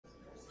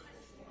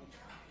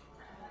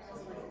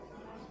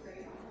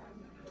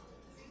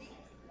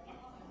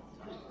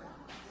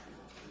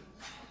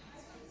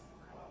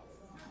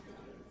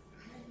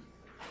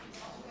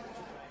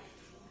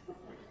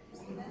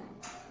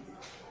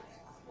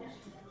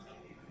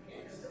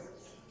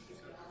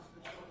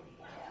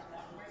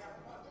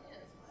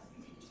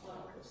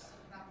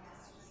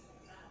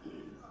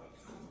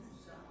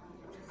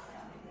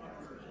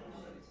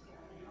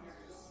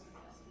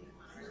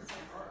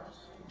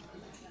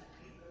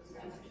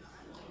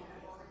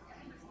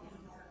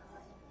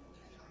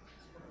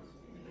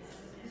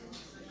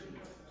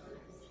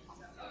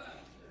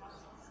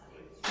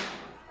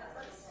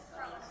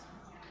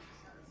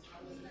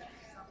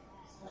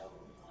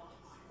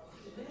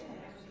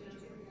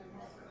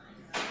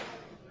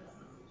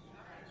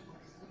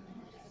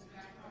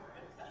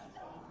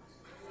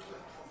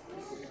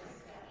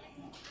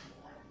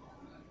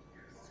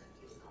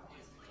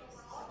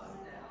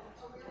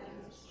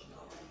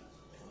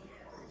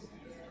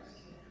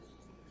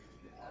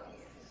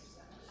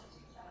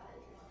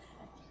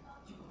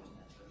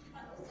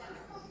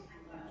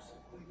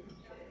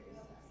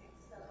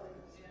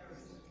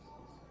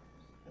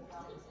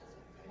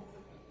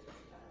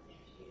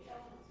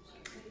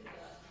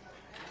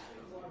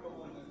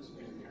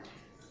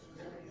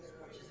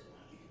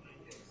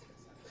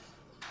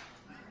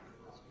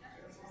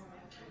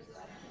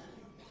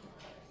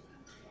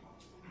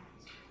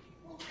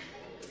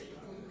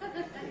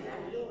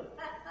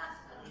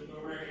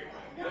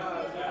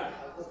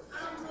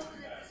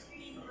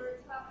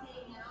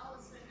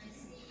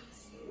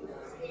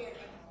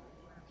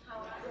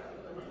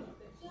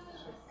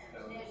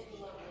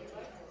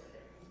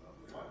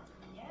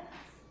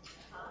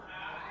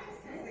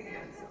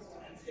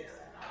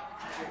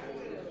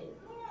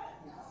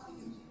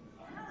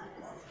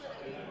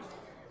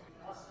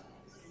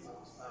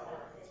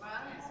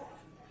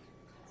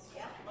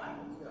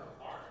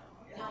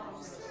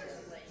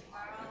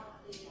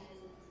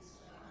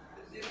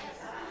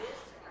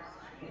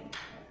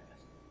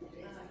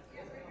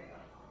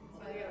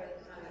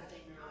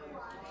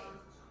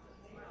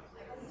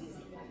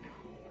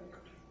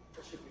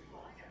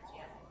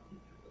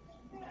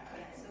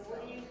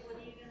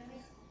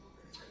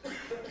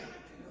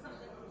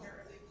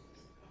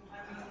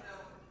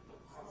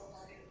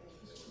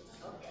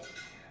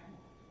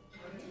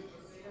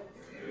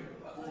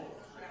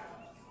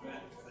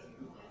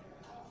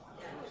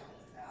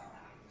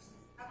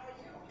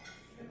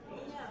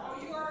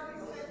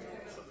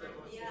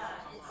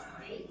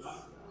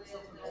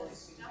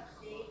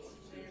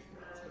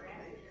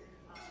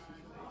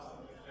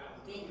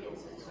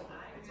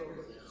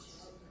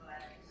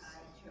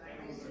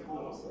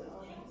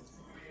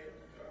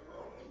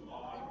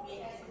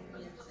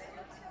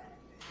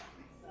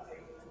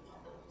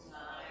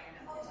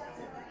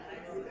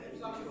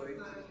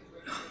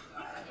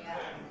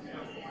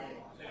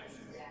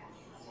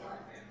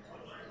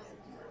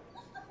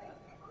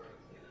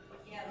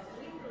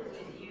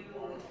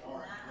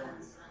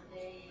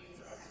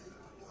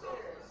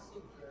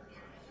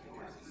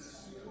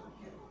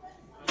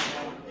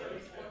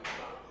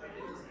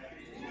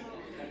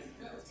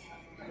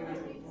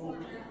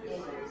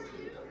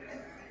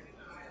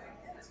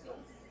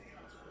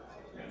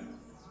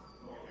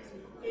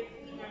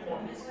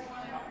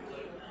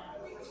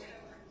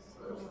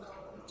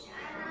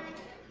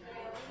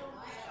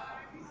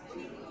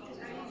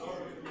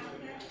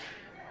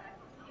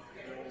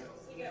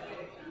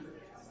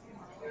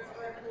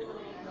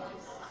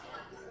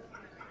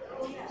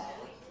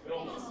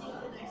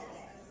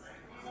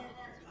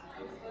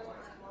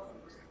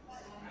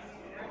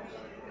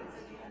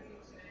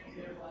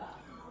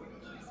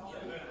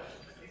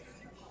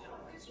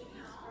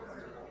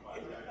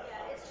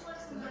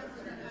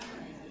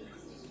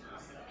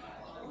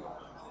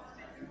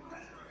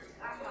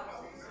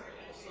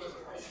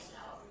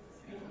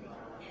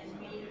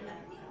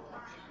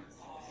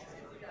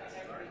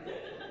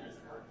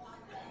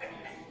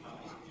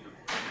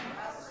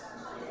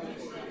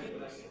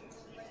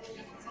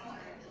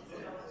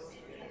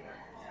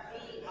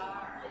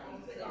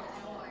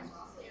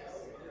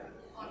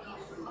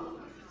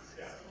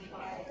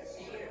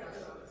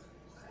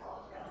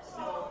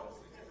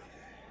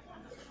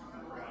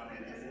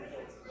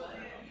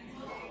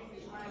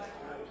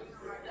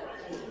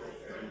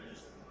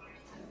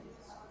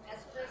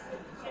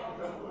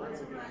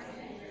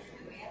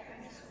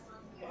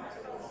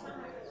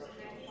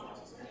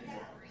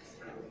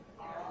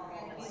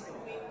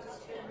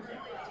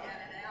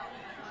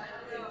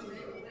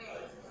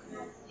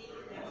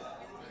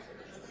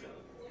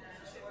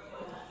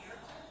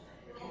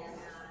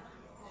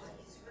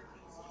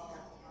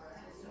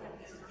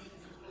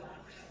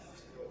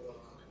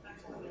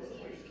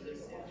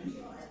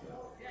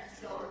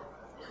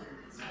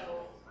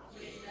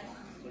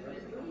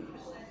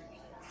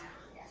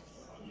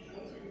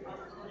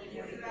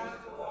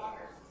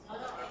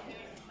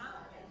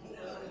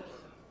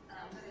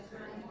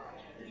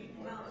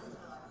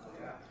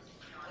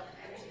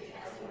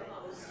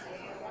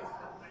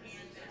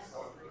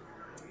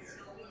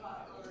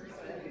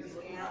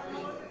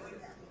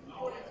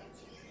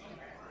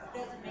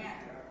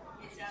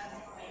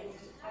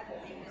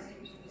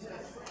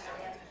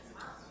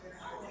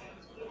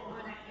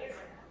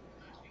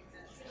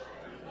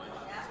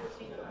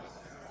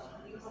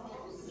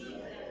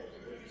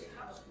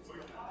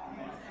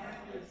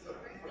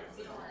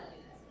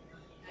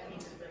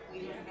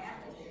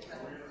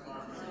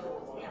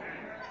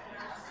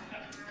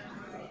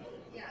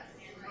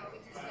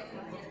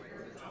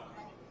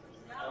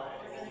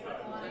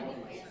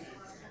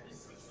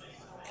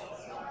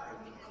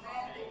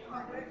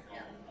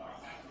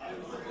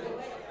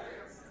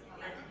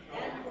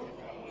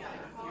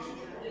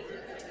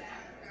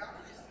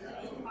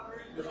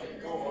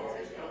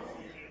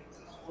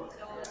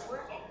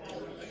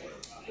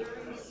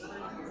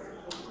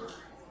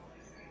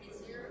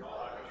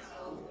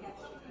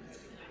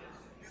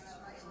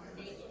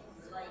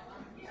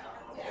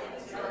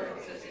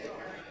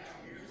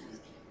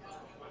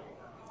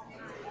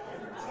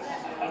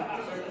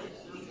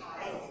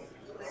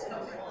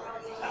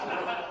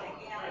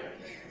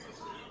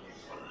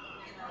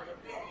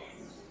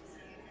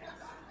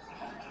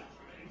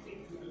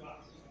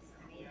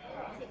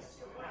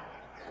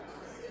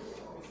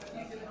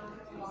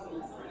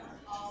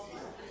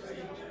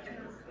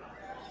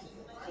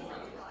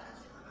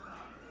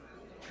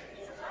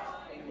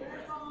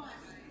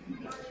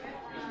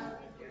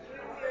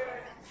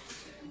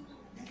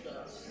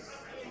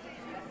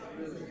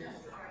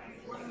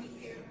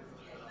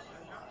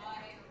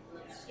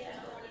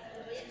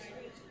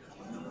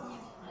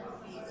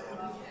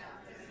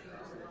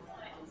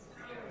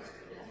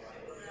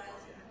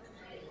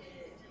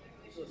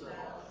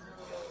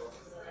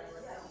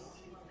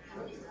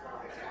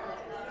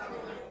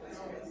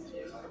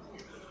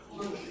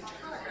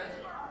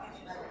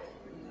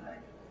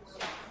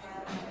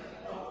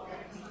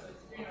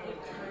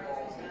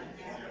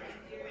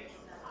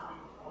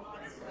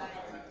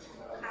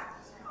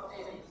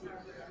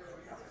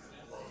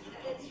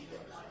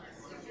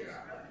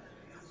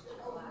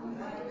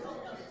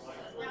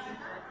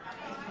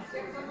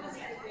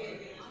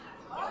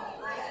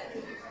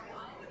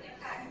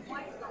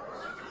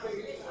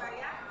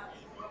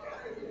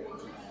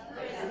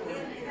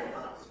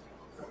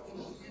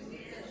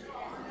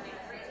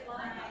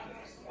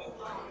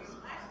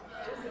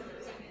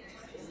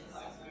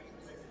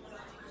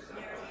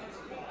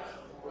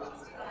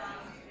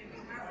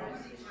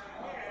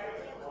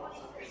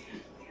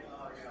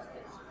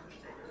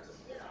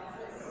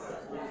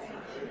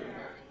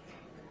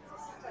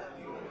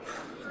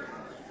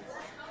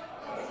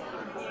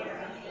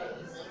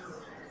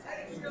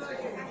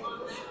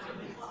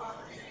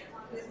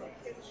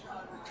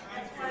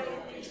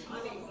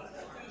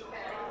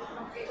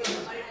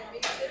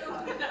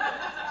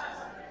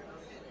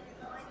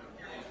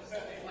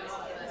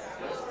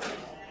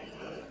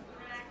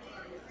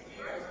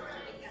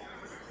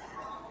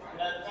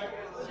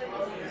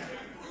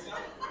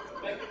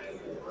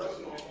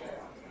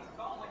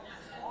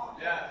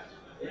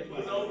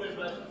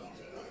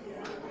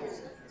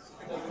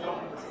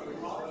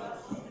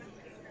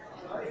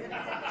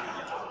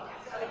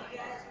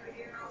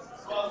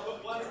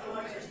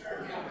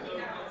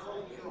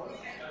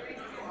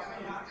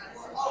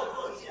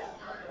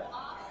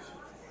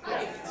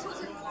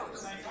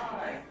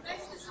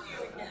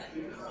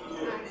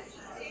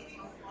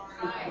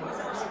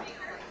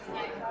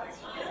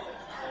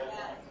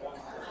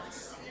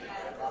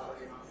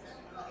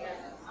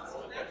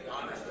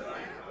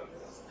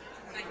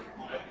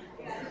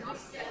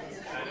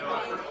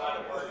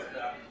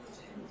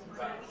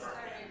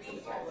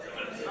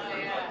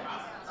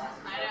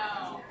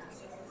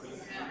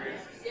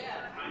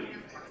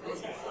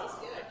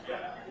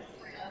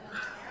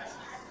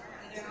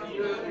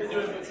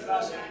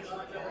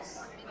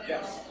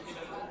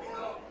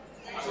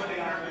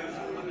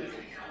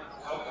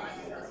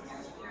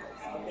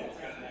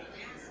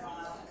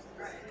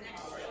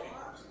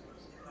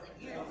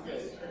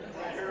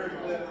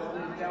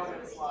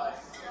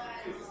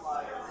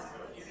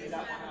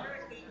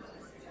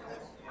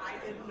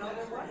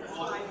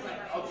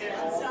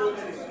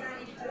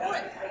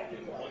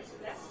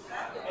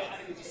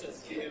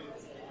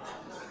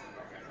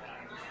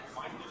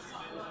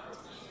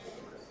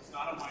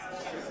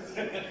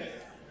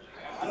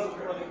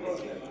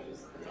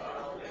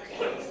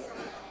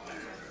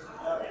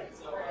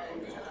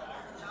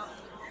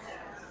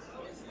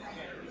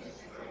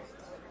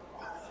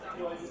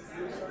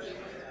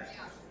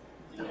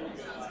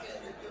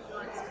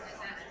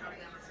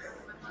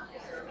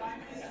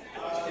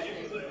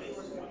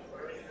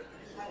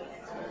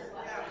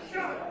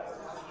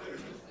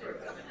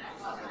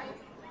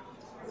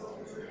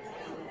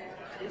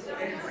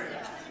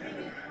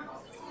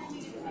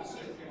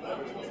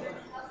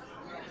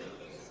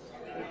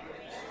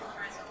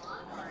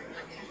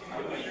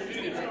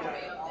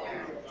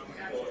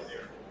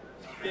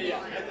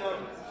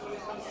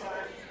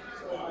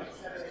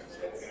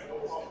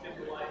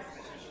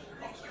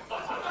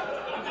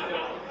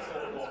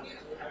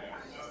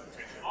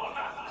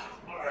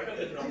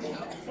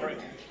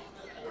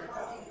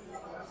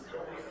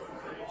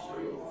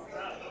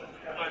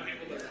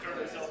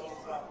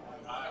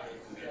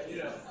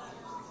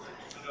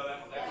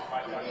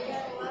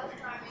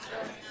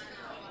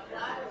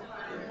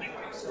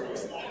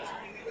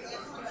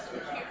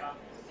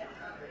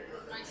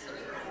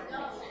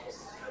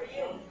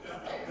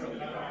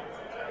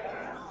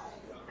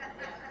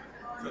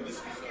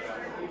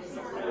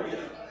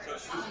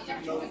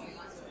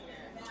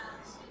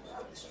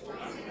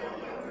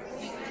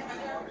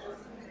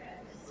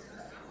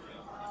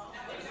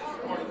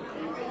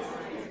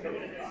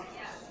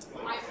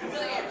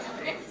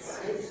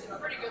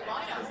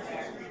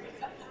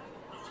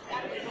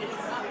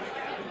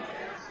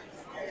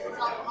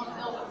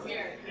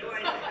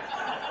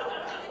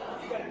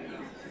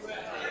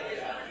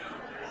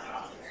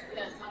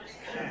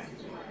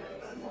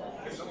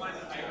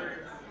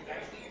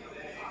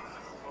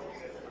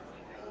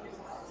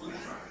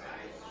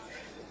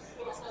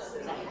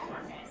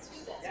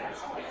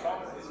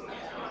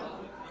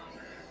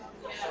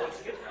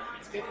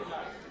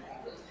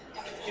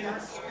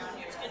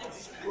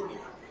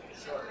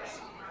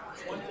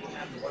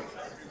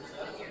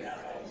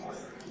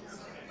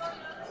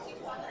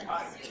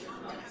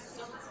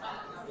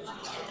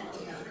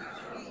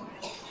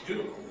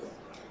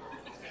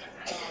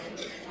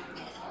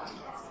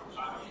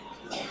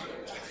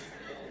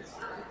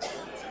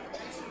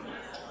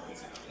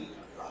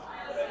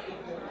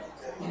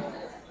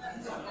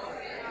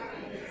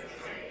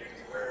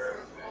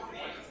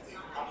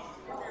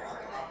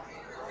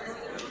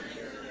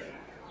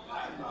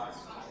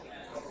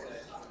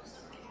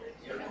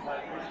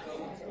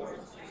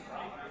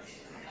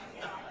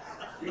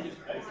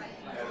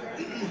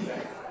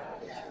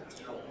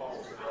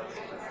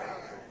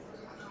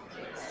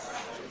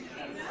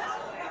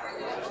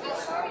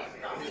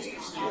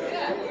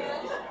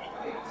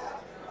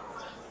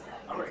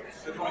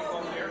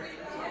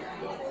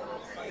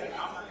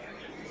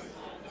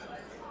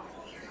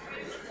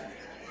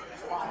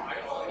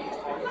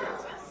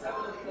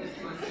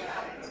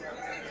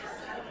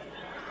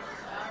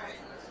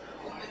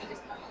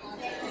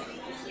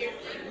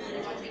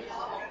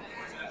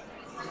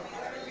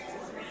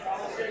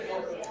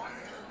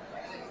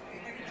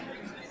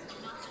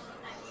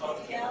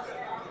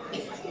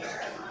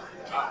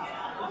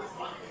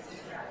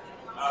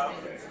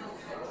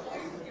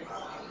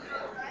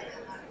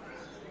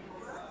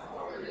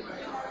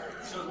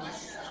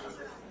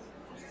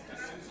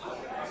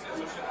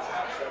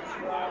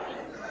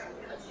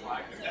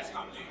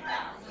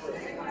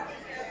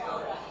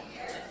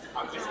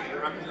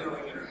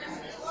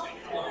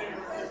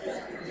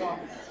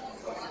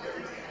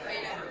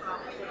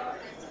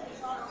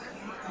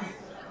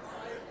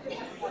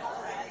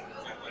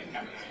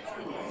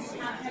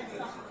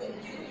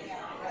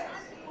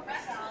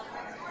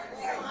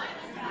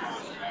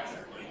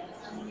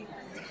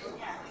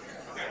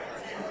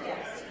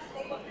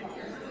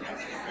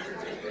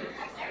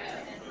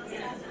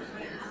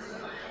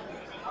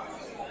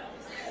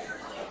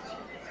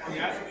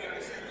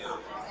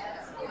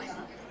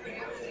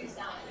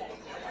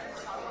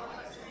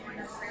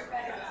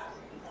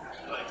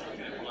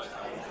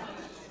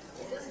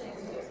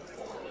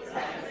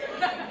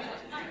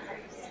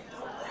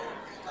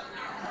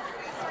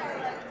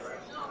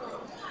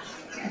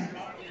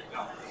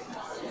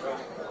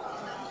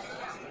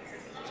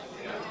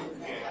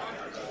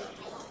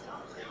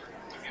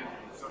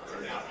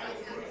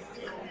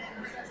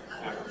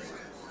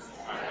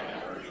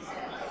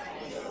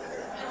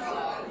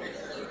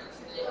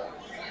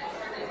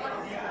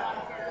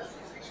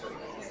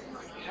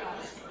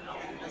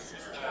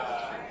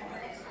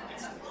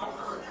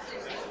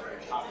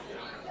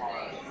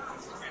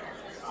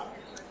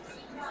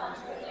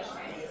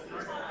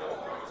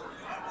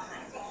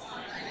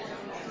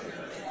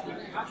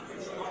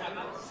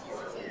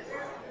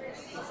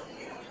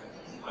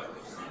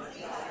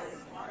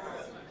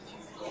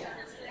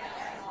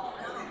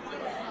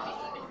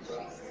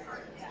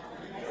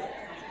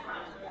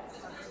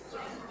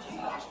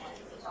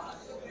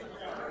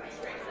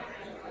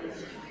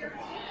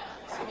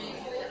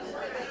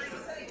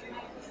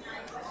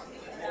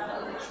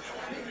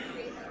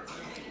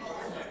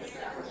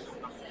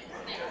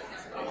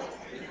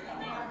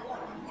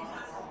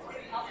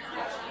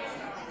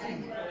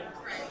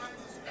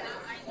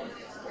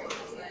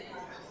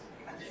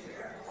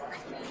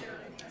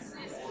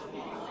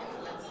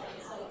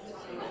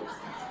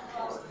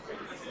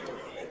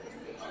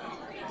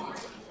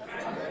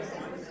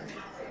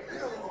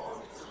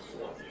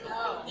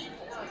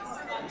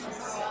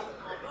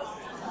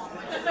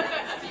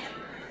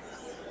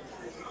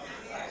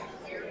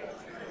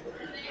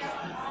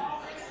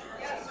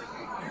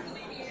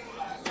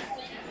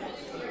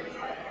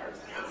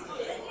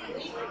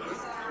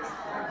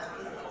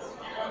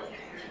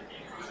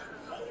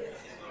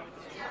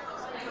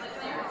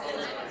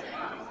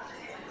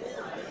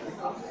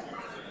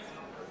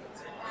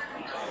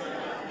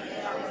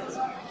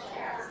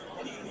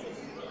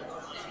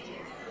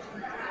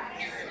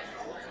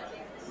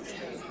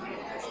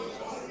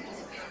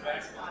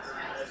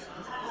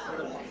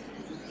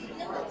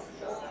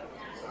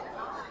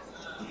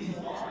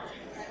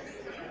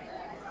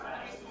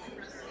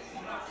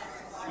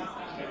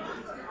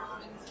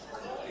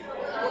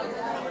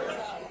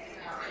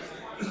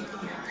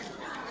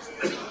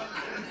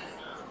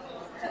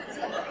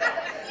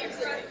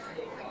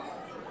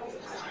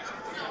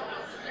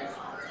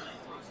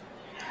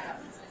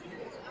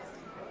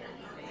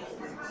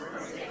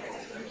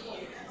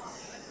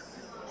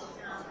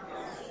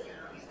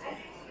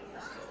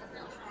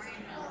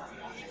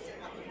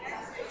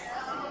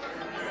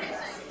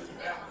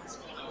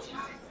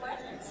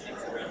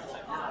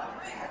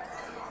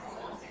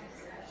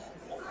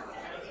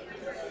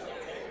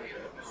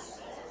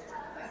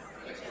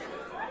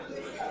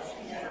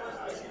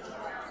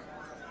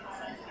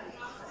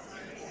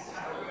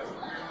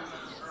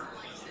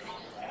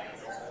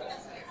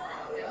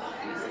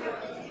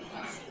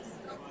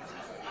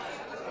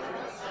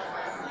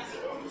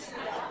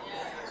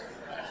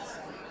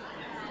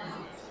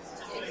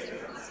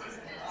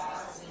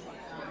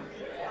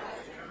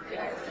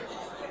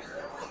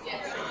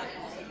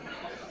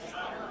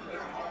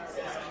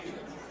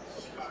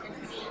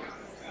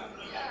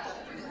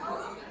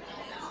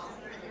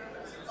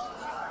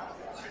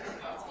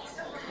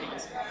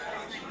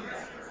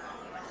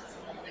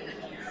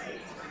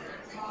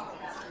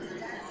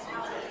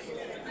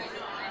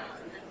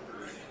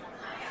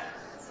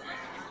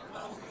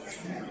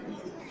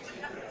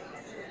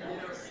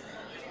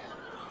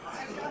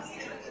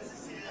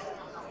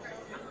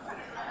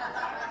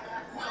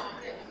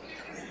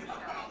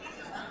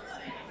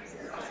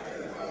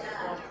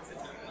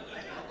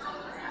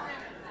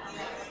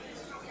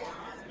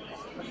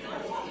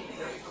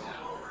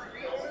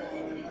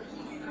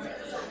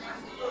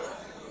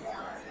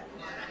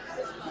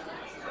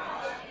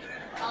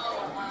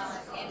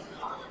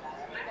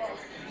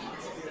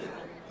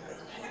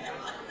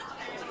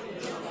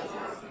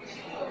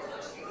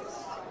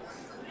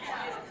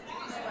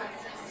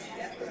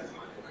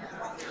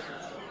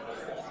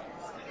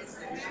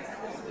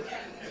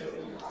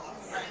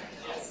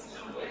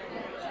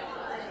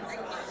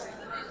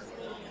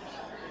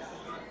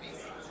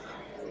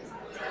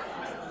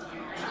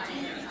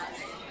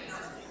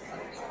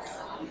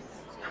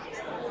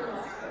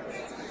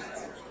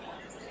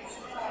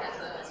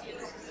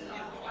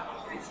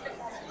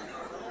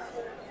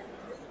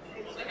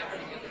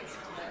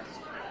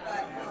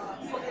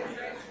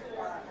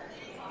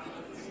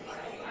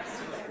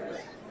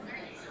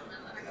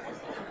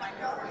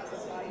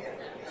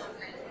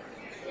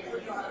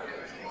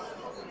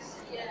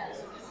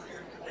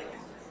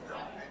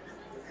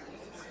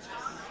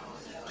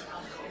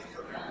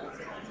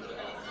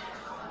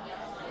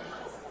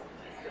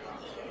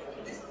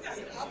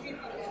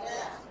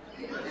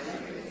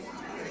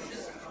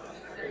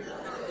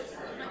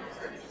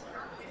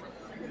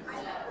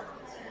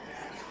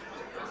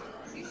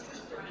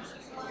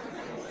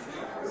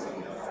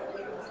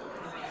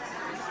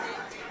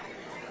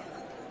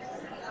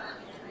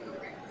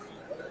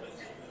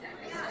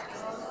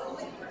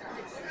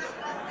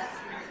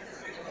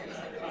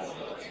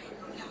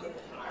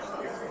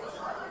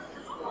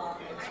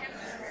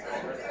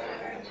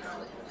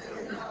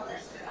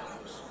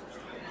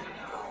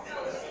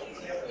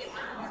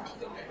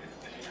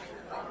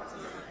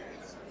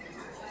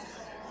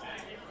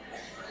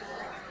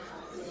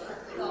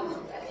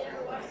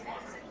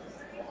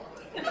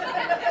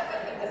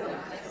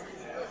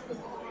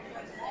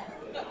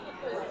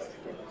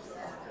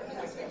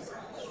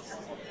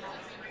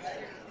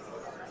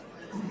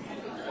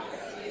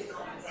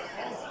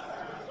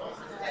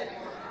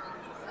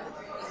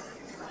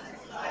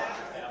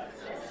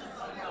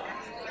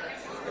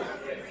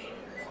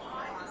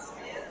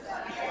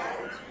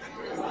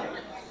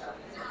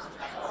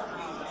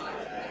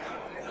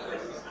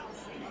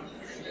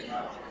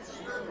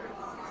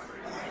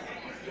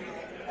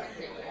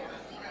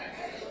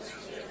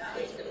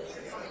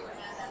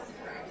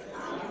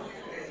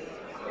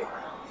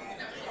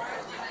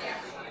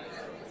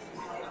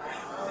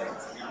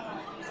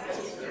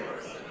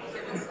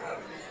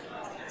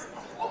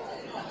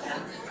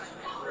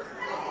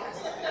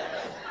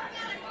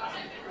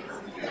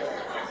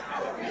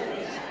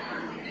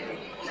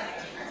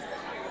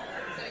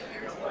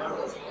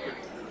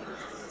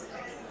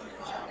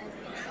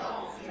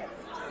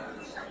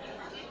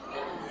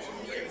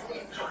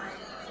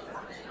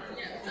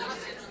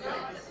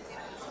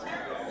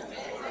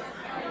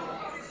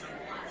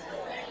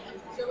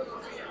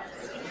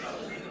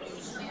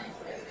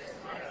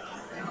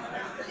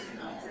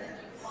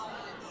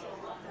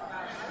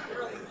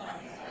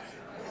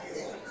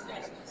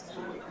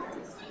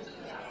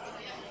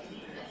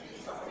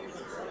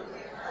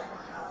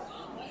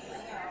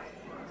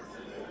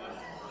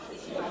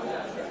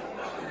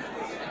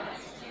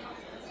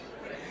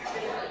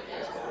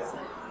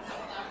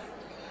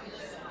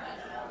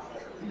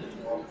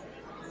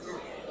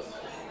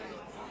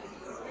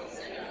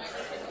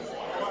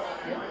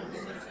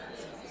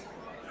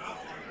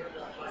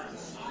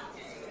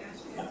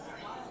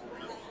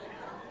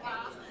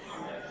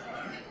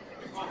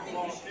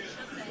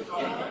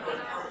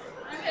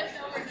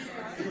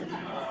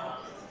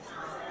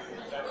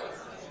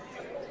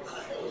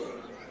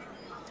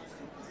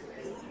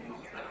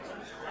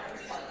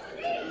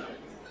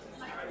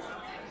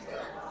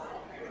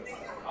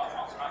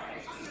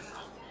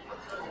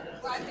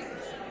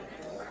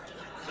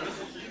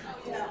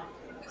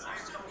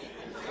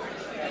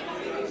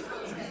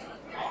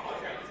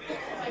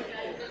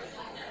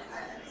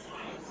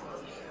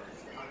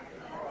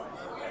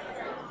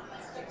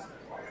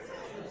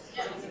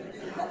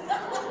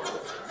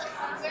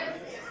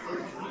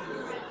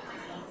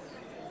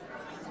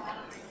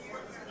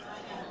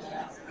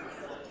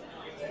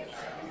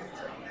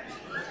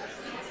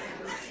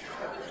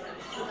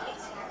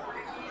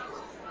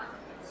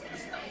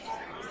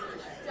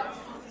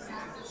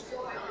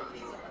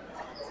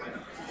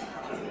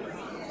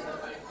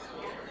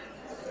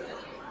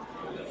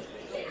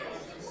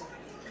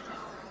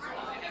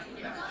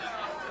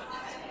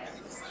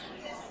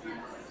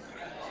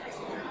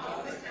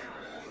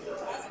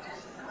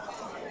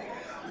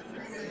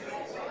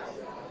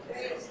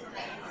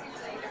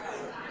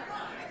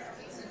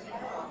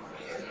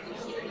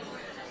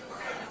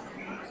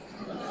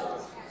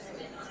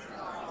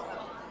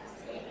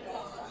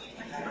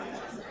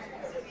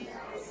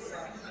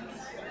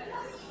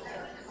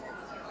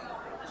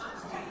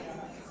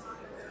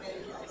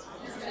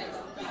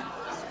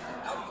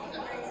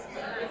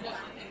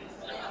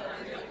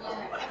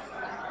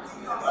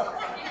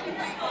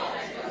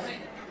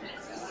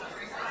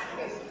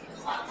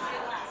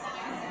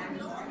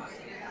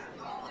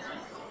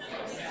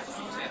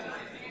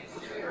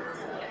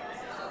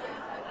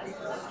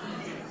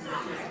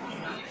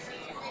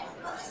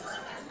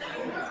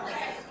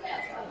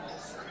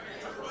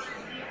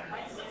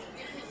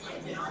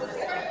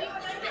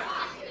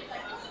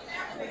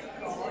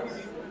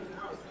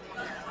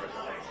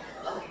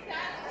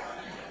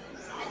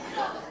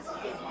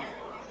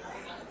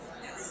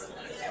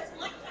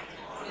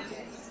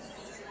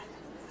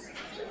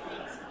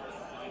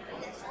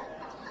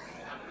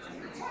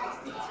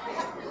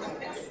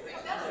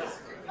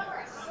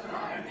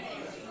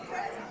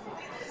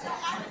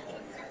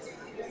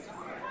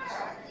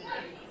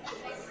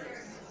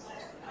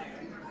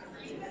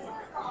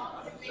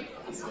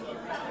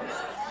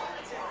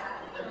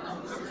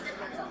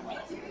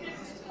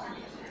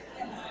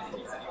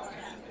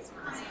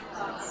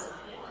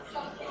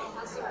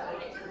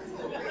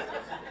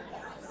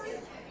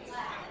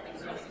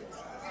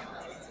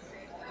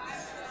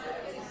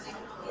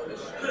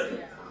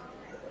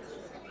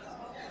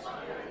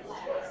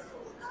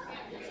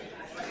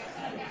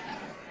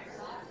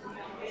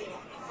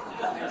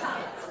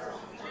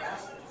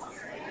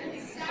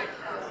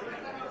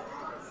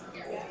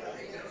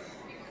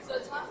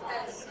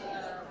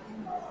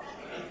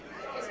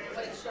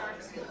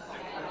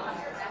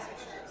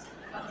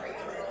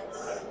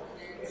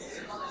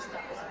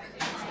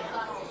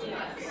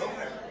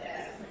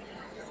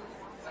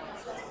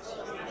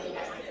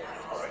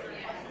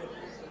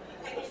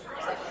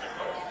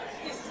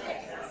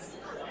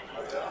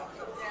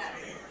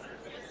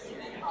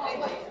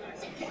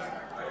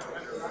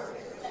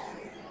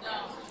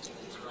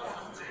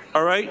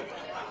All right.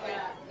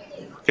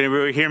 Can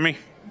everybody hear me?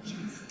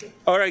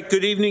 All right.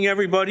 Good evening,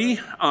 everybody.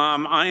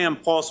 I am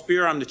Paul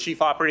Spear. I'm the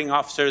Chief Operating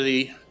Officer of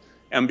the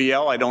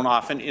MBL. I don't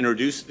often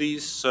introduce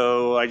these,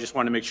 so I just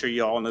want to make sure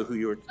you all know who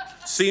you're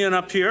seeing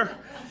up here.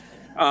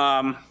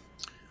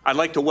 I'd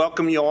like to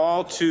welcome you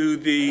all to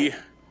the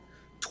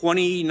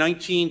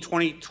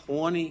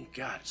 2019-2020,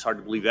 God, it's hard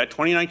to believe that,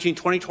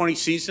 2019-2020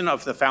 season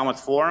of the Falmouth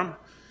Forum.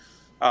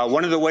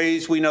 One of the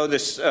ways we know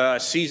this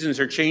seasons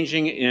are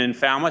changing in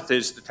Falmouth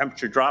is the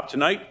temperature drop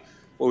tonight.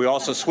 We're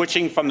also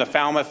switching from the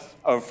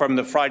from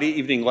the Friday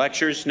evening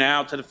lectures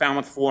now to the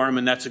Falmouth Forum,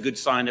 and that's a good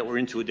sign that we're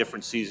into a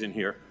different season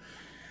here.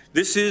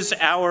 This is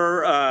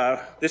our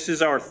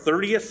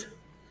 30th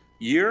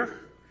year,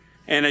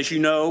 and as you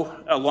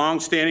know, a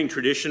long-standing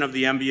tradition of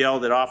the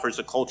MBL that offers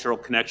a cultural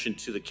connection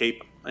to the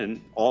Cape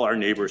and all our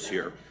neighbors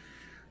here.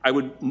 I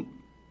would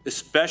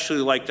especially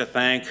like to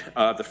thank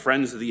the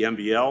Friends of the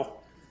MBL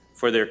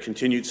for their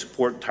continued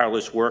support and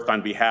tireless work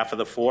on behalf of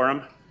the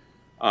forum.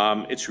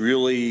 It's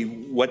really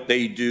what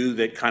they do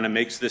that kind of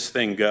makes this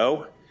thing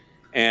go.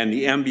 And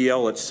the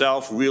MBL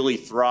itself really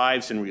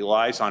thrives and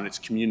relies on its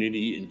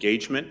community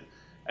engagement,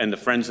 and the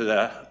Friends of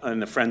the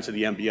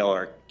MBL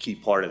are a key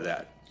part of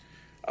that.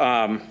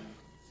 I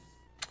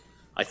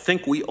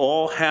think we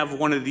all have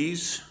one of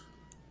these,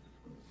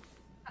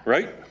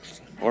 right?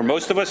 Or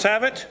most of us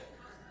have it.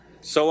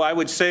 So I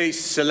would say,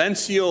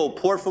 silencio,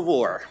 por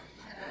favor.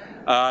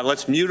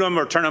 Let's mute them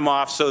or turn them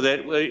off so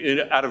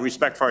that, out of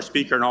respect for our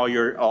speaker and all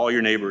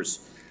your neighbors.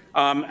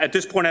 At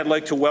this point, I'd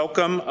like to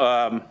welcome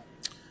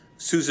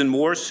Susan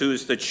Morse, who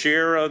is the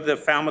chair of the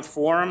Falmouth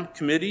Forum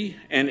Committee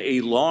and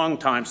a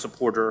longtime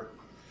supporter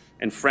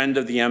and friend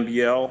of the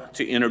MBL,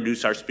 to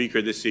introduce our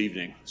speaker this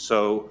evening.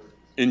 So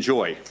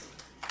enjoy.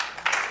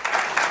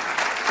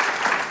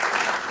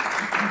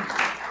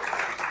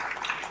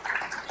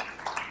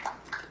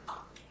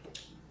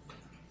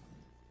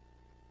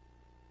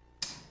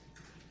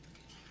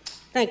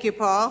 Thank you,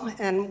 Paul,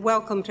 and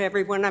welcome to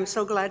everyone. I'm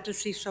so glad to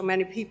see so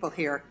many people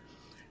here.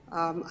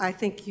 I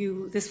think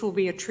this will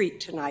be a treat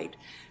tonight,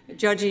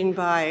 judging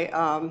by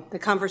the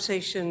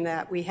conversation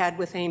that we had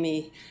with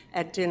Amy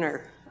at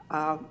dinner.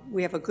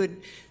 We have a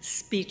good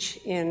speech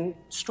in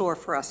store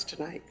for us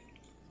tonight.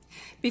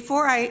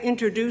 Before I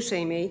introduce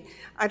Amy,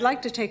 I'd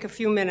like to take a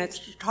few minutes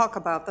to talk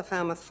about the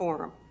Falmouth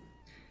Forum.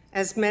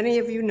 As many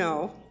of you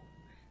know,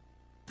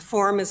 the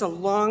Forum is a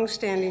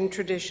long-standing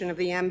tradition of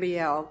the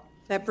MBL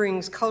that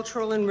brings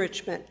cultural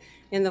enrichment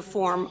in the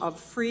form of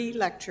free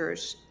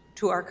lectures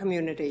to our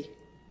community.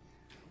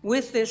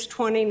 With this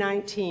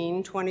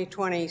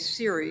 2019-2020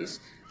 series,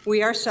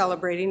 we are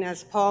celebrating,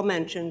 as Paul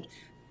mentioned,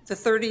 the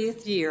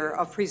 30th year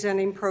of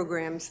presenting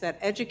programs that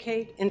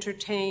educate,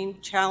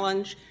 entertain,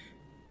 challenge,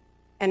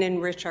 and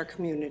enrich our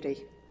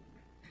community.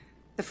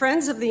 The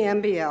Friends of the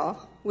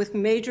MBL, with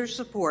major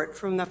support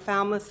from the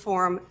Falmouth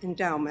Forum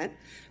Endowment,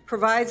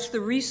 provides the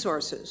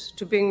resources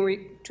to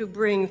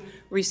bring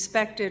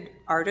respected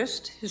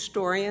artists,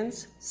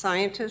 historians,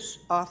 scientists,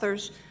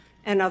 authors,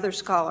 and other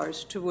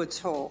scholars to Woods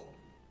Hole.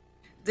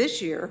 This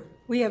year,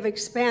 we have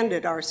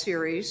expanded our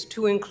series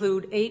to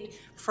include 8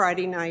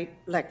 Friday night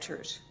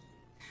lectures.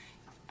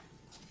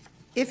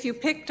 If you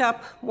picked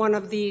up one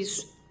of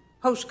these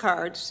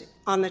postcards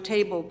on the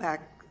table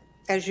back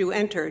as you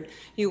entered,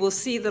 you will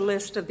see the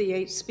list of the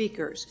 8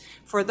 speakers.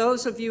 For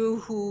those of you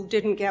who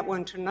didn't get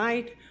one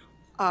tonight,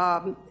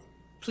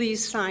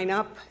 please sign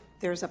up.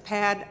 There's a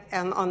pad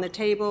on the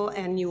table,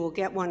 and you will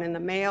get one in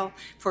the mail.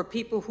 For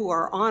people who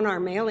are on our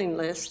mailing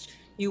list,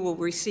 you will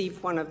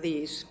receive one of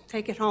these.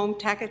 Take it home,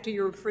 tack it to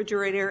your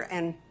refrigerator,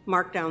 and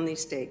mark down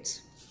these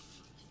dates.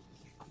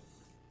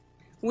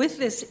 With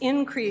this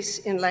increase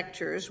in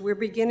lectures, we're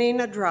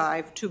beginning a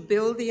drive to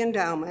build the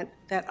endowment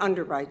that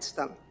underwrites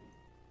them.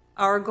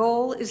 Our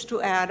goal is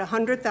to add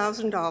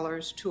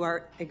 $100,000 to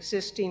our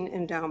existing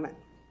endowment.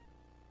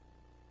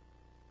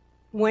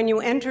 When you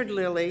entered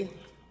Lilly,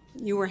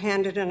 you were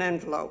handed an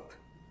envelope.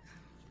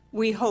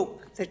 We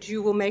hope that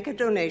you will make a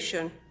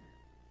donation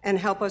and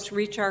help us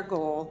reach our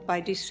goal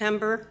by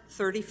December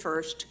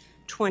 31st,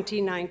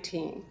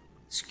 2019.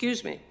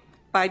 Excuse me,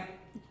 by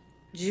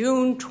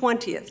June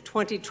 20th,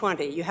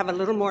 2020. You have a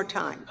little more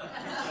time.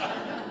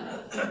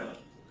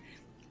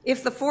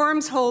 If the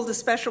forums hold a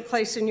special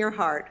place in your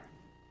heart,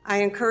 I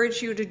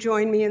encourage you to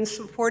join me in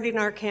supporting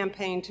our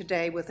campaign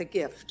today with a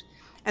gift,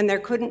 and there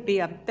couldn't be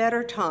a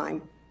better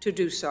time to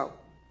do so.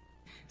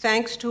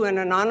 Thanks to an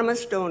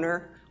anonymous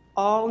donor,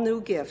 all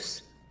new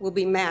gifts will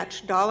be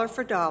matched dollar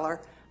for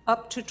dollar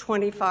up to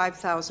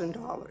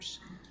 $25,000,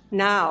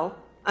 now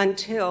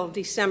until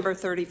December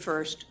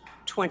 31st,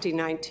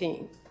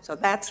 2019. So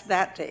that's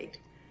that date.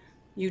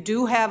 You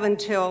do have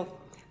until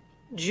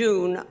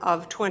June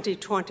of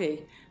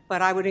 2020,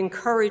 but I would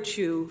encourage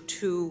you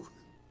to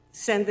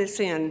send this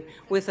in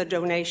with a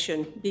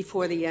donation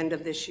before the end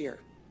of this year.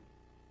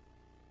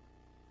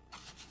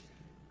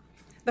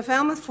 The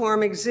Falmouth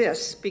Forum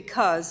exists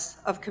because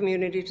of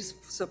community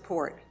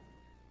support.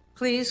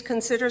 Please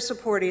consider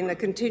supporting the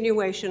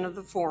continuation of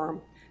the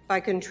forum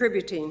by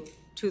contributing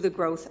to the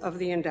growth of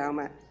the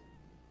endowment.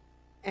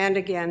 And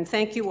again,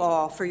 thank you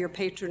all for your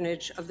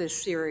patronage of this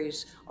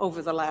series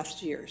over the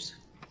last years.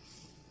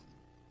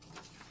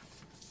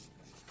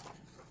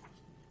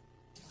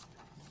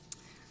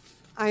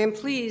 I am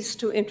pleased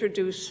to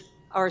introduce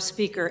our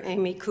speaker,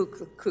 Amy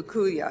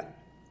Kukulya.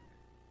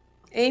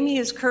 Amy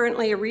is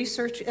currently a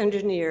research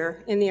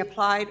engineer in the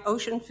Applied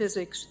Ocean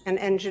Physics and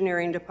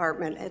Engineering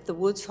Department at the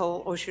Woods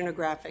Hole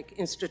Oceanographic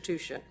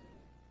Institution.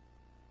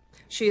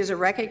 She is a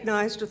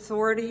recognized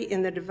authority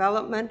in the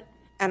development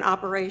and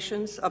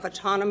operations of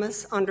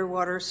autonomous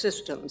underwater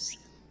systems,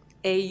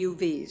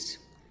 AUVs,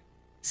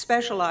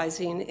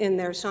 specializing in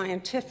their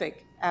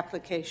scientific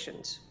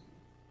applications.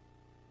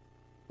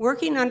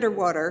 Working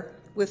underwater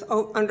with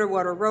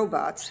underwater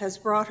robots has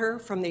brought her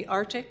from the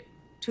Arctic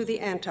to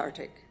the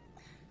Antarctic.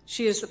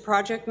 She is the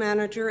project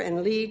manager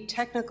and lead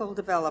technical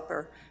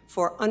developer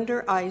for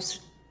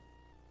under-ice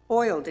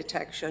oil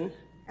detection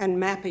and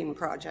mapping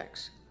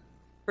projects.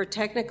 Her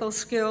technical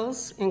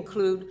skills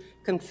include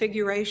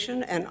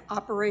configuration and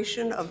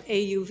operation of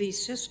AUV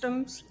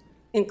systems,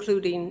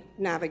 including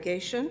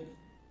navigation,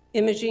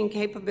 imaging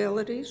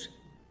capabilities,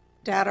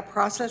 data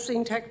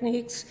processing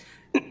techniques,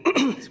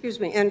 excuse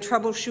me, and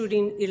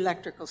troubleshooting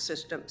electrical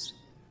systems.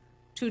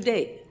 To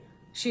date,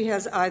 she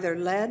has either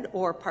led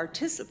or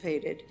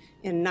participated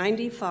in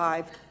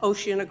 95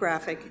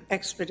 oceanographic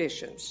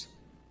expeditions.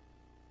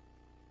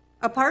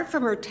 Apart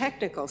from her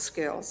technical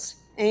skills,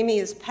 Amy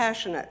is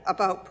passionate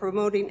about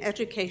promoting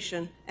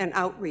education and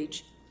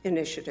outreach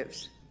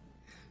initiatives.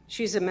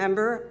 She's a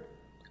member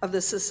of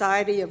the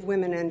Society of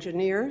Women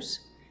Engineers,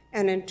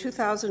 and in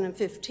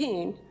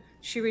 2015,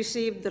 she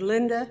received the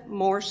Linda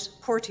Morse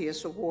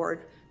Porteous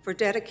Award for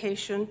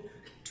dedication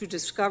to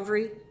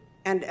discovery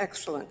and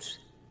excellence,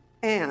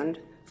 and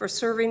for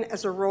serving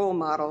as a role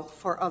model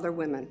for other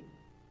women.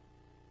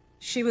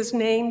 She was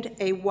named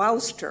a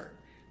Wowster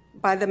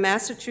by the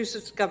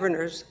Massachusetts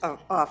Governor's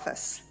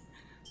Office.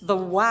 The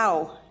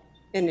WOW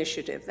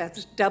initiative,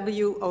 that's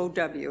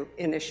W-O-W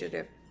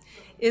initiative,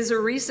 is a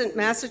recent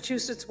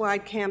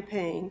Massachusetts-wide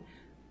campaign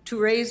to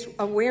raise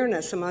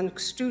awareness among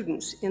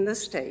students in the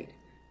state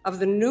of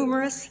the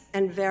numerous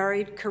and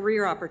varied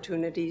career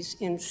opportunities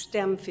in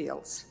STEM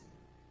fields.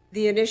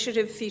 The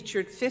initiative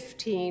featured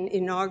 15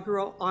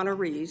 inaugural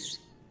honorees,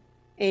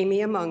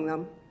 Amy among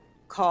them,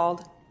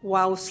 called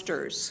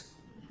Wowsters,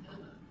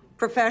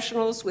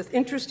 professionals with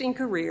interesting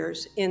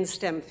careers in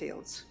STEM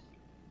fields.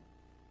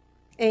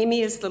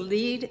 Amy is the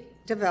lead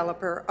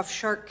developer of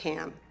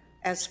SharkCam,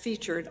 as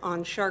featured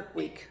on Shark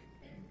Week.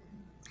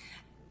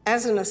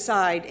 As an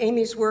aside,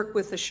 Amy's work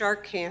with the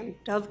SharkCam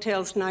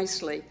dovetails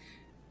nicely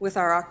with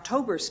our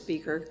October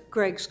speaker,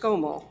 Greg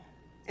Scommel,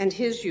 and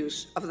his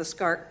use of the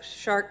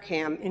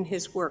SharkCam in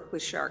his work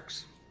with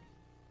sharks.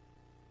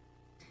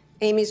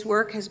 Amy's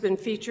work has been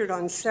featured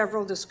on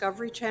several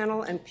Discovery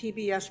Channel and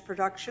PBS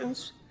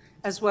productions,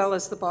 as well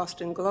as the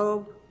Boston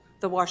Globe,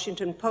 the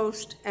Washington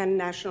Post, and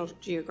National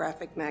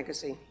Geographic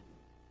magazine.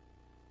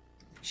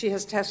 She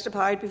has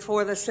testified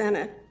before the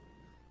Senate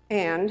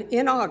and,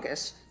 in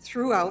August,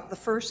 threw out the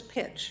first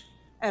pitch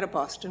at a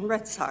Boston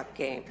Red Sox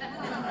game.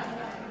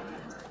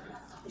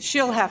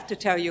 She'll have to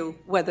tell you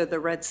whether the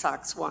Red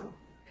Sox won.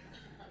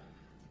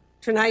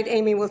 Tonight,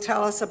 Amy will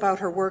tell us about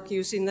her work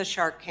using the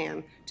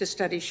SharkCam to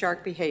study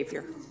shark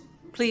behavior.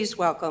 Please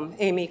welcome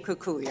Amy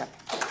Kukulya.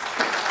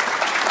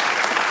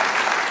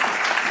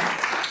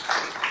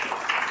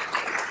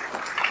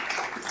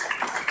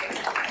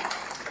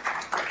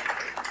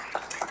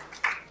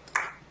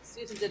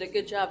 Susan did a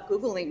good job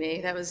Googling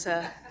me. That was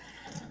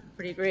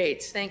pretty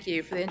great. Thank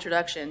you for the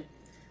introduction.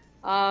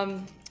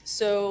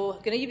 So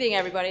good evening,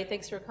 everybody.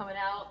 Thanks for coming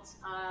out.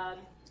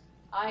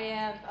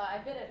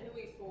 I've been at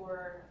WHOI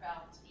for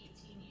about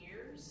 18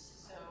 years,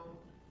 so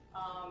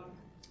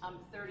I'm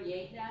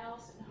 38 now,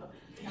 so no,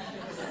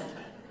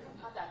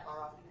 not that far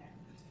off in there.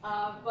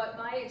 But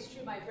it's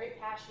true, my great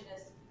passion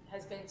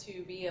has been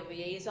to be a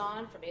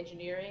liaison from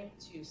engineering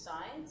to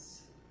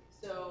science.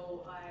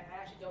 So I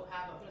actually don't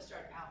have, I'm going to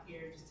start out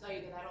here, just tell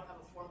you that I don't have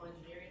a formal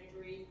engineering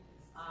degree.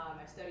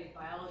 I studied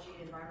biology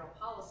and environmental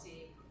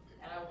policy,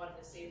 and I wanted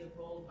to save the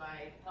world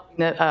by helping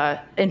the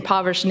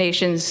impoverished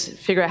nations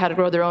figure out how to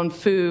grow their own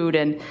food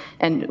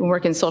and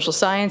work in social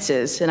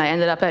sciences. And I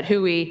ended up at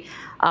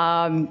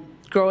WHOI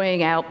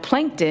growing out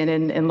plankton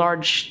in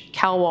large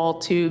cow wall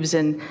tubes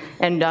and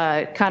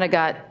kind of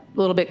got a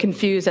little bit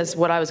confused as to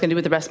what I was going to do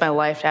with the rest of my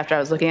life after I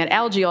was looking at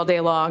algae all day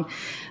long.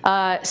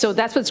 So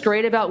that's what's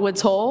great about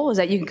Woods Hole, is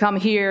that you can come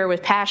here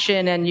with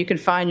passion and you can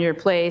find your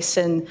place.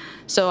 And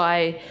so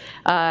I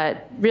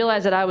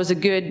realized that I was a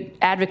good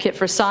advocate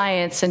for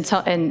science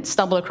and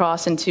stumbled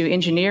across into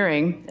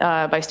engineering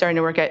by starting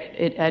to work at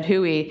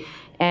WHOI.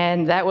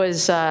 And that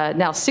was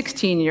now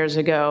 16 years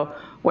ago,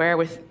 where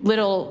with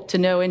little to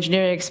no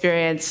engineering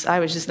experience, I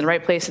was just in the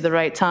right place at the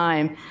right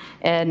time.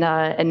 And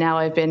now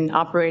I've been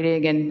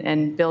operating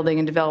and building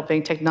and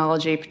developing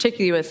technology,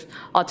 particularly with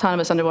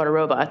autonomous underwater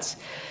robots.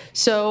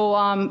 So,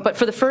 but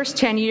for the first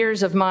 10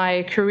 years of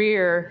my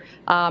career,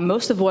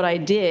 most of what I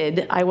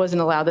did, I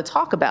wasn't allowed to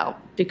talk about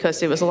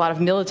because it was a lot of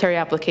military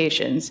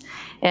applications.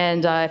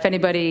 And if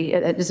anybody,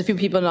 there's a few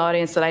people in the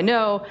audience that I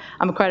know,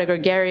 I'm quite a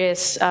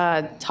gregarious,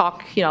 I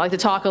like to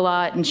talk a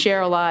lot and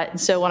share a lot.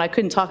 And so when I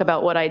couldn't talk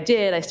about what I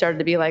did, I started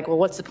to be like, well,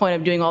 what's the point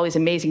of doing all these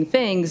amazing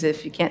things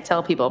if you can't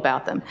tell people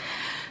about them?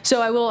 So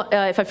I will,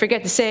 if I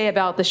forget to say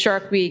about the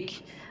Shark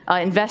Week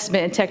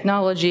investment in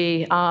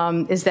technology,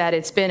 is that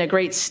it's been a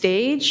great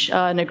stage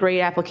and a great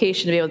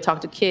application to be able to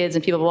talk to kids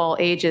and people of all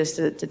ages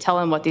to tell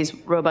them what these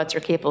robots are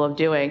capable of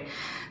doing.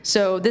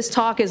 So this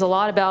talk is a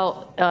lot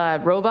about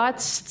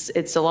robots,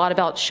 it's a lot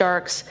about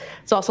sharks,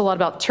 it's also a lot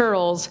about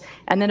turtles,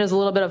 and then there's a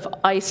little bit of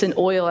ice and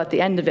oil at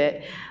the end of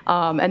it.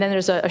 And then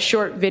there's a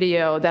short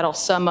video that'll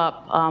sum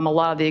up a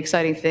lot of the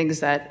exciting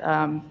things that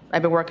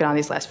I've been working on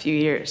these last few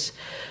years.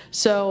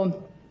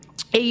 So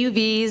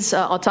AUVs,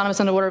 autonomous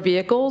underwater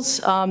vehicles.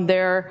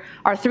 There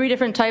are 3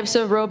 different types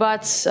of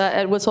robots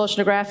at Woods Hole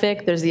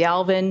Oceanographic. There's the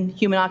Alvin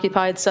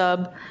human-occupied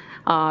sub.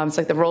 It's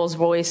like the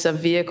Rolls-Royce of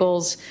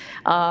vehicles.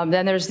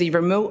 Then there's the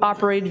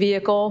remote-operated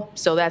vehicle.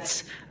 So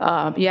that's,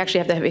 you actually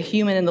have to have a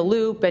human in the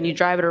loop, and you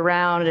drive it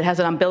around. It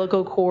has an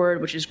umbilical cord,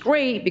 which is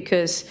great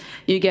because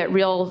you get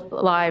real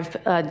live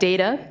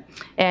data,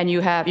 and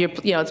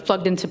it's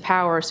plugged into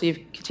power, so you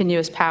have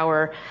continuous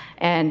power,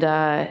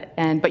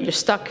 but you're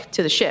stuck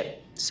to the ship.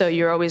 So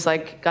you're always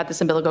got this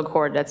umbilical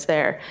cord that's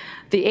there.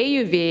 The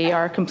AUV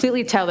are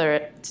completely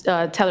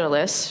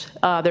tetherless.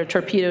 They're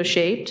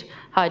torpedo-shaped,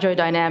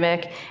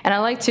 hydrodynamic, and I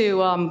like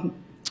to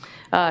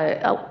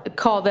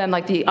call them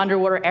like the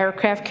underwater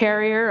aircraft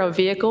carrier of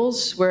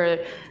vehicles,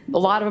 where a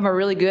lot of them are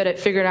really good at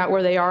figuring out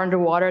where they are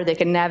underwater. They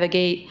can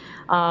navigate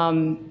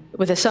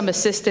with some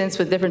assistance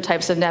with different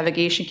types of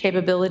navigation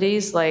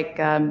capabilities, like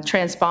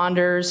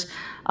transponders,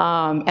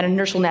 and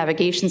inertial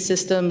navigation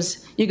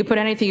systems. You can put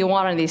anything you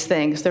want on these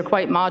things. They're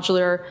quite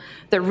modular.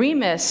 The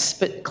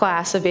Remus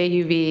class of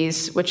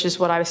AUVs, which is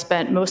what I've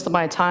spent most of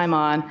my time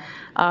on,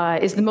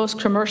 is the most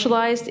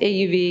commercialized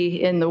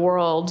AUV in the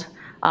world.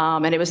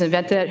 And it was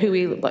invented at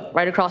WHOI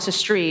right across the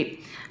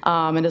street.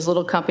 And there's a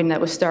little company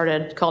that was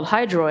started called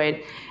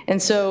Hydroid. And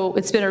so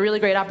it's been a really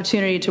great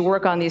opportunity to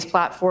work on these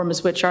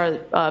platforms, which are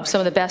some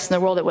of the best in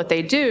the world at what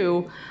they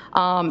do.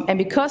 And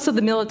because of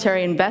the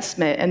military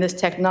investment in this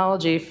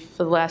technology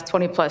for the last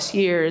 20+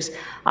 years,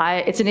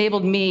 it's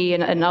enabled me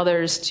and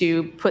others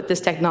to put this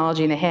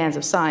technology in the hands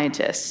of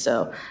scientists.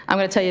 So I'm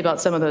going to tell you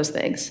about some of those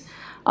things.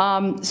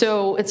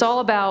 So it's all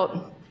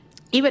about,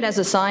 even as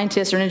a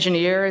scientist or an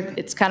engineer,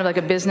 it's kind of like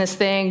a business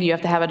thing. You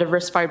have to have a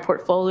diversified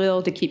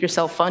portfolio to keep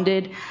yourself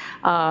funded.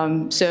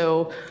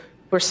 So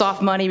we're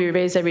soft money. We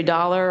raise every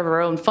dollar of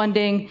our own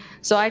funding.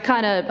 So I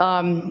kind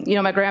of,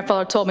 my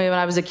grandfather told me when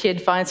I was a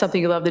kid, find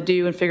something you love to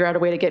do and figure out a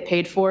way to get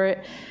paid for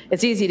it.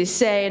 It's easy to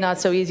say, not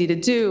so easy to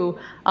do.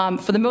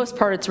 For the most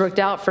part, it's worked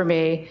out for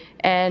me.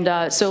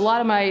 And so a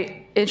lot of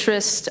my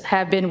interests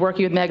have been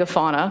working with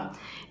megafauna.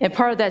 And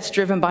part of that's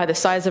driven by the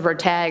size of our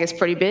tag. It's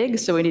pretty big,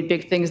 so we need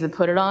big things to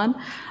put it on.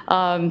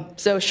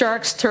 So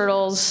sharks,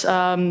 turtles,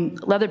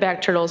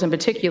 leatherback turtles in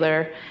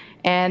particular,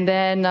 and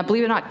then,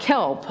 believe it or not,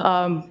 kelp.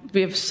 We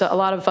have a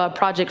lot of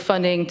project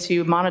funding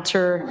to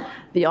monitor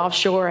the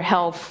offshore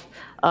health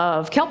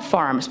of kelp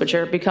farms, which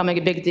are becoming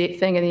a big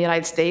thing in the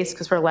United States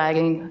because we're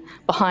lagging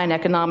behind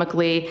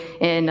economically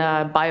in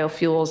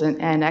biofuels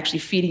and actually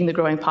feeding the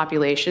growing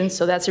population.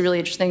 So that's a really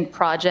interesting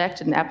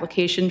project and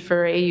application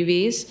for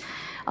AUVs.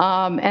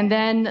 And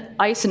then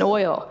ice and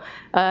oil.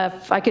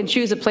 If I can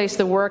choose a place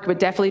to work, it would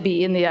definitely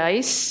be in the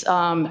ice.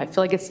 I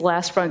feel like it's the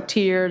last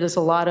frontier. There's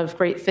a lot of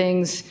great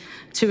things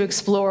to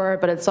explore,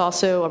 but it's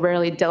also a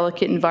really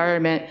delicate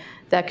environment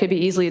that could be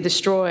easily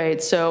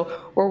destroyed. So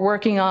we're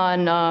working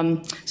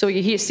on, so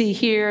you see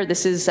here,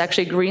 this is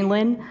actually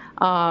Greenland.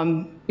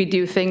 We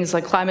do things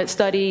like climate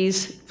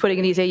studies,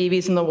 putting these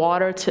AUVs in the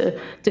water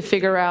to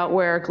figure out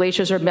where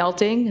glaciers are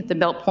melting. The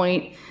melt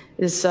point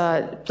is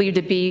believed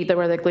to be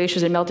where the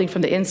glaciers are melting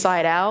from the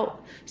inside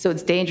out. So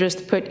it's dangerous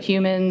to put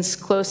humans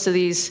close to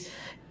these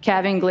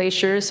calving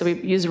glaciers, so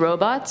we use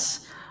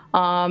robots.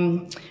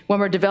 When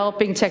we're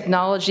developing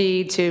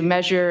technology to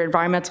measure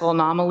environmental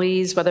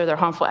anomalies, whether they're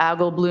harmful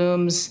algal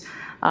blooms,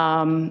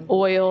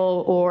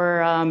 oil,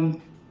 or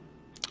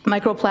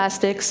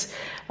microplastics,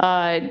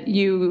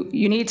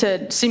 you need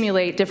to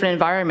simulate different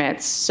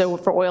environments. So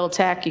for oil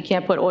tech, you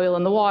can't put oil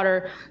in the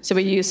water, so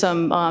we use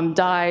some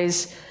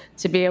dyes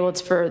to be able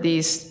to, for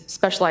these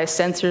specialized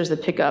sensors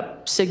that pick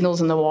up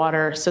signals in the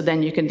water, so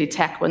then you can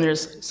detect when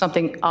there's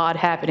something odd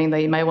happening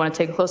that you might want to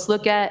take a close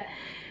look at.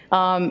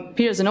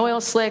 Here's an oil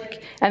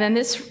slick, and then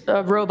this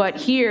robot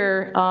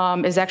here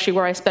is actually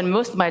where I spend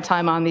most of my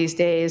time on these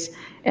days,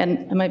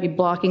 and I might be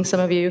blocking some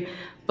of you,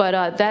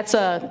 but that's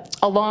a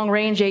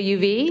long-range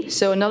AUV.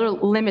 So another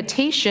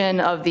limitation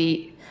of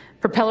the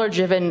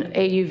propeller-driven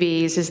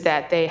AUVs is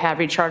that they have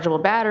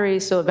rechargeable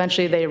batteries, so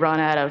eventually they run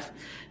out of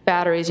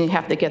batteries and you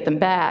have to get them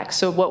back.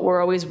 So what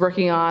we're always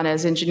working on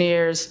as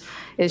engineers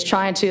is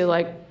trying to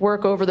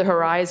work over the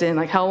horizon,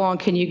 how long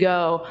can you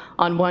go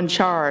on one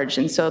charge?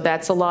 And so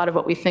that's a lot of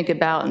what we think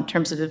about in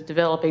terms of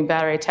developing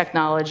battery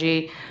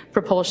technology,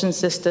 propulsion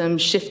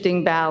systems,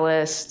 shifting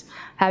ballast,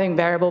 having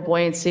variable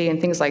buoyancy and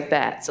things like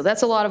that. So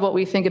that's a lot of what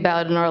we think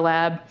about in our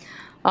lab.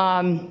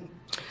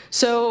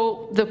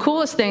 So the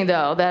coolest thing,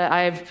 though, that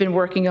I've been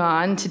working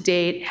on to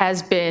date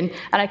has been,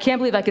 and I can't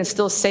believe I can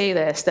still say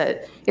this,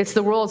 that it's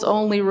the world's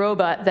only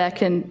robot that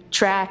can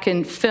track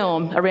and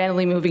film a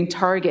randomly moving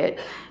target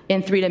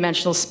in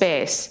three-dimensional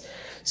space.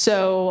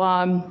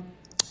 So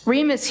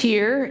Remus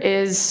here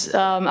is,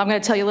 I'm going to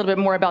tell you a little bit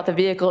more about the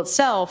vehicle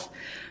itself,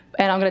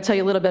 and I'm going to tell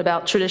you a little bit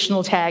about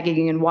traditional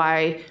tagging and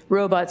why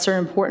robots are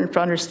important for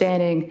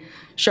understanding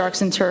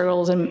sharks and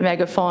turtles and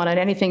megafauna and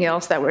anything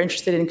else that we're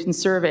interested in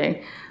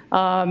conserving.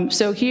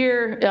 So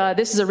here,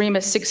 this is a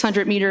Remus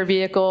 600-meter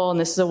vehicle, and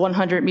this is a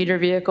 100-meter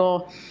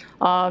vehicle.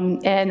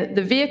 And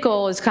the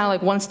vehicle is kind of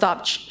like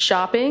one-stop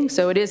shopping.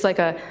 So it is like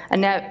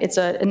it's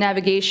a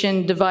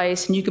navigation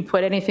device, and you can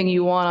put anything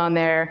you want on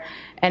there,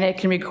 and it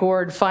can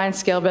record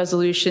fine-scale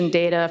resolution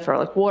data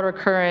for water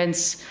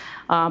currents,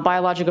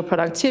 biological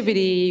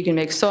productivity. You can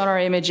make sonar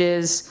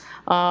images,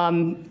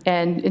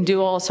 and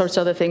do all sorts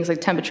of other things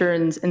like temperature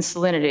and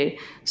salinity.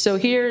 So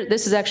here,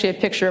 this is actually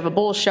a picture of a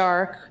bull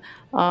shark.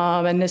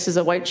 And this is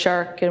a white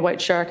shark and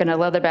a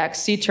leatherback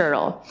sea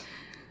turtle.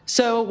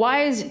 So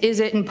why is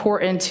it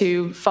important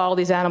to follow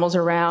these animals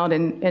around,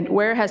 and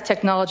where has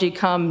technology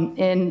come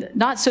in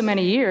not so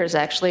many years,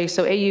 actually?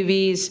 So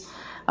AUVs,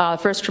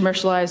 first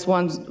commercialized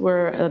ones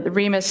were the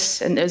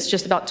Remus, and it's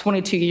just about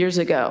 22 years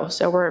ago.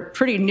 So we're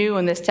pretty new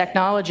in this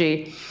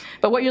technology.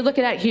 But what you're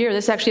looking at here,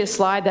 this is actually a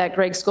slide that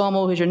Greg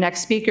Scommel, who's your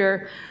next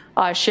speaker,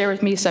 shared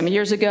with me some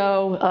years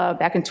ago,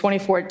 back in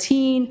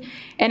 2014.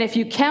 And if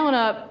you count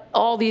up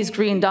all these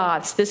green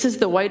dots, this is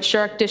the white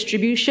shark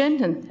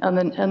distribution on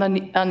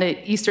the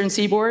eastern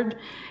seaboard.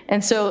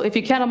 And so if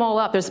you count them all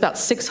up, there's about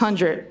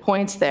 600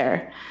 points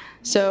there.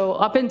 So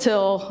up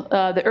until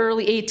the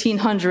early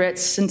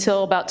 1800s,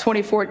 until about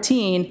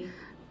 2014,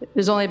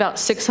 there's only about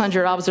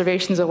 600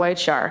 observations of white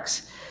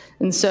sharks.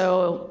 And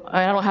so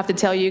I don't have to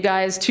tell you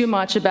guys too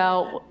much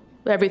about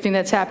everything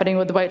that's happening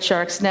with the white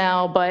sharks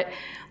now, but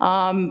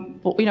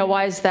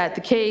why is that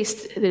the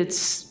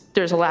case?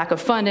 There's a lack of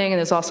funding, and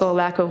there's also a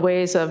lack of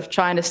ways of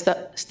trying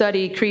to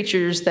study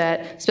creatures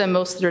that spend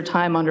most of their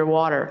time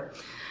underwater.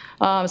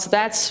 So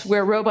that's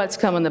where robots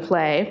come into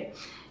play.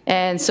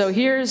 And so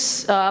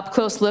here's an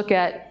up-close look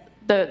at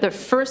the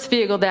first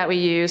vehicle that we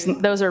use,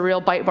 and those are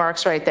real bite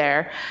marks right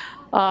there.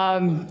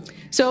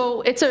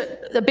 So it's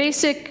the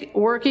basic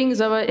workings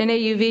of an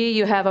AUV.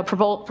 You have a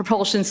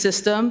propulsion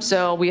system,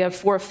 so we have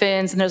 4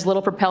 fins, and there's a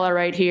little propeller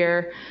right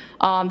here.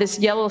 This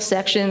yellow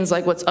section's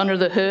like what's under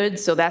the hood,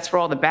 so that's where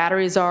all the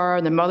batteries are,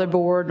 and the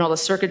motherboard, and all the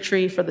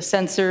circuitry for the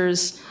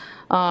sensors.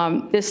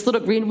 This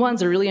little green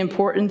one's a really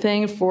important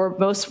thing for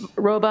most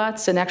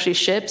robots and actually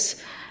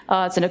ships.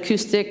 It's an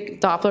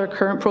acoustic Doppler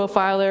current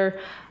profiler.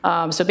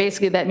 So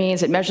basically that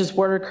means it measures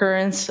water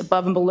currents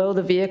above and below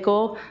the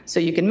vehicle.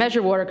 So you can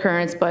measure water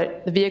currents,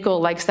 but the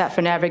vehicle likes that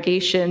for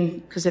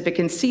navigation, because if it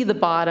can see the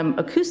bottom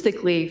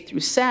acoustically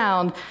through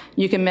sound,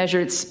 you can measure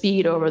its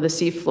speed over the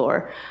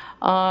seafloor.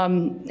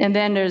 And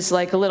then there's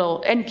like a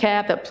little end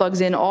cap that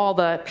plugs in all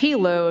the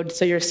payload,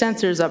 so your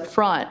sensors up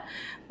front.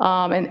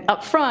 And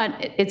up front,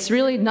 it's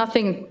really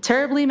nothing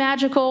terribly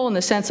magical in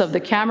the sense of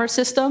the camera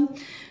system.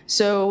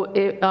 So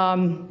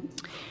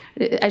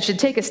I should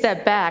take a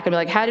step back and be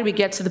like, how did we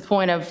get to the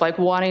point of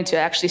wanting to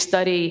actually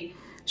study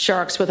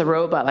sharks with a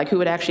robot? Who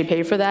would actually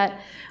pay for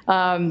that?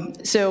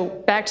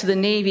 So back to the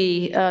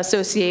Navy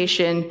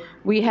Association,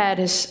 we had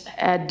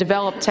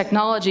developed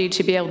technology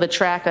to be able to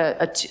track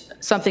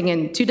something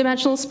in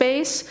two-dimensional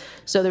space.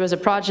 So there was a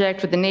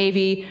project with the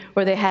Navy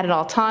where they had an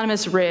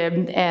autonomous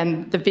rib,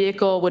 and the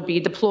vehicle would be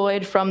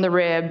deployed from the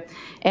rib,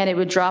 and it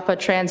would drop a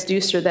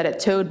transducer that it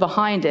towed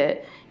behind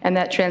it. and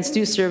that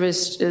transducer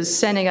is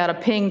sending out a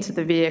ping to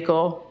the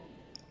vehicle,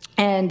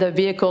 and the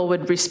vehicle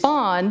would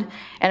respond.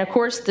 And of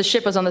course, the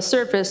ship was on the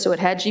surface, so it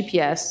had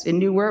GPS, it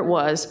knew where it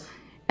was,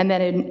 and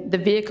then the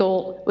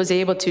vehicle was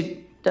able to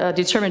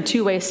determine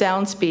two-way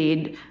sound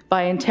speed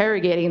by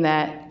interrogating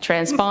that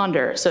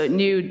transponder. So it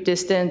knew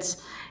distance,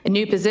 it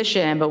knew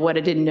position, but what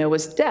it didn't know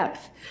was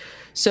depth.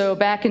 So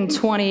back in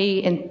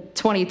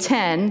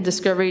 2010,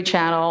 Discovery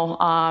Channel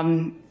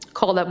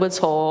called up Woods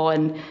Hole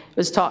and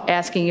was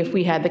asking if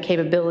we had the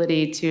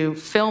capability to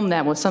film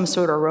them with some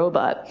sort of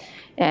robot.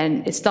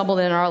 And it stumbled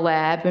in our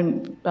lab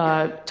and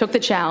took the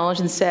challenge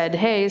and said,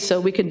 hey, so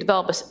we can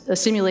develop a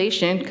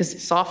simulation,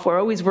 because software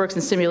always works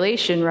in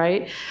simulation,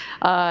 right?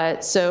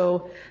 Roger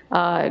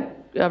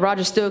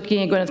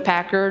Stokey and Gwyneth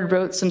Packard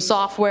wrote some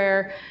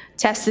software,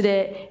 tested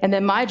it, and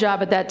then my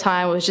job at that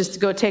time was just to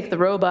go take the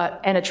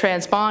robot and a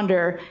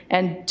transponder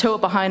and tow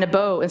it behind a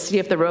boat and see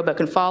if the robot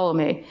can follow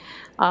me.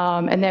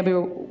 And then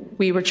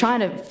we were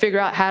trying to figure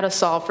out how to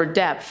solve for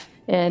depth.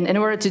 And in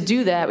order to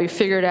do that, we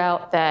figured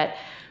out that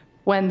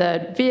when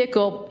the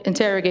vehicle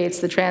interrogates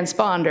the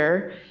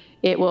transponder,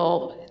 it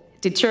will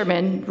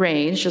determine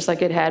range, just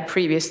like it had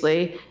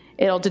previously.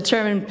 It'll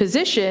determine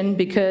position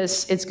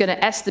because it's going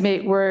to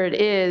estimate where it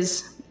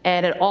is,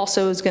 and it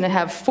also is going to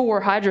have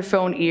 4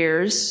 hydrophone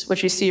ears,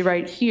 which you see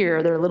right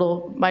here. They're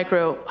little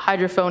micro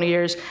hydrophone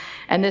ears,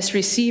 and this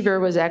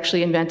receiver was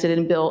actually invented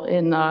and built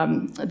in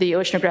the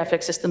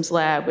Oceanographic Systems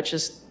Lab, which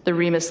is the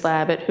REMIS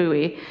lab at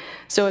WHOI.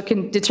 So it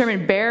can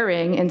determine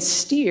bearing and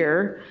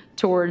steer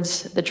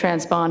towards the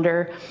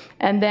transponder,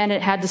 and then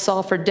it had to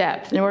solve for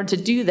depth. In order to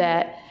do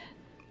that,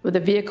 the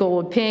vehicle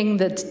would ping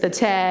the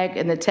tag,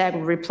 and the tag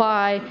would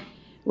reply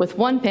with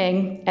one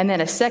ping, and then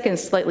a second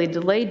slightly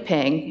delayed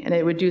ping, and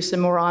it would do some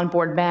more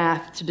onboard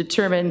math to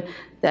determine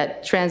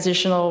that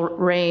transitional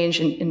range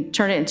and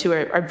turn it into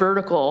a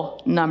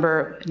vertical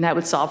number, and that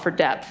would solve for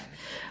depth.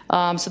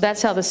 So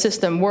that's how the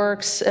system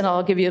works, and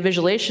I'll give you a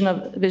visualization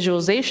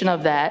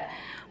of that.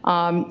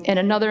 And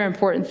another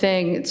important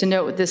thing to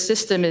note with this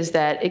system is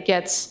that it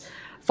gets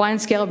fine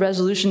scale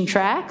resolution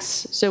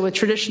tracks. So with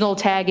traditional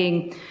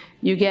tagging,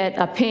 you get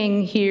a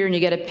ping here and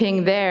you get a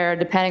ping there,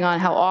 depending on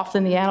how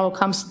often the animal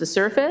comes to the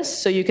surface.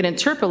 So you can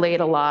interpolate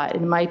a lot.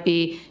 It might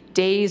be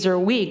days or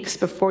weeks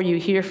before you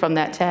hear from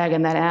that tag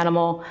and that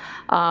animal.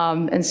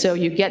 And so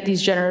you get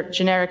these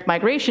generic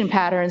migration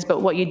patterns,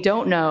 but what you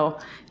don't know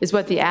is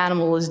what the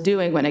animal is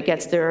doing when it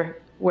gets there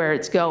where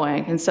it's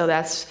going. And so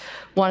that's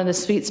one of the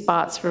sweet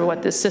spots for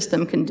what this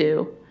system can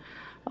do.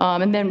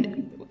 And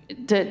then,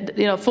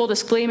 full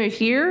disclaimer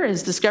here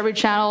is Discovery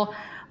Channel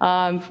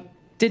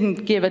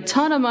didn't give a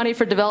ton of money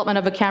for development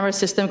of a camera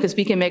system, because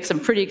we can make some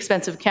pretty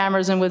expensive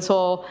cameras in Woods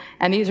Hole,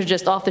 and these are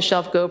just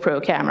off-the-shelf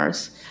GoPro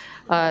cameras.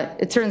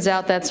 It turns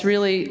out that's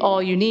really all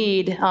you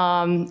need,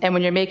 and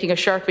when you're making a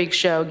Shark Week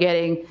show,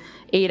 getting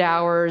 8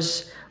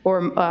 hours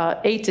or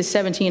 8 to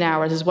 17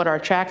 hours is what our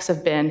tracks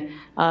have been,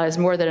 is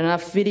more than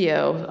enough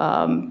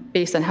video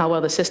based on how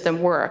well the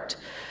system worked.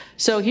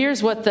 So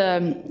here's what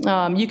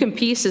you can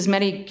piece as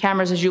many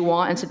cameras as you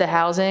want into the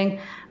housing.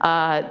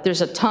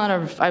 There's a ton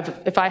of,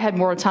 if I had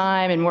more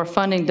time and more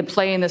funding to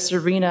play in this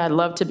arena, I'd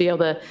love to be able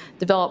to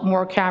develop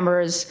more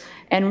cameras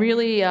and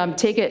really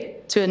take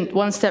it to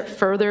one step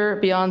further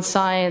beyond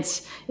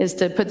science, is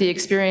to put the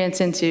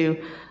experience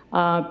into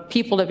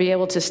people to be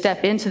able to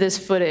step into this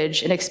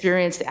footage and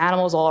experience the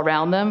animals all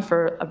around them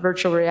for a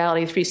virtual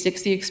reality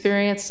 360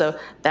 experience. So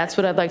that's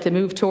what I'd like to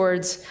move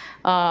towards.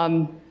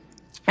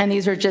 And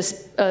these are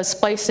just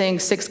splicing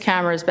 6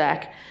 cameras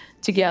back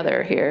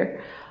together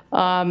here.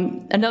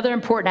 Another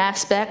important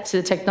aspect to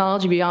the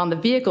technology beyond the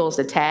vehicle is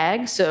the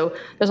tag. So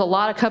there's a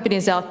lot of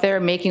companies out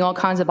there making all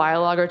kinds of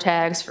biologger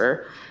tags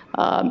for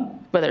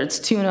whether it's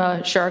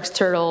tuna, sharks,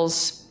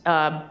 turtles,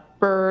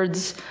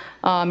 birds,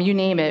 you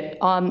name it.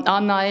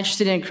 I'm not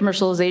interested in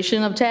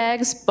commercialization of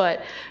tags,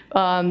 but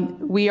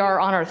we are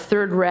on our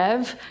 3rd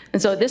rev.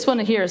 And so this one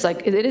here is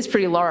like, it is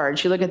pretty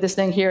large. You look at this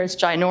thing here, it's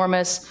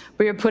ginormous.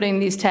 We are putting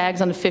these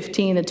tags on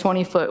 15 to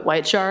 20-foot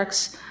white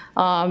sharks.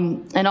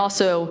 And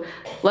also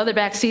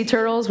leatherback sea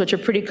turtles, which are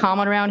pretty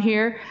common around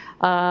here,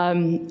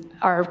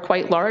 are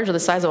quite large, or the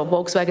size of a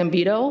Volkswagen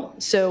Beetle.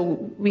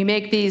 So we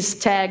make these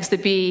tags to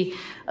be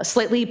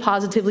slightly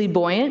positively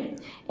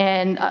buoyant.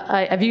 And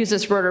I've used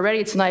this word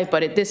already tonight,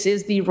 but this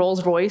is the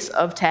Rolls Royce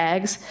of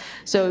tags.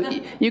 So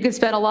you can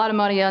spend a lot of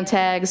money on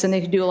tags, and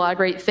they can do a lot of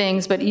great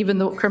things, but even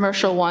the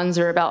commercial ones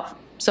are about,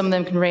 some of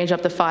them can range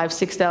up to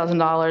 $5,000,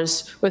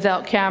 $6,000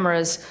 without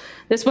cameras.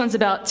 This one's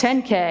about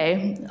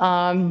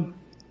 $10K.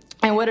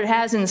 And what it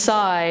has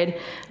inside,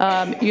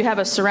 you have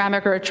a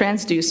ceramic or a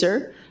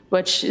transducer,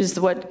 which is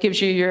what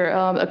gives you your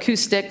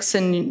acoustics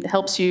and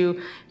helps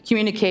you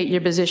communicate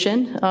your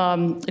position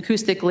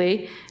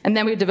acoustically. And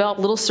then we develop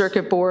little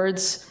circuit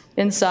boards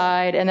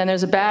inside, and then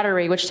there's a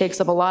battery which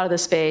takes up a lot of the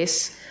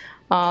space.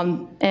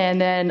 And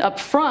then up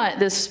front,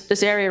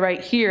 this area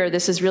right here,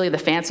 this is really the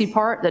fancy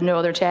part that no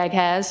other tag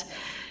has,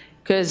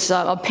 because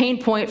a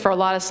pain point for a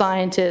lot of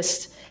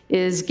scientists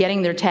is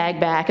getting their tag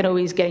back and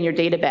always getting your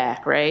data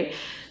back, right?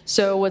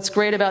 So what's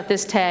great about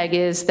this tag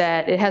is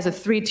that it has a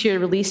 3-tier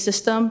release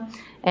system,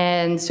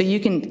 and so you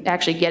can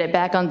actually get it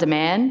back on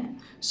demand.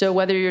 So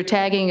whether you're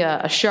tagging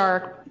a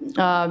shark,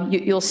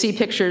 you'll see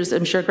pictures,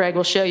 I'm sure Greg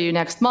will show you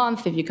next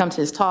month if you come to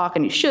his talk,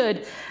 and you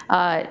should.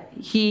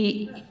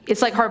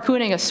 It's like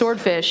harpooning a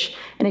swordfish,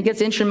 and it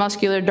gets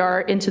intramuscular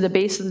dart into the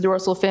base of the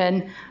dorsal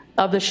fin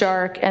of the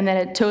shark, and then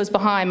it tows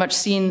behind, much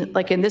seen,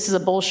 like in this is a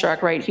bull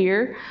shark right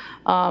here,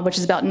 which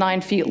is about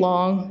 9 feet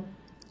long.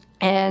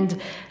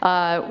 And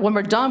when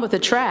we're done with the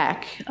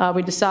track,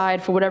 we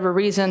decide for whatever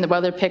reason the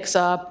weather picks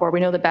up, or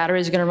we know the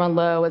batteries are going to run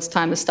low, it's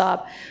time to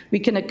stop. We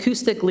can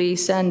acoustically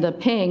send a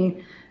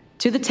ping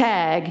to the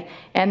tag,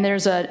 and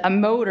there's a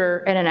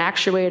motor and an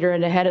actuator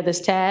in the head of this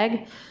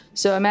tag.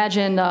 So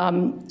imagine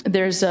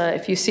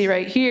if you see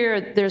right here,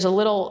 there's a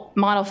little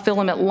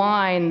monofilament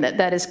line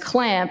that is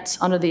clamped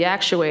under the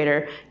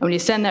actuator. And when you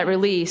send that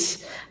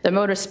release, the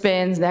motor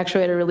spins, the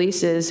actuator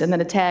releases, and then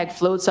the tag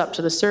floats up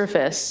to the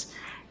surface.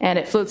 And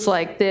it floats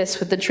like this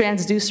with the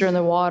transducer in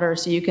the water,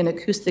 so you can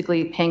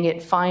acoustically ping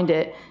it, find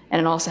it,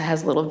 and it also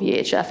has a little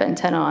VHF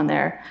antenna on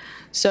there.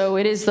 So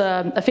it is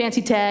a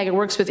fancy tag. It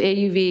works with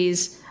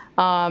AUVs,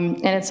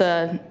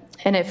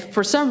 and if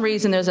for some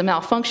reason there's a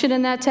malfunction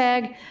in that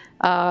tag,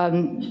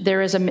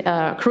 there is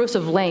a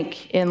corrosive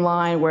link in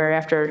line where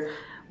after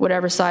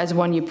whatever size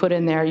one you put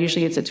in there,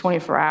 usually it's a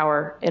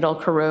 24-hour, it'll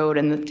corrode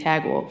and the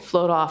tag will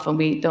float off, and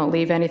we don't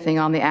leave anything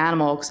on the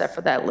animal except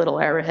for that little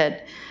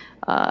arrowhead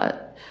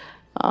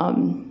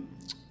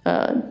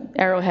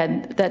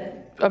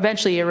that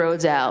eventually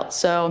erodes out.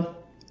 So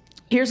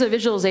here's a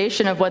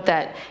visualization of what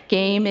that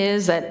game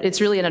is. That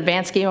it's really an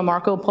advanced game of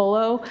Marco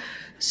Polo.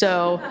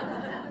 So,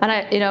 and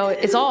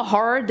it's all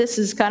hard. This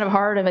is kind of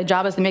hard, and my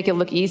job is to make it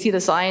look easy, the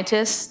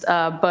scientist.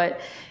 But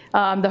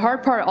the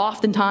hard part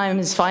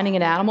oftentimes is finding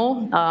an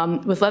animal.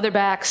 With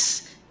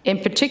leatherbacks in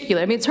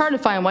particular, I mean, it's hard to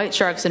find white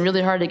sharks and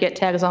really hard to get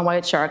tags on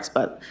white sharks,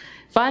 but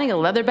finding a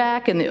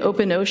leatherback in the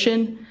open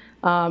ocean,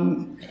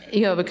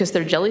 because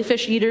they're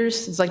jellyfish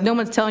eaters. It's like no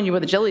one's telling you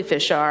where the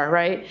jellyfish are,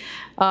 right?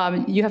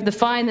 You have to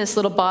find this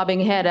little bobbing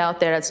head out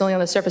there that's only on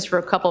the surface for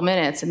a couple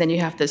minutes, and then you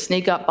have to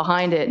sneak up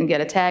behind it and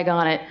get a tag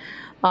on it.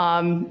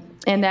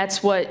 And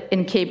that's what,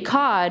 in Cape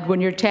Cod,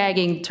 when you're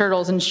tagging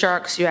turtles and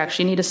sharks, you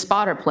actually need a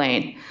spotter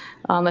plane.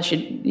 Unless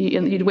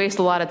you'd waste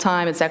a lot of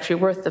time, it's actually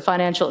worth the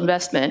financial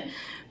investment.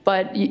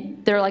 But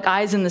they're like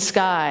eyes in the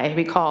sky,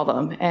 we call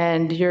them.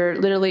 And you're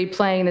literally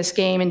playing this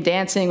game and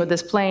dancing with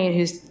this plane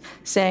who's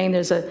saying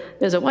there's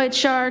a white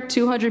shark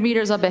 200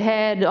 meters up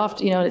ahead,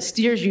 it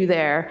steers you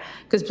there.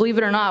 Because believe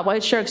it or not,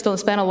 white sharks don't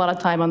spend a lot of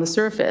time on the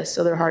surface,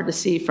 so they're hard to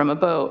see from a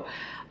boat.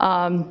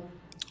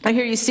 Right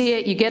here you see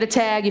it, you get a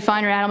tag, you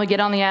find your animal, get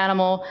on the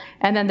animal,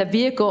 and then the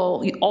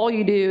vehicle, all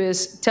you do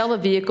is tell the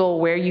vehicle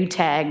where you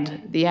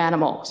tagged the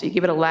animal. So you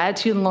give it a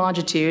latitude and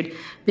longitude,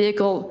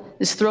 vehicle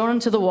is thrown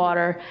into the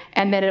water,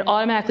 and then it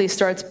automatically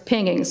starts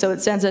pinging. So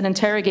it sends an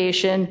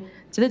interrogation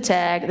to the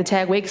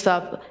tag wakes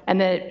up, and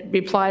then it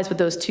replies with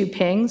those 2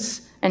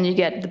 pings, and you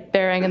get the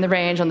bearing and the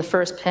range on the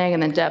first ping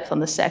and then depth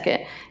on the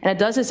second. And it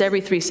does this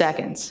every 3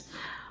 seconds.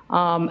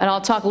 And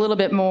I'll talk a little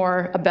bit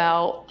more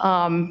about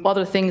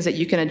other things that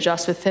you can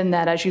adjust within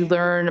that as you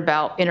learn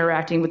about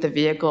interacting with the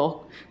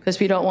vehicle, because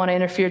we don't want to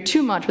interfere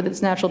too much with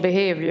its natural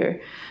behavior.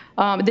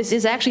 This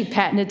is actually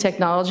patented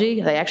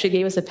technology. They actually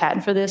gave us a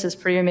patent for this. It's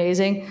pretty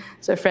amazing.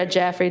 So Fred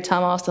Jaffrey,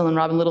 Tom Austin, and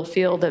Robin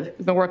Littlefield have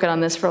been working on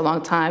this for a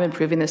long time,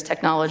 improving this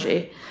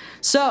technology.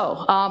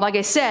 So, like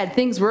I said,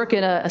 things work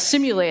in a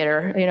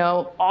simulator,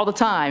 all the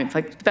time. It's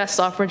like the best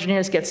software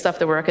engineers get stuff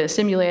that work in a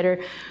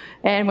simulator.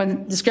 And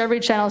when Discovery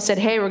Channel said,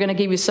 hey, we're going to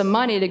give you some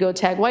money to go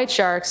tag white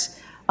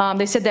sharks,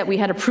 they said that we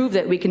had to prove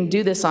that we can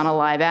do this on a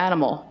live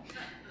animal.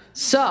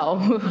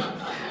 So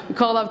we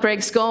called up Greg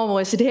Scomo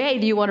and said, hey,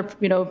 do you want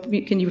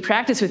to, can you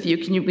practice with you?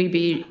 Can you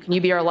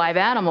be our live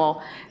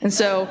animal? And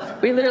so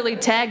we literally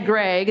tagged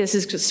Greg. This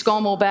is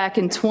Scomo back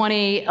in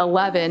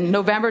 2011,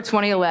 November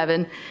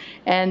 2011.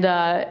 And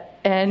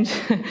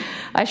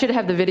I should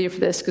have the video for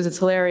this because it's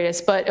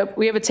hilarious. But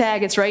we have a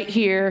tag. It's right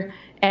here.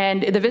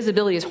 And the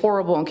visibility is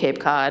horrible in Cape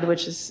Cod,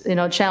 which is,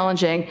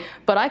 challenging.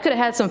 But I could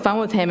have had some fun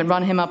with him and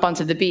run him up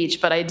onto the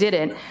beach, but I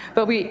didn't.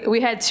 But we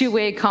had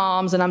 2-way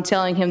comms, and I'm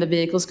telling him the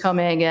vehicle's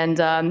coming,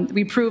 and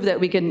we proved that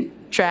we can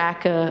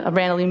track a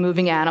randomly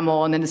moving animal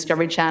on the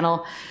Discovery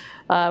Channel.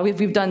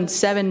 We've done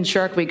 7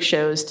 Shark Week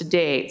shows to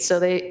date. So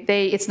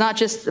it's not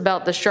just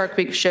about the Shark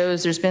Week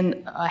shows. There's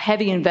been a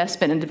heavy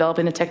investment in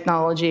developing the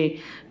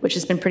technology, which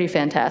has been pretty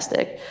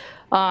fantastic.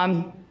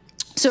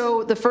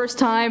 So the first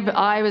time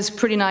I was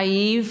pretty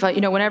naive.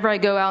 Whenever I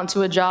go out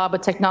into a job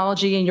with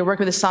technology and you're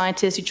working with a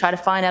scientist, you try to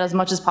find out as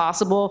much as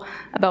possible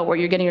about what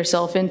you're getting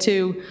yourself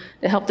into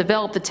to help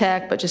develop the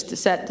tech, but just to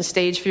set the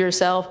stage for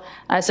yourself.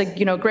 And I said,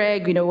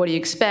 Greg, what do you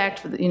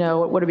expect?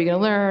 What are we going to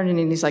learn? And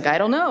he's like, I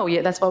don't know.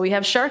 Yeah, that's why we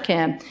have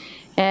SharkCam.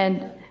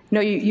 And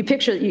you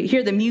picture, you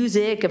hear the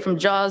music from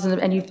Jaws,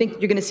 and you think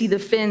you're going to see the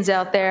fins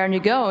out there, and you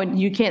go, and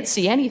you can't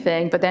see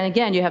anything. But then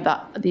again, you have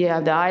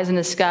the eyes in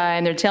the sky,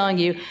 and they're telling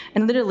you.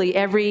 And literally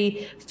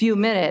every few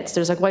minutes,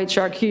 there's a white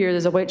shark here,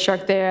 there's a white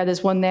shark there,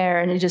 there's one there,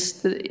 and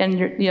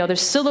they're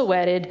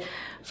silhouetted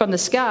from the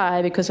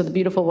sky because of the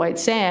beautiful white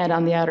sand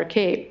on the outer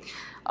cape.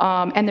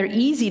 And they're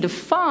easy to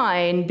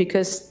find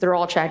because they're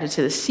all attracted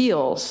to the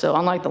seals. So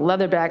unlike the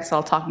leatherbacks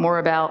I'll talk more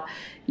about,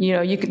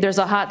 there's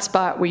a hot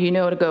spot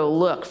where to go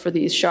look for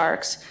these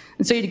sharks.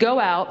 And so you'd go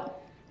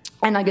out,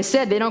 and like I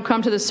said, they don't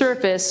come to the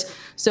surface.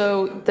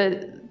 So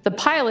the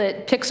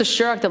pilot picks a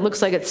shark that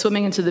looks like it's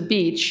swimming into the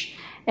beach,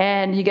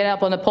 and you get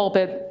up on the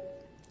pulpit,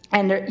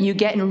 and you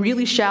get in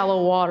really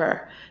shallow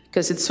water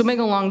because it's swimming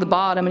along the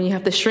bottom, and you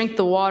have to shrink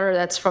the water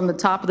that's from the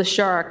top of the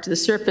shark to the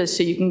surface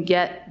so you can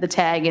get the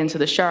tag into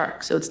the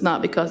shark. So it's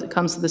not because it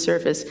comes to the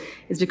surface,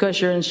 it's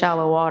because you're in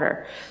shallow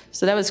water.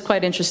 So that was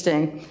quite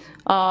interesting.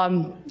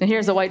 And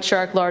here's the white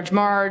shark large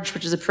marge,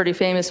 which is a pretty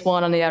famous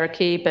one on the outer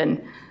cape, and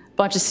a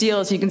bunch of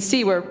seals. You can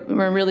see we're in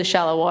really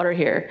shallow water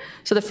here.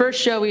 So the first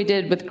show we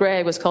did with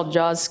Greg was called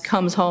Jaws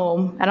Comes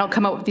Home. I don't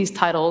come up with these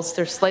titles,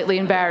 they're slightly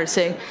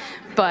embarrassing,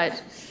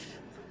 but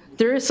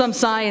there is some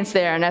science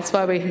there, and that's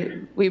why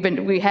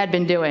we had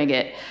been doing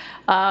it.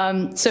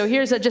 So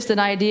here's just an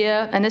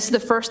idea, and this is the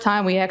first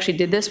time we actually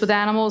did this with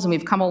animals, and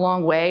we've come a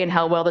long way in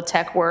how well the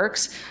tech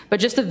works. But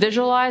just to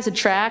visualize a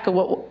track of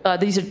what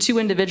these are two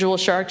individual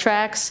shark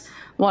tracks.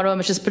 One of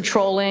them is just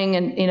patrolling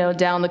and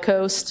down the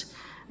coast,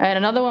 and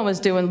another one was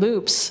doing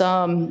loops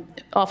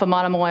off of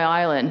Monomoy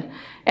Island.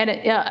 And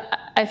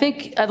I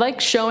think I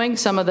like showing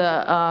some of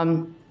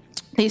the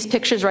these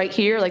pictures right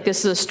here. Like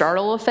this is a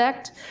startle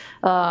effect.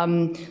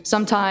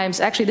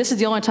 Sometimes, actually, this is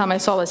the only time I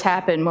saw this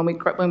happen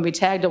when we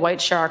tagged a white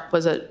shark.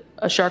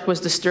 A shark was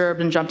disturbed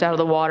and jumped out of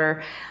the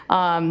water.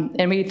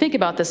 And we think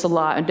about this a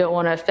lot and don't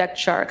want to affect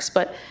sharks.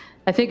 But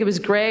I think it was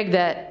Greg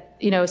that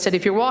said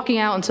if you're walking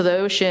out into the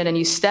ocean and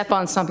you step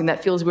on something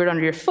that feels weird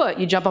under your foot,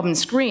 you jump up and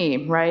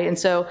scream, right? And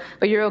so,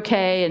 but you're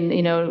okay, and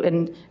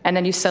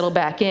then you settle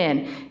back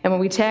in. And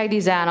when we tag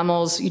these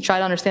animals, you try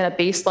to understand a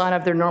baseline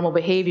of their normal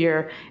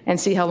behavior and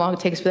see how long it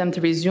takes for them to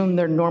resume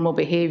their normal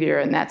behavior.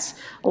 And that's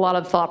a lot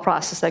of the thought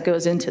process that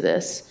goes into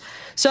this.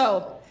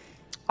 So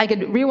I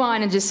could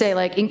rewind and just say,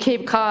 like, in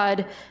Cape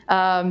Cod,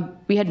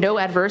 we had no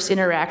adverse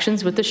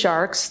interactions with the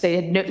sharks.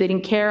 They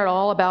didn't care at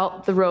all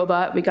about the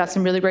robot. We got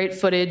some really great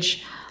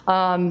footage.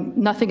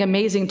 Nothing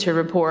amazing to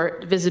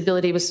report.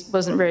 Visibility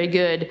wasn't very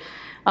good.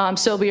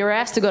 So we were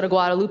asked to go to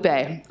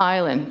Guadalupe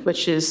Island,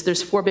 which is,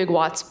 there's 4 big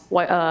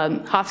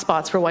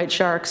hotspots for white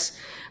sharks.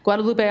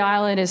 Guadalupe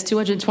Island is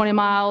 220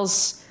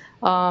 miles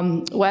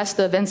west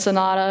of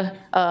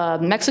Ensenada,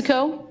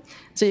 Mexico.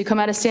 So you come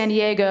out of San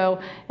Diego,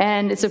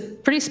 and it's a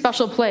pretty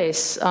special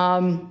place.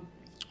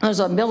 There's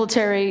a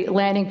military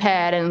landing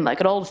pad and like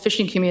an old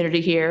fishing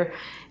community here.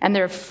 And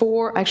there are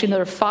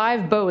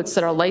 5 boats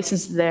that are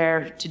licensed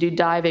there to do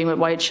diving with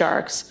white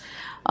sharks.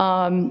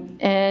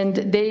 And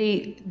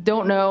they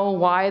don't know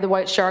why the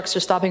white sharks are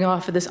stopping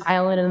off at this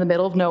island in the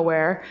middle of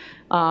nowhere.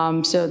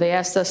 So they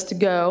asked us to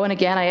go. And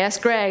again, I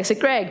asked Greg, I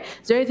said, Greg,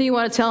 is there anything you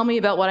want to tell me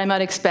about what I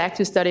might expect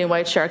to studying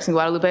white sharks in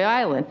Guadalupe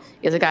Island?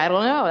 He's like, I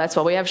don't know. That's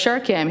why we have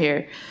SharkCam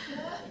here.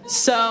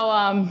 So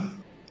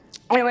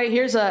anyway,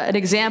 here's an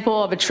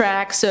example of a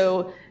track.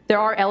 So there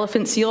are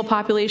elephant seal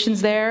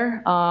populations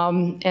there,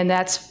 and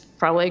that's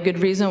probably a good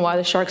reason why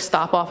the sharks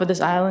stop off of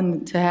this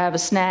island to have a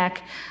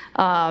snack.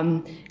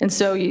 And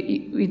so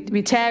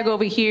we tag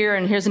over here,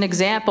 and here's an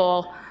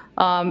example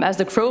as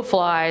the crow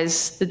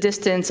flies, the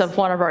distance of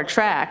one of our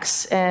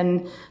tracks.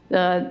 And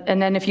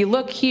then if you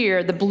look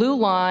here, the blue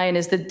line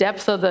is the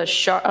depth of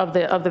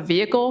the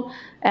vehicle,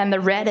 and the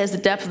red is the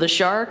depth of the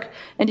shark.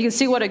 And you can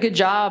see what a good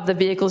job the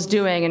vehicle's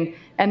doing.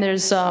 And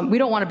there's, we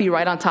don't want to be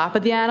right on top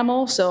of the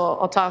animal, so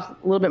I'll talk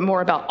a little bit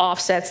more about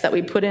offsets that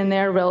we put in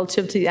there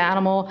relative to the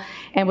animal.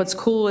 And what's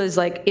cool is,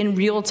 like, in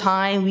real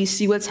time, we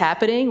see what's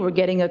happening. We're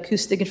getting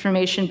acoustic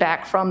information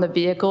back from the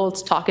vehicle.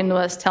 It's talking to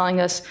us, telling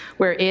us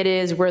where it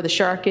is, where the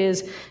shark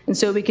is. And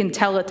so we can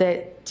tell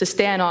it to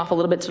stand off a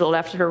little bit to the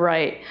left or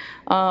right,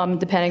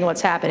 depending on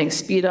what's happening,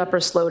 speed up or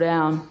slow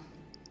down.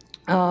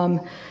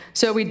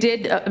 So we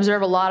did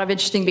observe a lot of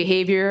interesting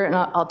behavior, and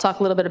I'll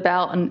talk a little bit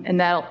about, and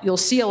that you'll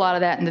see a lot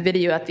of that in the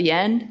video at the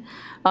end.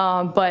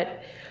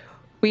 But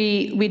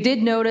we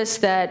did notice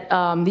that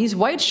these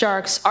white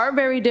sharks are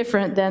very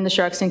different than the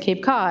sharks in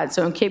Cape Cod.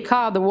 So in Cape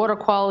Cod, the water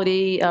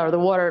quality or the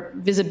water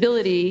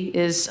visibility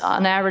is,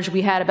 on average,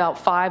 we had about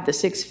 5 to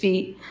 6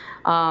 feet.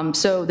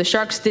 So the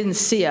sharks didn't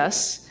see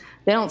us.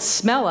 They don't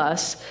smell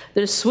us.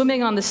 They're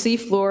swimming on the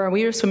seafloor, and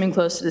we were swimming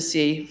close to the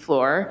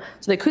seafloor,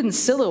 so they couldn't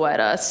silhouette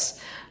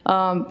us.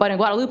 But in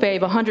Guadalupe, you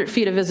have 100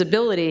 feet of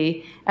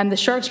visibility, and the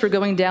sharks were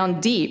going down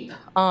deep,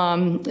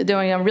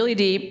 really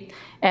deep,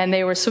 and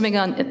they were swimming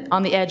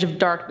on the edge of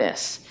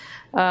darkness.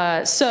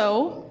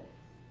 So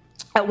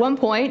at one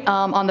point,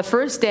 on the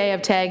first day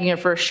of tagging our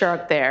first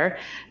shark there,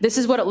 this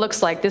is what it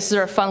looks like. This is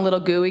our fun little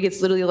GUI.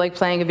 It's literally like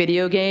playing a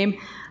video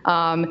game.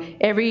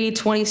 Every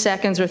 20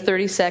 seconds or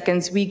 30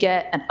 seconds, we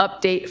get an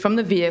update from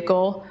the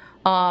vehicle.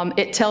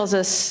 It tells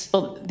us,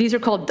 well, these are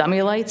called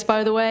dummy lights,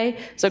 by the way.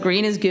 So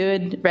green is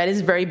good, red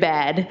is very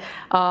bad.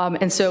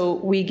 And so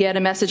we get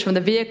a message from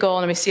the vehicle,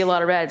 and we see a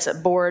lot of reds,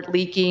 abort,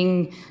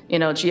 leaking,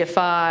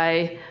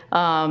 GFI,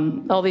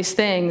 all these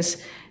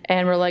things.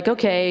 And we're like,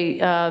 okay,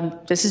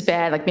 this is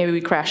bad, like maybe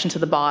we crashed into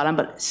the bottom,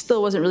 but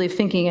still wasn't really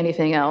thinking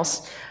anything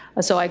else.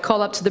 So I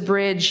called up to the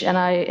bridge,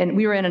 and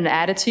we were in an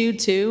attitude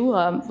too,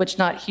 which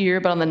not here,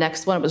 but on the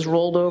next one, it was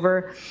rolled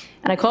over.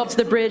 And I called up to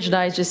the bridge, and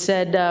I just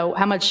said,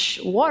 how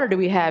much water do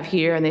we have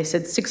here? And they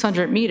said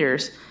 600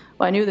 meters.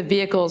 Well, I knew the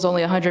vehicle is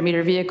only a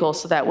 100-meter vehicle,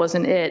 so that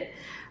wasn't it.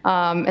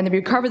 And then we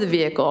recovered the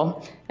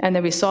vehicle, and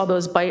then we saw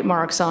those bite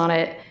marks on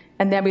it.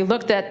 And then we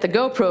looked at the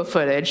GoPro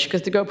footage,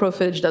 because the GoPro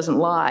footage doesn't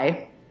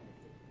lie.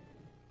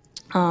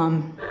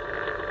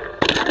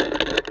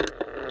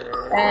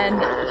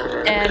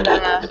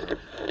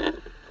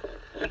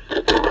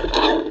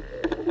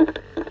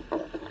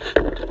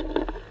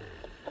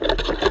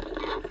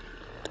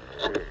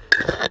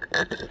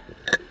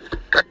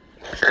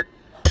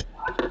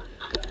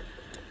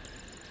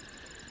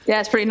 Yeah,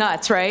 it's pretty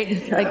nuts,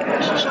 right?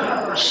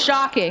 Like,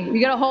 shocking.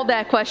 You got to hold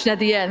that question at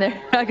the end there.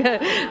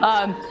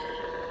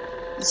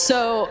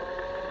 So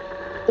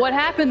what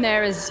happened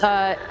there is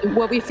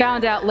what we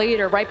found out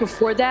later, right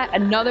before that,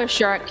 another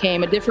shark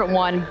came, a different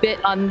one,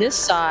 bit on this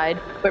side,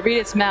 but read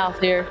its mouth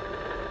here.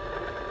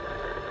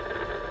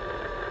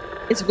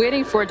 It's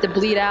waiting for it to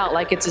bleed out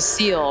like it's a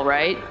seal,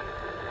 right?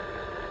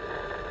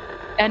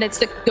 And it's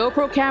the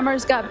GoPro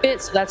cameras got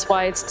bit, so that's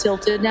why it's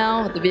tilted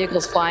now. The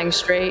vehicle's flying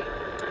straight.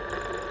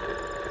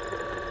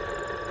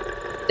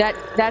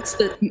 That's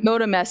the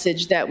modem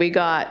message that we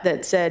got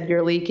that said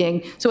you're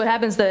leaking. So what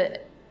happens, the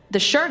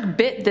shark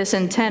bit this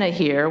antenna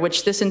here,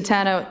 which this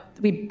antenna,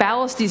 we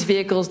ballast these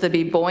vehicles to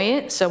be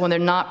buoyant, so when they're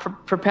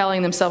not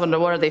propelling themselves into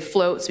water, they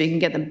float so we can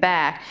get them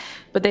back.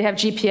 But they have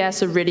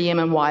GPS, iridium,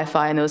 and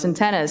Wi-Fi in those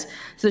antennas.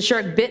 So the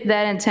shark bit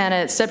that antenna,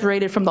 it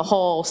separated from the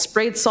hull,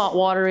 sprayed salt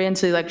water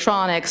into the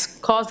electronics,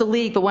 caused a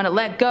leak, but when it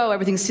let go,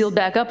 everything sealed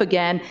back up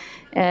again,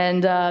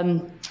 and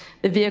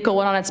the vehicle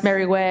went on its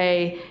merry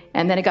way,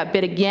 and then it got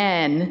bit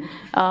again,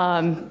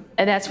 and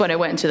that's when it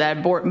went into that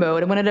abort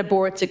mode. And when it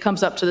aborts, it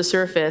comes up to the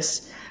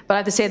surface. But I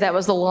have to say that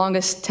was the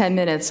longest 10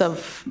 minutes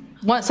of,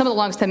 some of the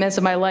longest 10 minutes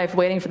of my life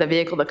waiting for the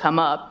vehicle to come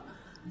up.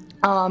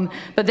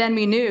 But then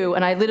we knew,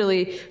 and I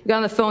literally got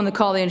on the phone to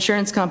call the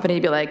insurance company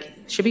to be like,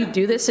 should we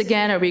do this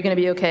again? Or are we going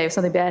to be okay if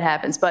something bad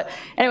happens? But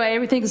anyway,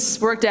 everything's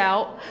worked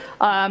out.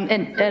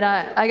 And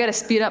I got to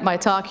speed up my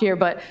talk here,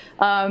 but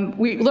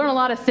we learned a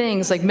lot of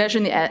things, like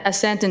measuring the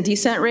ascent and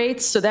descent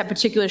rates. So that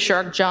particular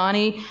shark,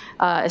 Johnny,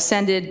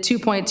 ascended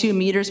 2.2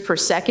 meters per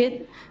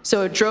second.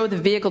 So it drove the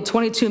vehicle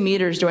 22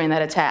 meters during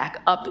that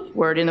attack,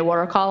 upward in the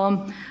water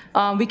column.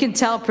 We can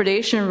tell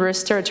predation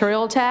versus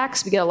territorial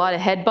attacks. We get a lot of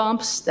head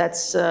bumps.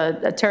 That's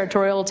a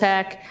territorial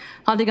attack.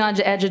 Hunting on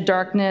the edge of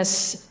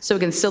darkness, so it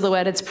can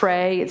silhouette its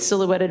prey. It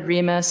silhouetted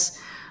Remus.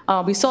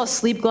 We saw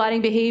sleep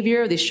gliding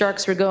behavior. These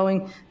sharks were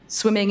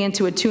swimming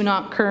into a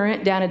 2-knot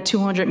current down at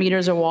 200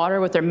 meters of water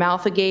with their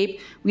mouth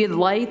agape. We had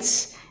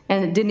lights,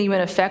 and it didn't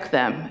even affect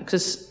them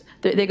because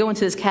they go into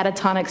this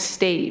catatonic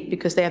state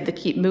because they have to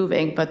keep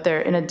moving, but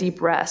they're in a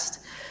deep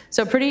rest.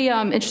 So pretty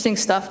interesting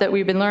stuff that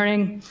we've been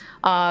learning.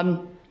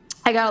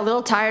 I got a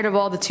little tired of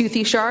all the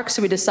toothy sharks,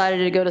 so we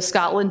decided to go to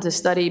Scotland to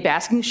study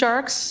basking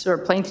sharks or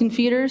plankton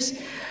feeders.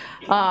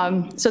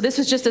 So this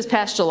was just this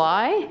past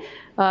July.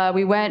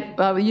 We went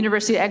with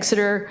University of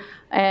Exeter,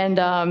 and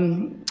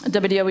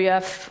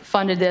WWF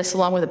funded this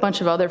along with a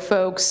bunch of other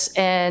folks,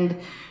 and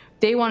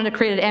they wanted to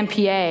create an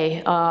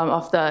MPA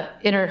off the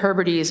Inner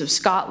Hebrides of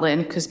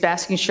Scotland, because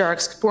basking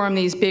sharks form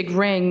these big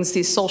rings,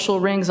 these social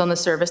rings on the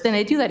surface. And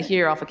they do that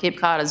here off of Cape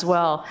Cod as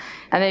well.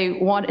 And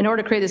in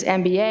order to create this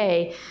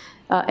MPA,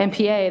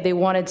 they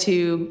wanted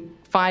to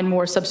find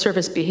more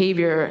subsurface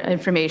behavior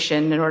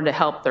information in order to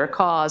help their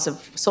cause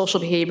of social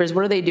behaviors.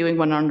 What are they doing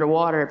when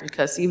underwater?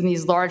 Because even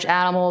these large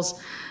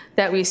animals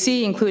that we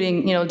see,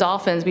 including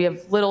dolphins, we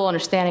have little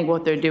understanding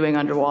what they're doing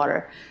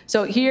underwater.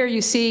 So here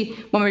you see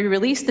when we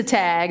release the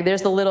tag,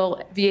 there's the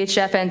little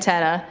VHF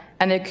antenna,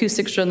 and the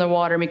acoustics are in the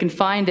water, and we can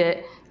find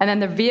it. And then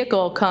the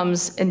vehicle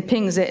comes and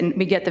pings it, and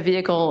we get the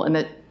vehicle and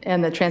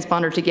the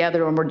transponder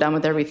together when we're done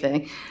with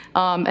everything.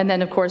 And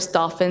then, of course,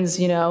 dolphins,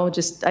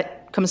 just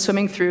come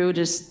swimming through,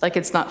 just like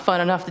it's not fun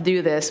enough to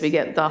do this. We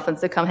get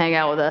dolphins that come hang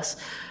out with us.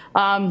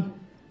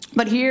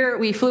 But here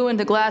we flew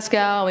into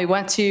Glasgow, and we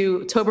went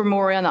to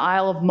Tobermory on the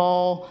Isle of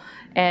Mull,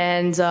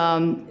 and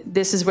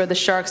this is where the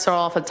sharks are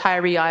off of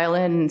Tyree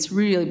Island, and it's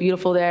really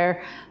beautiful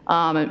there.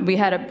 And we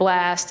had a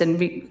blast, and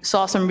we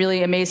saw some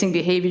really amazing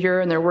behavior,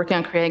 and they're working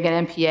on creating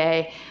an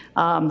MPA.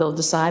 They'll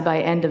decide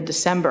by end of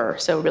December.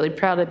 So really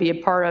proud to be a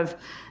part of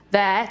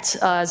that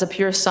as a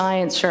pure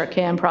science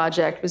SharkCam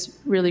project. It was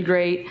really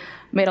great.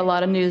 Made a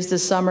lot of news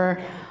this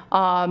summer.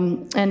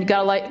 And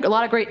got a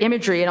lot of great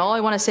imagery. And all I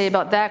want to say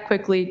about that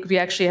quickly, we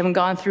actually haven't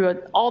gone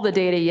through all the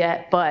data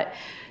yet, but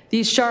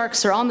these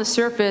sharks are on the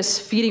surface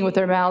feeding with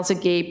their mouths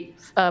agape,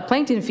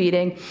 plankton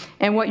feeding,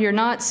 and what you're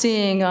not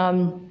seeing,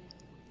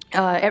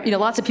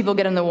 lots of people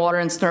get in the water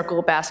and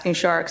snorkel basking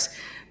sharks,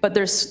 but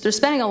they're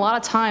spending a lot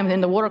of time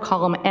in the water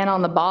column and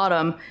on the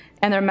bottom,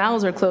 and their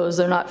mouths are closed,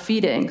 they're not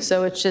feeding.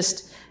 So it's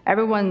just,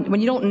 everyone,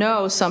 when you don't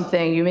know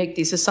something, you make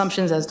these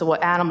assumptions as to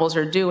what animals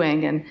are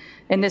doing. And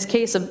in this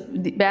case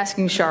of the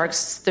basking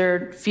sharks,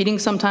 they're feeding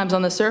sometimes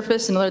on the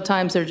surface, and other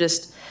times they're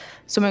just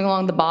swimming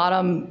along the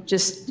bottom,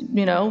 just,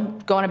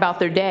 going about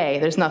their day.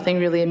 There's nothing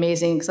really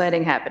amazing,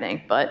 exciting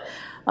happening. But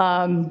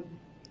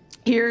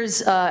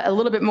here's a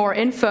little bit more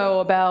info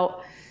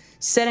about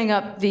setting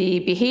up the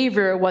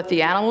behavior, what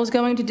the animal is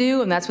going to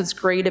do, and that's what's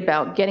great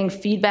about getting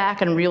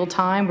feedback in real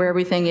time where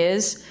everything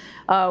is.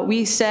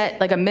 We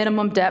set like a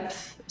minimum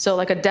depth, so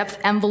like a depth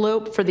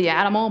envelope for the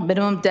animal,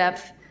 minimum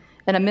depth,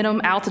 and a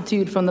minimum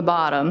altitude from the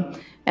bottom.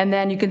 And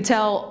then you can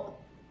tell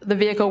the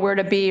vehicle where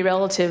to be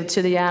relative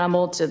to the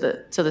animal, to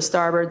the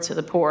starboard, to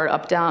the port,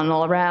 up, down, and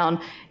all around.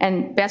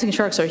 And basking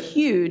sharks are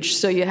huge,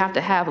 so you have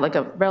to have like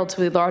a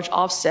relatively large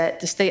offset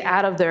to stay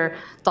out of their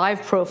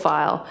dive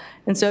profile.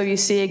 And so you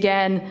see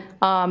again,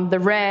 the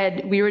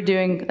red, we were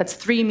doing, that's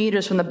 3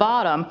 meters from the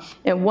bottom.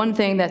 And one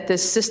thing that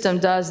this system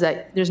does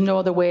that there's no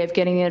other way of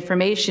getting the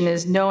information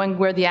is knowing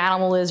where the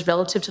animal is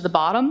relative to the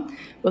bottom.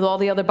 With all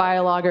the other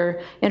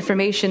biologger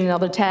information and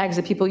other tags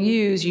that people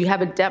use, you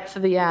have a depth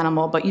of the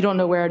animal, but you don't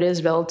know where it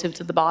is relative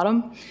to the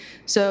bottom.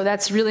 So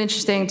that's really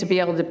interesting to be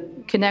able to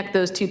connect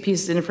those two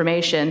pieces of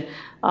information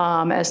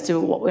as to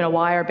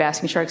why are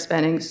basking sharks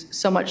spending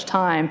so much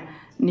time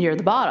near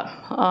the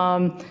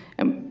bottom.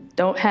 And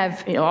don't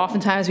have,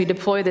 oftentimes we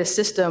deploy this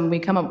system, we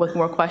come up with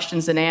more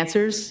questions than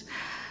answers.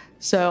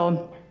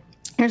 So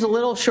here's a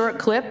little short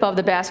clip of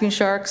the basking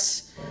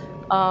sharks,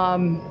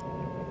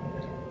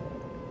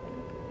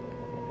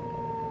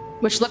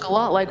 which look a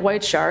lot like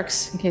white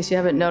sharks, in case you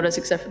haven't noticed,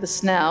 except for the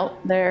snout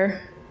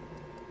there.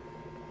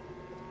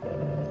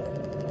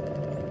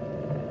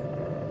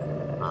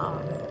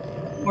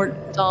 More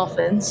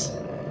dolphins.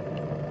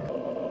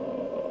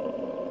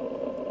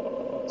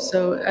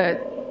 So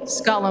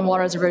Scotland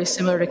waters are very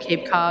similar to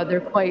Cape Cod. They're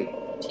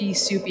quite pea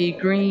soupy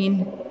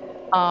green.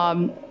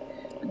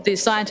 The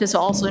scientists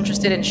are also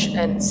interested in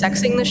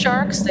sexing the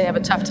sharks. They have a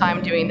tough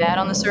time doing that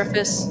on the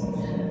surface.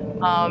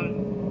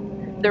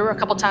 There were a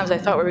couple times I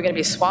thought we were going to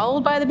be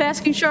swallowed by the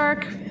basking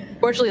shark.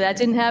 Fortunately, that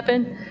didn't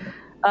happen.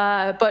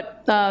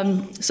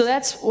 So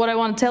that's what I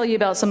want to tell you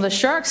about some of the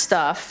shark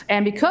stuff.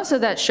 And because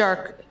of that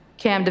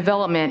SharkCam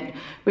development,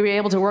 we were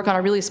able to work on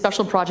a really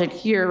special project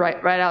here,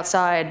 right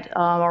outside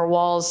our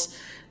walls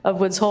of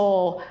Woods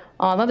Hole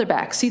on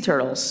leatherback sea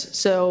turtles.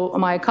 So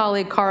my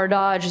colleague Cara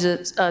Dodge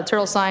is a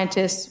turtle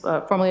scientist,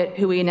 formerly at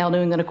WHOI, now New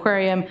England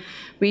Aquarium.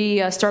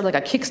 We started like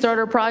a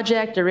Kickstarter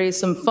project to raise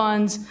some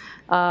funds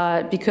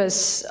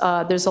because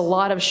there's a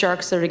lot of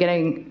sharks that are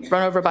getting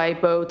run over by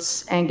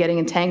boats and getting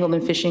entangled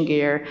in fishing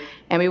gear.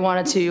 And we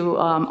wanted to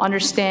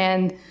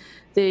understand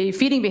the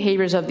feeding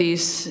behaviors of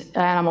these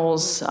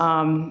animals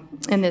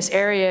in this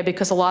area,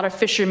 because a lot of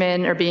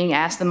fishermen are being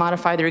asked to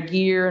modify their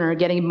gear and are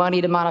getting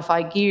money to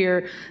modify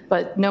gear,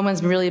 but no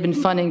one's really been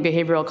funding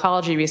behavioral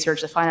ecology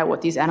research to find out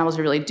what these animals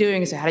are really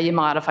doing. So how do you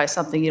modify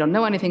something you don't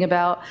know anything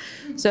about?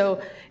 So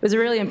it was a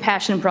really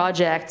impassioned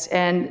project,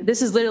 and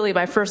this is literally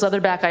my first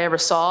leatherback I ever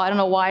saw. I don't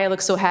know why I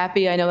look so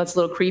happy. I know that's a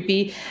little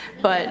creepy,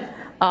 but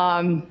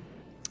I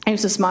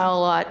used to smile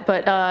a lot.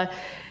 But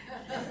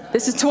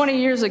this is 20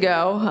 years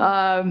ago,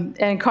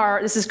 and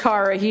this is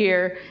Cara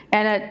here.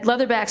 And at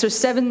leatherbacks, there's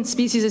 7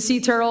 species of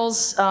sea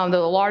turtles. They're the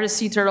largest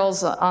sea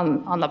turtles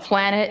on the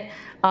planet.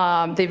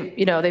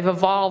 They've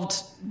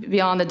evolved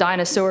beyond the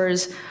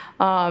dinosaurs,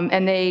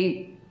 and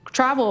they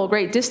travel a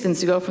great distance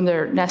to go from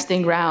their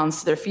nesting grounds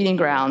to their feeding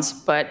grounds,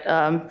 but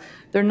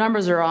their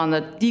numbers are on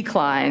the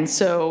decline.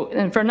 So,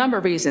 and for a number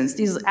of reasons,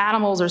 these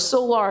animals are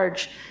so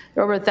large,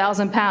 they're over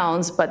 1,000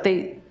 pounds, but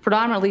they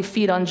predominantly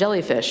feed on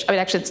jellyfish. I mean,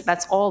 actually,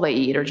 that's all they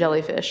eat, are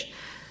jellyfish.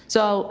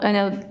 So I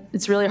know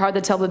it's really hard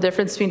to tell the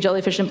difference between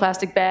jellyfish and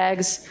plastic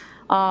bags.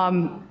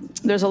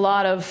 There's a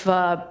lot of,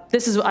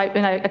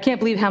 I can't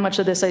believe how much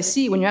of this I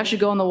see. When you actually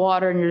go in the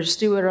water and you're a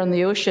steward on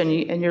the ocean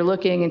and you're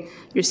looking and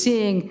you're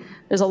seeing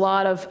there's a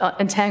lot of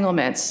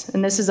entanglements.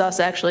 And this is us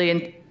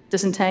actually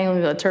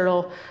disentangling the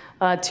turtle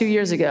 2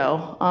 years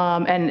ago.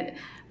 And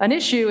an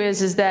issue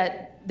is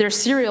that they're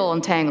serial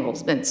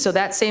entanglements. So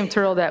that same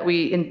turtle that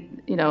we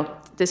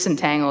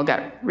disentangled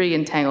got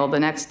re-entangled the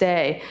next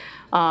day.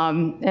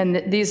 And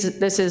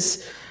this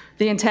is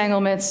the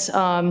entanglements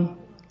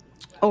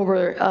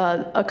over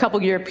a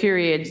couple year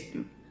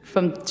period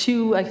from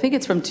I think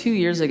it's from 2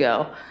 years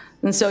ago.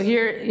 And so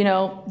here,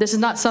 this is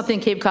not something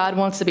Cape Cod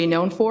wants to be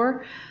known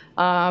for.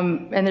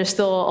 And there's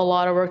still a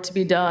lot of work to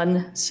be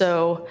done.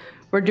 So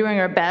we're doing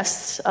our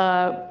best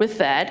with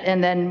that.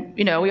 And then,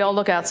 you know, we all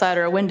look outside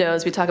our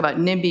windows. We talk about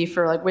NIMBY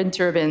for like wind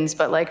turbines,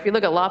 but like if you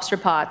look at lobster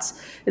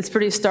pots, it's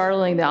pretty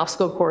startling the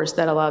obstacle course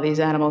that a lot of these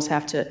animals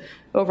have to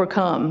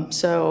overcome.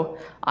 So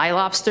I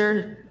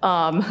lobster,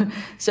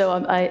 so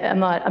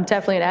I'm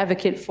definitely an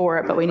advocate for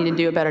it, but we need to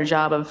do a better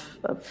job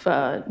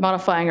of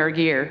modifying our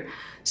gear.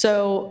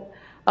 So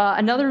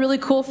another really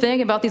cool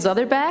thing about these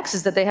other backs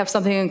is that they have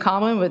something in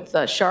common with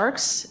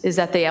sharks, is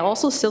that they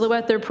also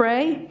silhouette their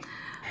prey.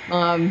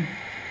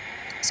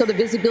 So the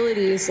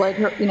visibility is like,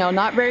 you know,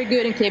 not very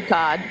good in Cape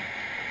Cod.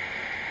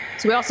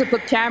 So we also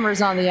put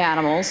cameras on the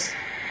animals.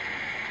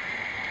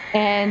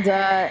 And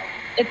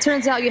it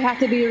turns out you have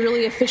to be a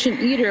really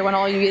efficient eater when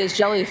all you eat is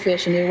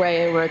jellyfish and you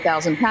weigh over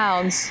 1,000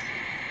 pounds.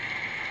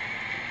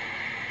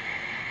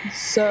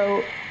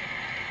 So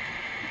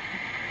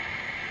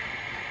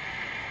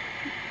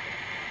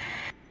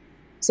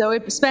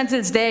it spends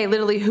its day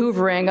literally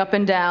hoovering up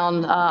and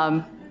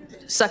down,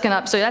 sucking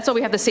up. So that's why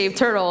we have to save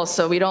turtles,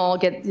 so we don't all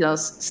get, you know,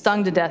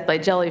 stung to death by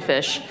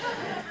jellyfish.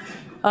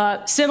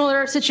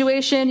 Similar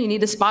situation, you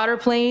need a spotter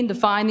plane to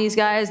find these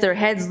guys. Their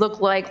heads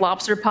look like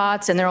lobster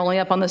pots, and they're only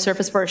up on the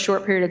surface for a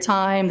short period of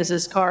time. This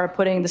is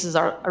this is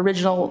our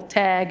original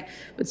tag,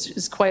 which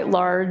is quite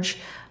large.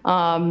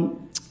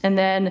 And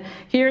then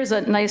here's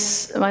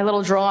my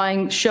little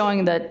drawing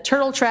showing the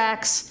turtle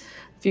tracks.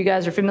 If you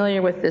guys are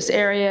familiar with this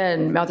area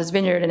and Martha's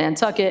Vineyard and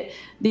Nantucket,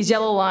 these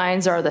yellow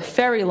lines are the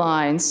ferry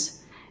lines.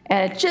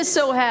 And it just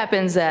so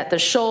happens that the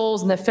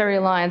shoals and the ferry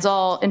lines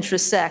all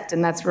intersect,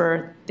 and that's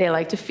where they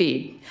like to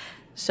feed.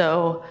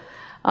 So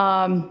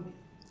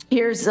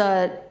here's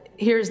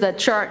that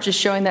chart just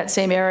showing that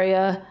same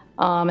area,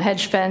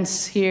 hedge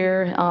fence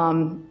here.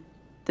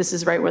 This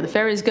is right where the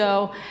ferries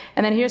go.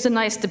 And then here's a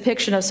nice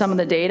depiction of some of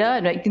the data,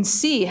 and you can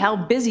see how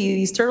busy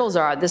these turtles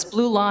are. This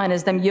blue line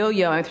is them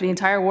yo-yoing through the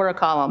entire water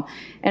column.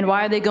 And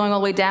why are they going all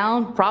the way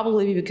down?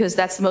 Probably because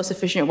that's the most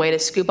efficient way to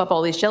scoop up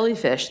all these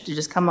jellyfish, to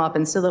just come up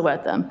and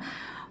silhouette them.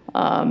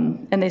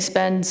 And they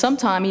spend some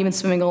time even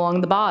swimming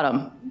along the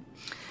bottom.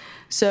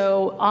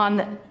 So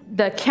on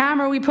the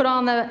camera we put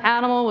on the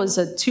animal was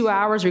a 2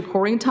 hours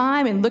recording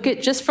time, and look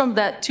at just from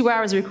that 2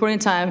 hours of recording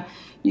time,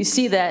 you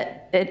see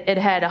that it ate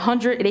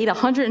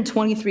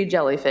 123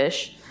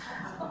 jellyfish.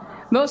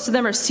 Most of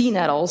them are sea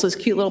nettles, those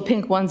cute little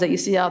pink ones that you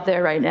see out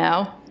there right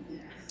now.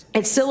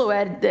 It's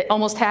silhouetted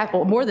almost half,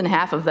 or more than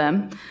half of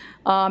them.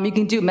 You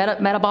can do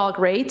metabolic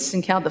rates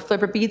and count the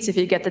flipper beats if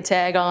you get the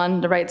tag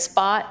on the right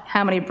spot,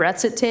 how many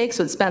breaths it takes.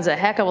 So it spends a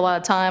heck of a lot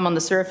of time on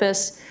the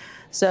surface.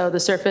 So the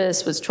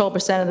surface was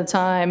 12% of the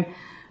time.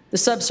 The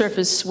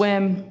subsurface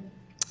swim.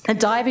 And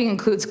diving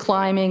includes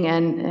climbing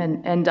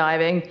and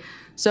diving.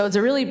 So it's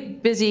a really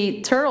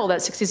busy turtle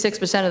that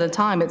 66% of the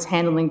time it's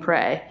handling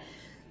prey.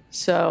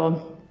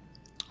 So,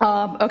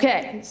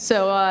 okay,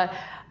 so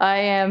I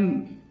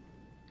am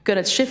going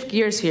to shift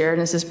gears here,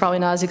 and this is probably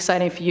not as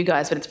exciting for you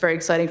guys, but it's very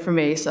exciting for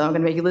me, so I'm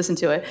going to make you listen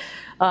to it.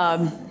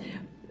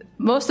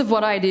 Most of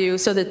what I do,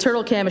 so the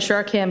turtle cam and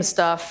SharkCam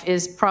stuff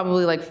is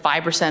probably like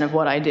 5% of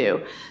what I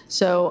do.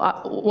 So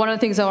one of the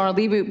things I want to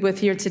leave you with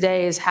here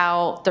today is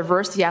how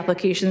diverse the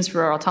applications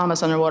for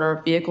autonomous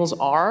underwater vehicles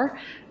are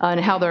and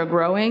how they're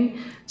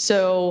growing.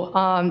 So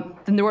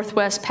the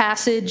Northwest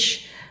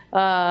Passage,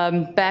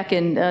 back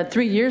in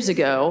 3 years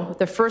ago,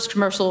 the first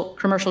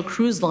commercial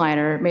cruise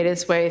liner made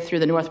its way through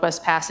the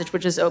Northwest Passage,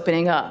 which is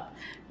opening up.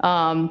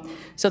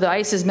 So the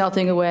ice is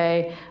melting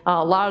away.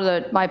 A lot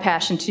of my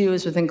passion too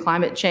is within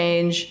climate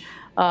change.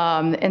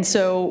 And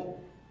so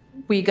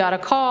we got a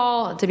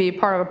call to be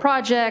part of a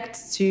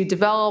project to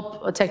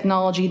develop a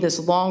technology, this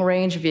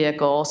long-range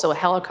vehicle, so a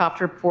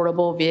helicopter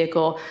portable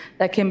vehicle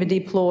that can be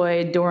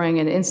deployed during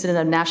an incident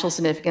of national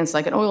significance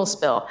like an oil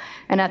spill.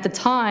 And at the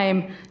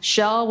time,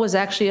 Shell was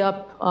actually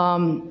up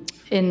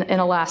in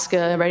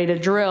Alaska ready to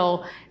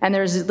drill, and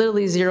there's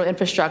literally zero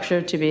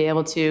infrastructure to be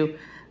able to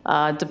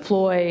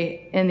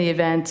deploy in the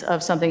event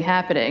of something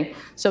happening.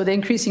 So with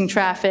increasing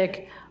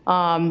traffic,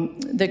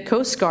 the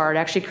Coast Guard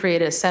actually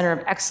created a center of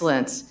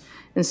excellence.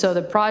 And so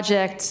the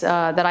project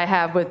that I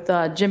have with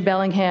Jim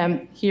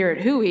Bellingham here at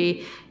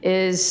WHOI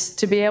is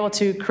to be able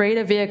to create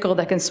a vehicle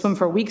that can swim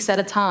for weeks at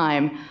a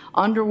time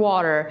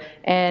underwater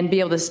and be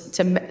able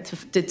to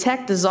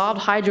detect dissolved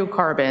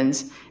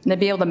hydrocarbons and to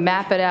be able to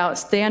map it out,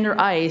 stay under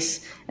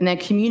ice, and then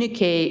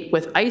communicate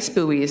with ice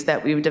buoys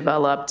that we've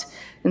developed.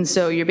 And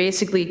so you're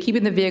basically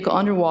keeping the vehicle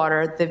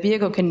underwater. The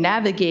vehicle can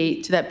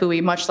navigate to that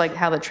buoy, much like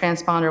how the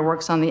transponder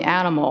works on the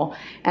animal,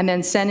 and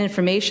then send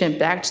information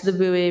back to the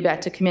buoy, back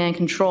to command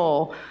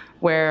control,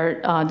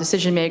 where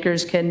decision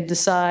makers can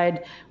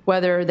decide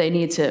whether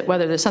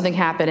there's something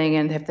happening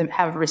and they have to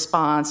have a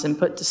response and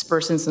put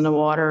dispersants in the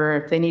water, or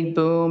if they need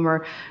boom,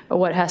 or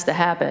what has to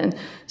happen.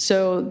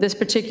 So this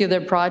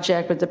particular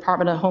project with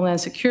Department of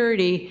Homeland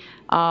Security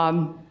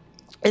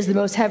is the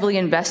most heavily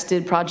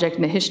invested project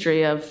in the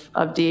history of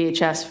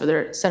DHS for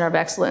their Center of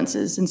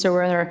Excellences. And so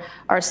we're in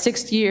our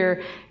 6th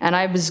year, and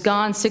I was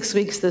gone 6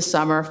 weeks this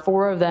summer.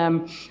 4 of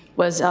them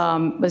was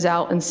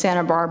out in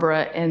Santa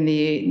Barbara in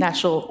the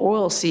natural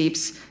oil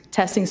seeps,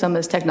 testing some of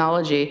this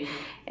technology.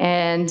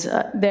 And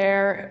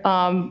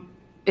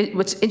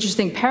what's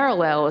interesting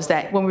parallel is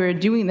that when we were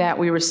doing that,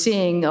 we were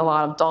seeing a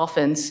lot of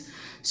dolphins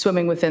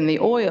swimming within the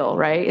oil,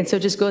 right? And so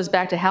it just goes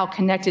back to how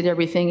connected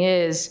everything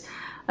is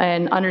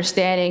and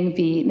understanding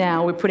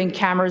now we're putting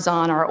cameras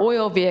on our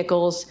oil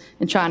vehicles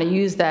and trying to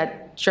use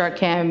that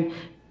SharkCam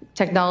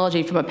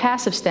technology from a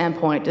passive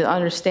standpoint to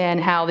understand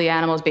how the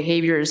animals'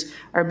 behaviors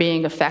are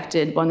being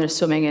affected when they're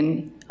swimming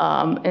in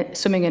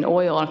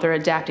oil and if they're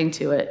adapting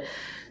to it.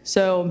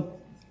 So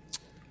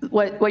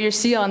what you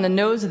see on the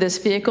nose of this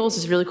vehicle is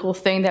this really cool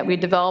thing that we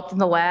developed in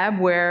the lab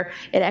where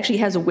it actually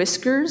has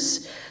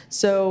whiskers.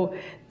 So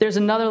there's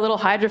another little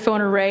hydrophone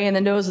array in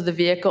the nose of the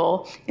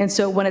vehicle. And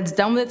so when it's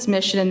done with its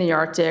mission in the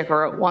Arctic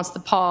or it wants to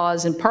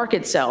pause and park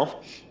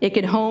itself, it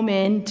can home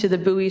in to the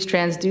buoy's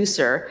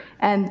transducer.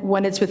 And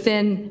when it's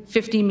within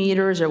 50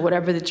 meters or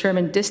whatever the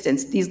determined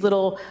distance, these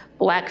little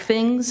black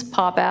things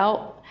pop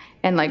out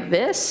and like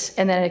this,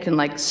 and then it can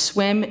like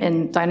swim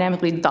and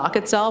dynamically dock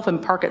itself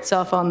and park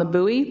itself on the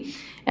buoy.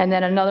 And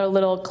then another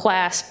little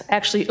clasp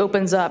actually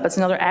opens up. It's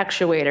another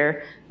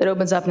actuator that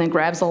opens up and then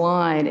grabs the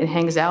line and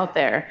hangs out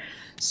there.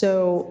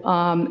 So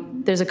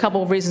there's a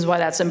couple of reasons why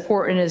that's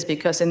important is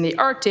because in the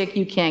Arctic,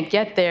 you can't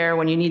get there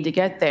when you need to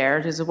get there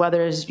because the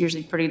weather is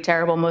usually pretty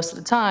terrible most of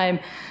the time.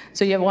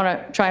 So you want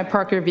to try and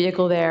park your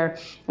vehicle there.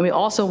 And we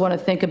also want to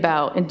think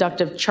about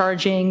inductive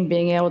charging,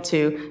 being able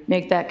to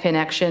make that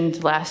connection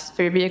to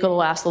for your vehicle to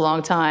last a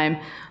long time,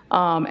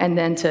 and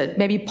then to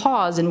maybe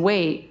pause and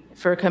wait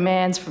for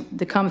commands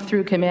to come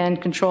through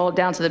command control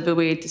down to the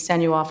buoy to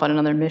send you off on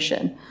another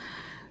mission.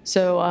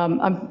 So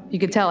you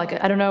can tell,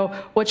 like, I don't know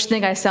which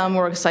thing I sound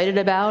more excited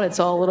about. It's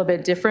all a little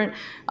bit different.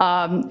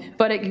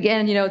 But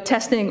again,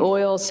 testing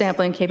oil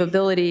sampling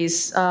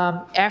capabilities,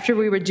 after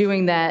we were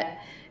doing that,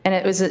 and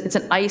it's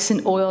an ice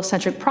and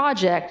oil-centric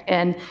project,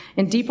 and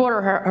in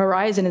Deepwater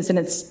Horizon, it's in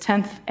its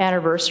 10th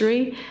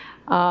anniversary.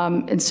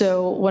 And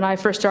so when I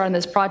first started on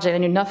this project, I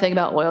knew nothing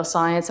about oil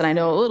science, and I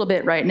know a little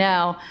bit right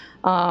now,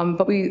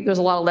 but there's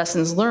a lot of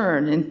lessons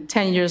learned. And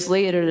 10 years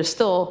later, there's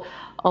still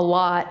a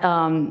lot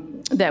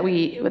that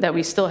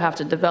we still have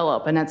to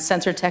develop, and that's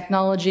sensor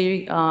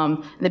technology,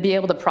 and to be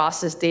able to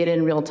process data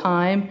in real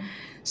time.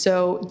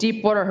 So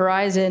Deepwater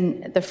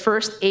Horizon, the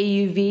first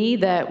AUV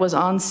that was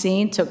on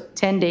scene took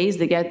 10 days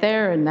to get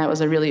there, and that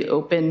was a really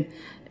open,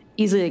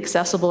 easily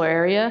accessible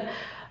area.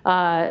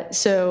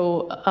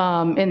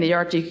 So in the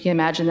Arctic, you can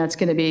imagine that's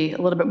going to be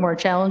a little bit more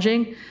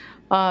challenging.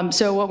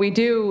 So what we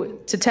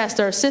do to test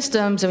our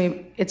systems,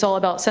 it's all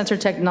about sensor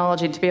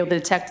technology to be able to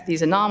detect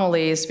these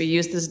anomalies. We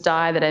use this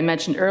dye that I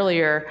mentioned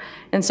earlier.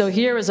 And so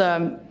here is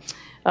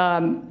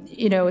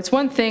it's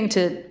one thing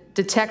to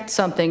detect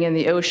something in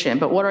the ocean,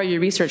 but what are your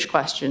research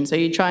questions? Are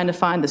you trying to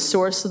find the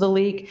source of the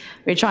leak?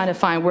 Are you trying to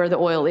find where the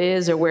oil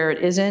is or where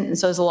it isn't? And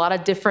so there's a lot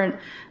of different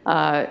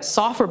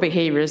software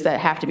behaviors that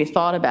have to be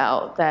thought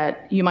about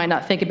that you might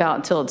not think about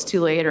until it's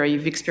too late or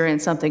you've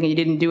experienced something and you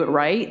didn't do it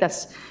right.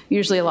 That's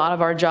usually a lot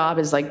of our job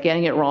is like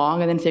getting it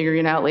wrong and then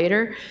figuring it out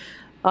later.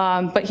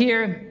 But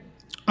here,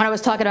 when I was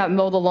talking about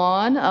mow the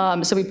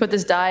lawn, so we put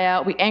this dye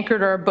out, we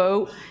anchored our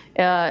boat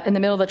in the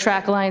middle of the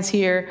track lines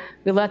here,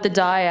 we let the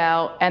dye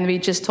out, and we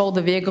just told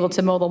the vehicle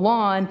to mow the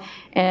lawn,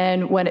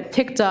 and when it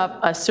picked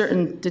up a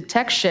certain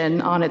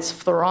detection on its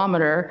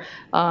fluorometer,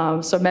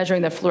 so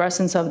measuring the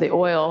fluorescence of the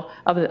oil,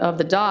 of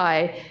the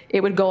dye,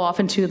 it would go off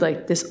into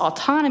like this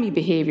autonomy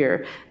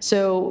behavior.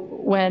 So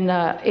when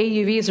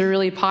AUVs are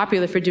really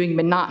popular for doing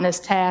monotonous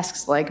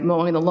tasks like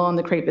mowing the lawn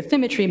to create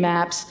bathymetry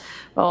maps,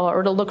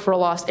 or to look for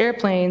lost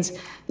airplanes,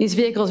 these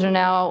vehicles are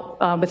now,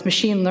 with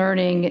machine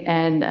learning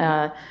and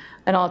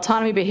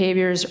autonomy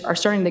behaviors are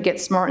starting to get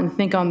smart and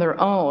think on their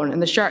own. And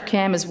the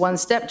SharkCam is one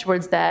step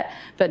towards that,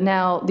 but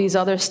now these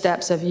other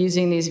steps of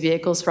using these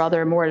vehicles for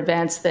other more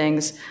advanced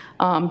things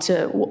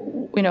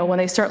when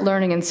they start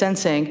learning and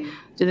sensing,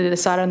 do they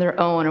decide on their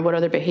own or what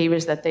other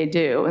behaviors that they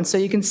do? And so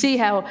you can see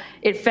how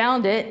it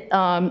found it,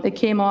 it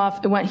came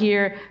off, it went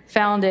here,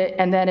 found it,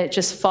 and then it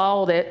just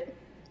followed it.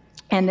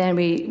 And then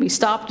we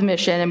stopped the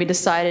mission and we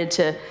decided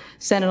to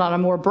send it on a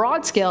more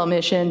broad scale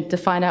mission to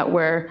find out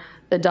where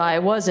the dye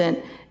wasn't.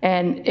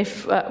 And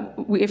if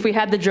we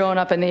had the drone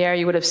up in the air,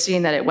 you would have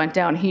seen that it went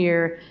down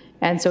here,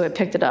 and so it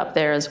picked it up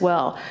there as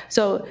well.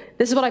 So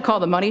this is what I call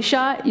the money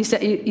shot. You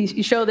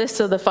show this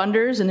to the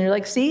funders, and they're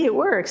like, see, it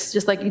works.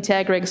 Just like you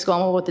tag Greg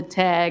Skomal with the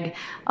tag,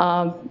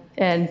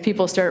 and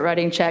people start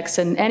writing checks.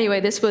 And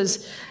anyway, this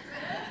was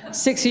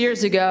 6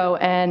 years ago,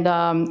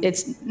 and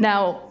it's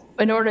now,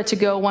 in order to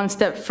go one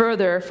step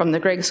further from the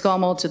Greg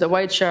Skomal to the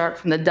white shark,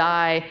 from the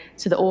dye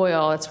to the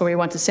oil, that's where we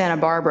went to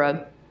Santa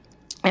Barbara.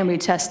 And we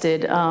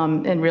tested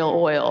in real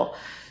oil.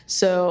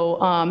 So,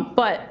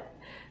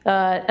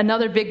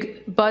 another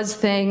big buzz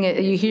thing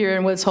you hear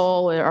in Woods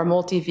Hole are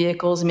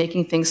multi-vehicles,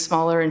 making things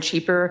smaller and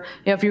cheaper.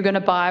 If you're gonna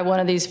buy one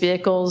of these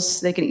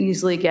vehicles, they can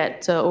easily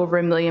get to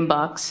over $1 million.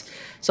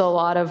 So a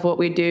lot of what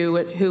we do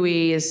at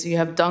WHOI is you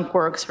have Dunk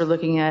Works for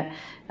looking at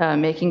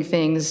making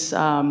things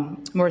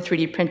more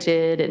 3D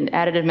printed and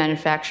additive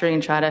manufacturing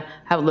and try to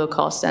have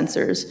low-cost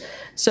sensors.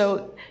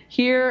 So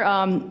Here,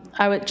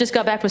 just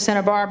got back with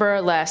Santa Barbara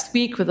last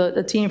week with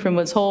a team from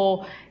Woods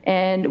Hole,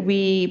 and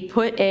we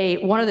put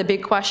one of the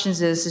big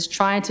questions is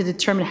trying to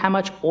determine how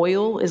much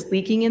oil is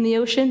leaking in the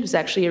ocean. It's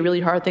actually a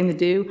really hard thing to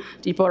do.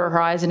 Deepwater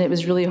Horizon, it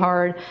was really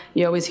hard.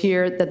 You always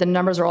hear that the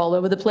numbers are all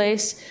over the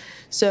place.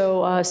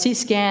 So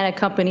Seascan, a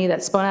company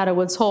that spun out of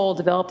Woods Hole,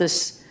 developed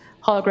this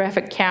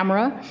holographic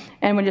camera,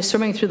 and when you're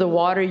swimming through the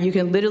water, you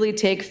can literally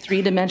take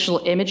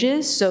three-dimensional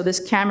images. So this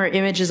camera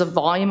images a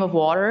volume of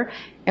water,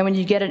 and when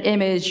you get an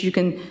image, you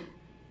can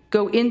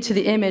go into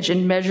the image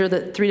and measure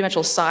the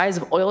three-dimensional size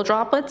of oil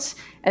droplets,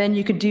 and then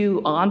you can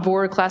do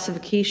onboard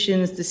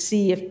classifications to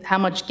see how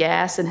much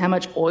gas and how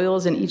much oil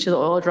is in each of the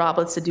oil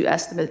droplets to do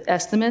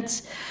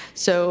estimates.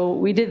 So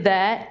we did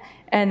that.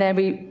 And then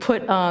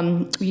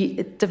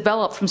we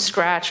developed from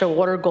scratch a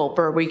water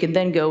gulper where you can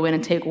then go in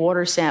and take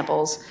water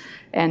samples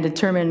and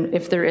determine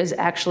if there is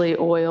actually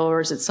oil or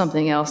is it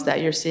something else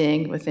that you're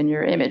seeing within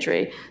your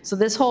imagery. So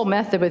this whole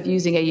method with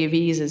using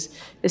AUVs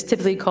is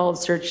typically called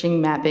searching,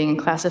 mapping, and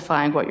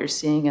classifying what you're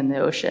seeing in the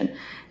ocean.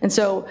 And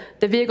so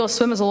the vehicle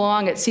swims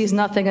along, it sees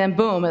nothing, and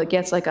boom, it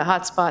gets like a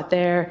hot spot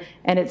there,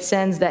 and it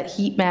sends that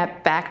heat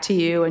map back to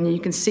you, and you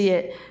can see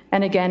it.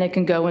 And again, it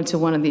can go into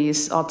one of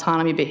these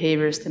autonomy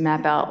behaviors to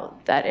map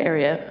out that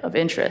area of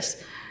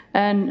interest.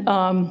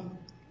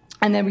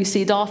 And then we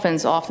see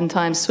dolphins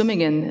oftentimes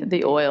swimming in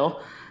the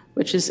oil,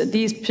 which is,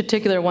 these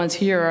particular ones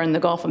here are in the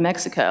Gulf of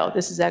Mexico.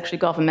 This is actually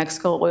Gulf of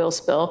Mexico oil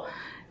spill.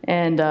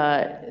 And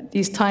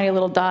these tiny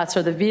little dots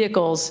are the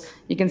vehicles.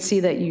 You can see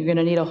that you're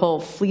gonna need a whole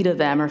fleet of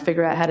them or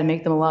figure out how to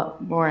make them a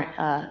lot more,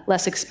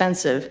 less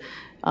expensive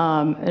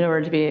in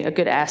order to be a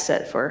good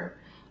asset for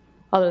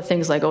other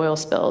things like oil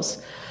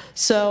spills.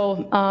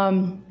 So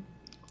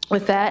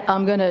with that,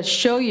 I'm gonna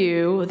show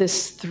you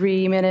this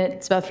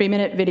it's about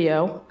 3-minute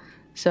video.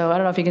 So I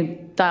don't know if you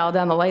can dial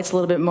down the lights a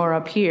little bit more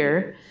up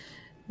here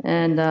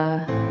and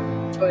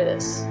enjoy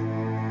this.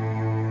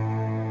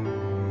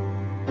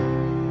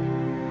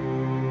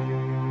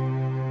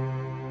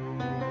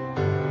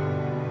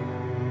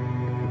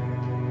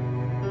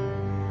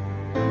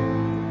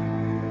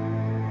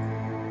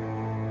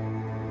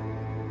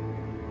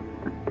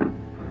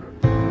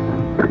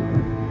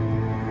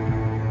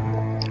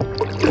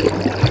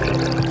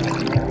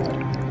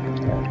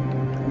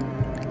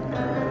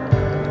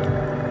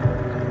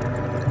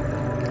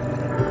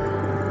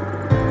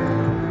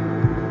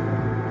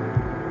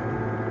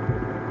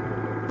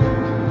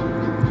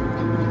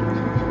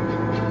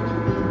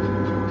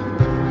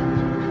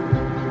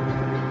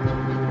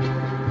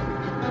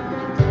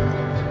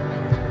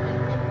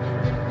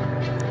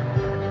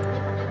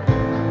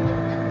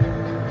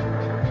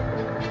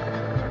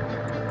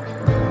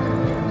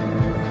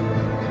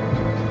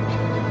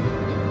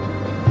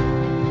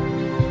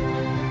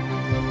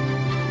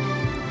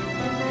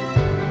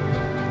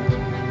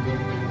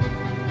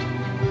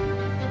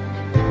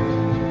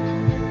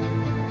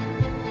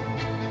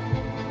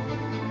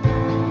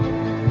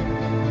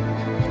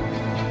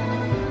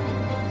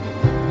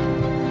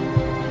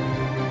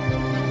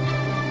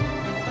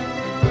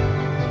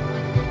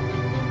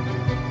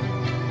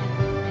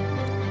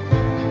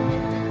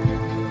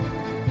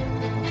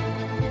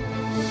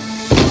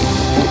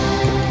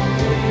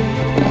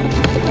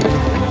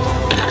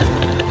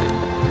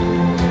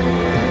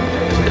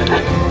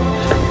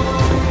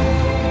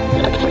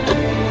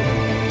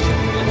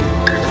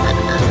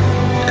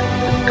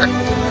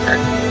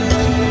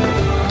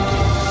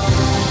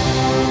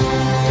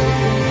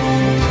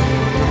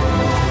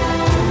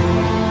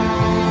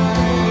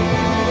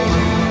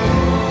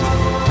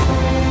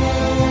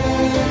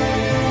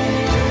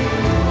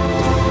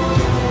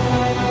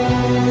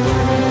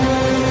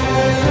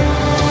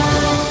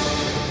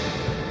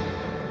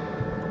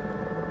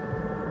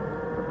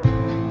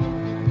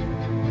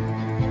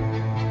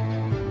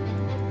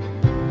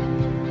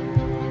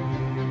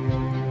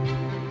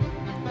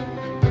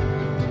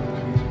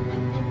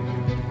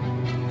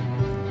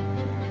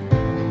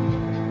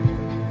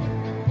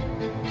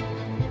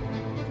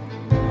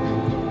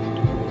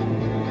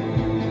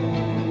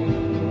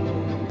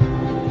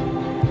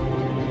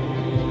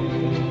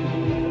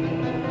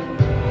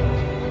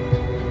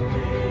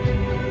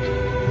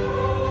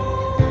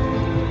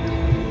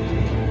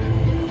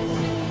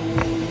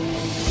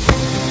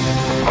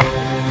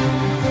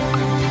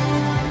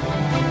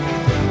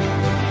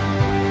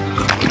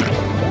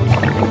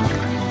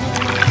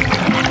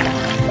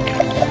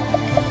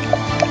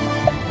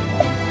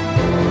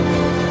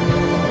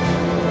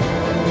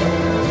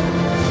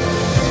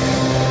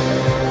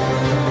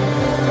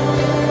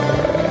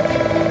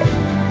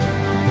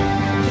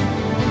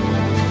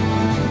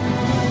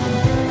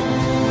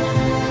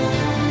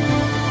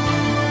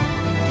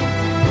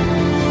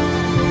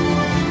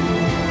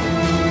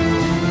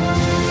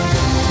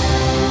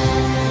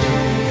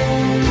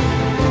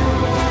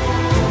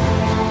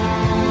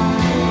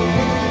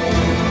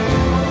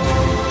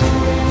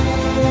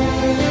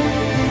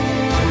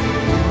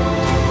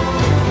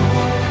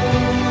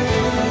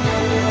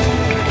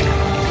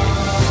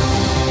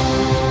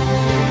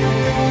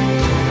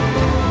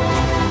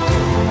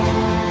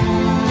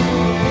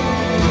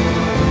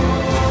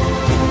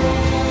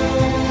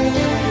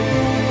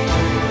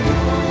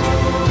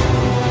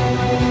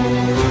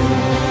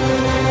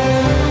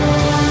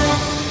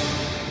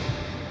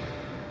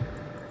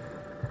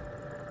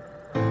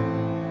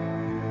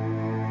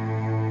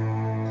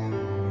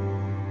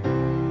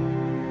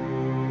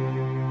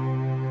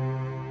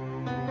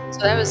 So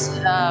that was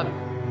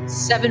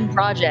 7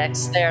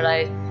 projects there that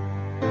I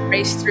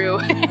raced through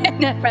in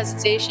that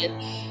presentation.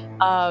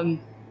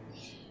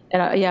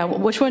 Yeah,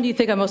 which one do you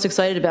think I'm most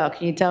excited about?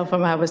 Can you tell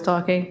from how I was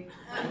talking?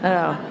 I don't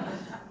know.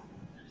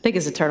 I think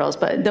it's the turtles,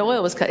 but the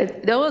oil was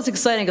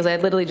exciting because I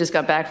had literally just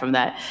got back from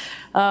that.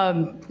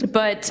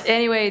 But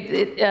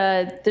anyway,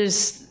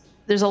 there's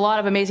a lot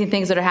of amazing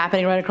things that are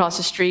happening right across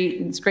the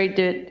street. It's great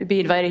to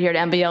be invited here to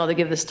MBL to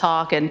give this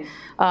talk, and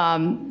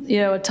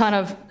a ton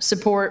of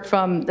support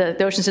from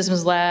the Ocean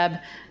Systems Lab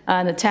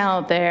and the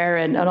talent there,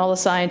 and all the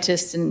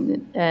scientists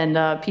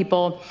and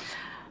people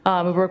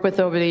we've worked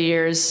with over the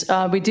years.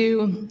 We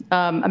do.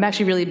 I'm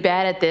actually really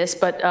bad at this,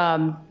 but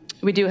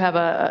we do have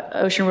a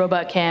Ocean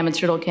Robot Cam and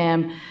Turtle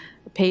Cam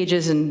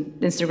pages and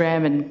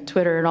Instagram and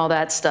Twitter and all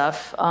that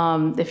stuff.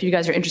 If you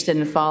guys are interested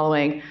in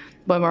following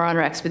when we're on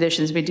our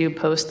expeditions, we do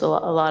post a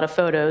lot of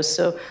photos.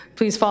 So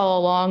please follow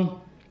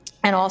along.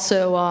 And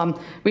also,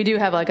 we do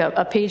have like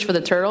a page for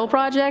the Turtle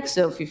Project.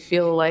 So if you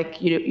feel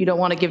like you don't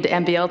want to give to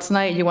MBL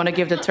tonight, you want to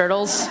give to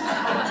Turtles.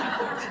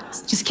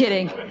 Just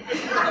kidding.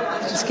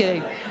 Just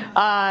kidding.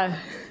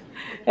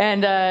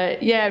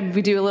 Yeah,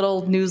 we do a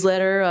little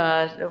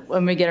newsletter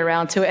when we get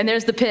around to it. And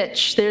there's the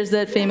pitch. There's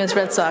that famous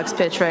Red Sox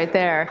pitch right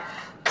there.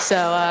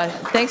 So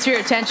thanks for your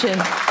attention.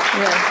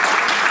 Yeah.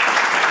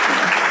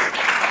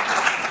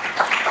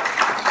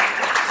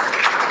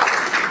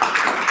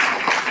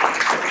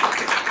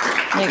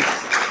 Thanks.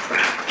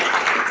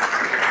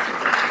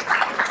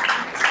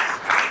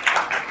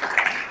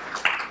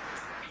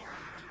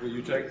 Will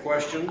you take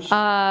questions?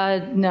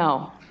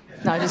 No.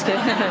 No, just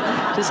kidding.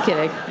 Just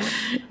kidding.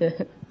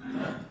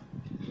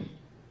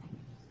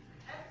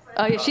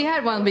 Oh, yeah, she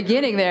had one in the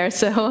beginning there,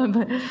 so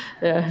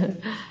yeah.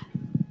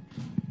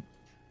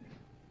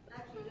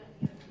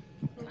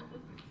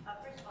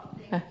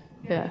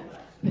 Yeah,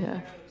 yeah.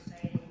 Very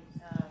exciting,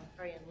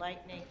 very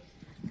enlightening.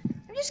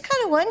 I'm just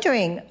kind of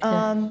wondering,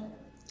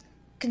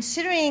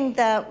 considering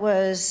that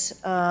was,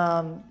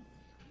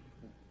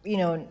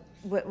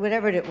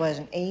 whatever it was,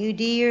 an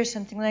AUD or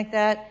something like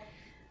that,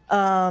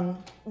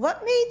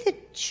 what made the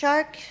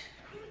shark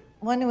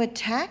want to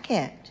attack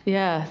it?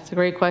 Yeah, it's a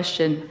great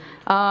question.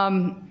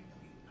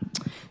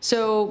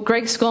 So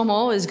Greg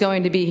Scommel is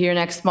going to be here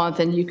next month,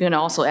 and you can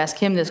also ask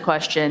him this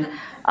question.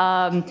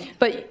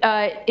 But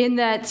in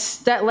that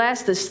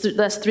last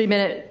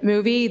 3-minute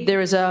movie, there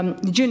was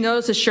did you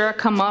notice a shark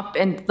come up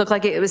and look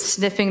like it was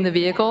sniffing the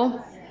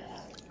vehicle?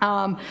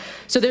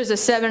 So there's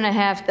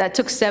that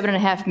took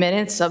 7.5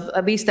 minutes of,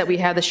 at least that we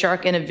had the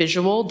shark in a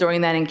visual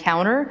during that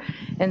encounter.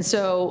 And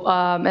so,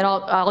 and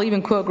I'll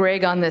even quote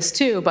Greg on this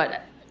too,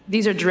 but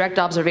these are direct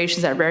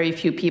observations that very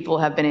few people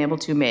have been able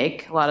to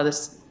make. A lot of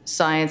this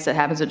science that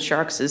happens with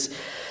sharks is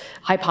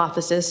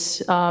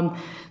hypothesis.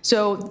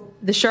 So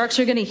the sharks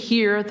are going to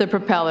hear the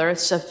propeller.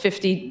 It's a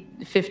 50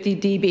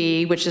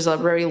 dB, which is a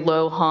very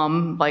low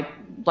hum, like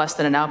less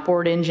than an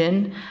outboard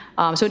engine.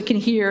 So it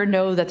can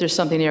know that there's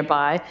something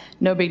nearby,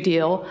 no big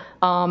deal.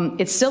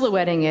 It's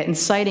silhouetting it and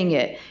sighting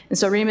it. And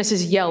so Remus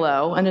is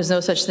yellow, and there's no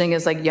such thing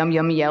as like yum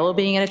yum yellow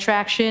being an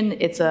attraction.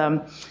 It's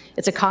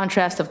a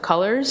contrast of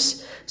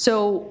colors.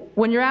 So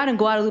when you're out in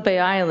Guadalupe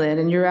Island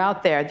and you're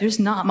out there, there's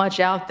not much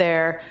out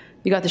there.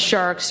 You got the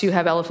sharks, you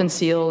have elephant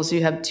seals,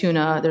 you have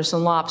tuna, there's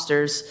some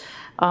lobsters.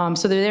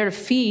 So they're there to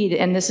feed,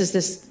 and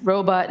this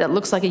robot that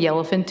looks like a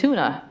yellowfin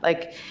tuna.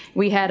 Like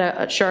we had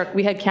a shark,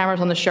 we had cameras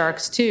on the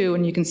sharks too,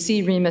 and you can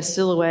see Remus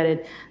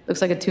silhouetted.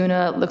 Looks like a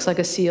tuna, looks like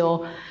a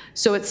seal.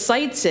 So it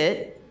sights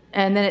it,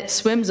 and then it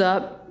swims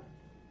up.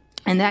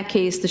 In that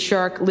case, the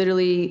shark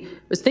literally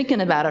was thinking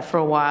about it for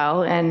a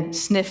while and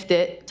sniffed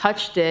it,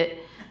 touched it,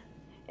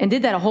 and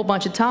did that a whole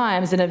bunch of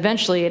times, and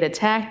eventually it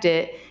attacked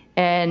it.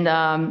 And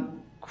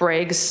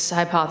Greg's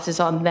hypothesis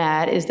on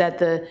that is that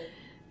the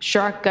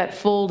shark got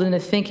fooled into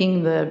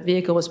thinking the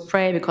vehicle was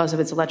prey because of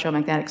its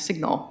electromagnetic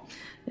signal.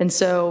 And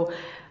so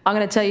I'm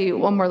going to tell you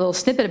one more little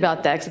snippet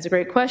about that, because it's a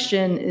great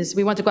question, is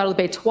we went to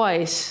Guadalupe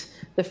twice.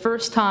 The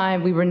first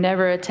time, we were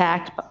never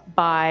attacked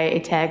by a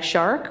tagged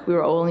shark. We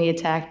were only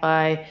attacked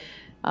by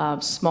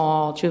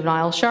small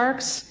juvenile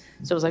sharks.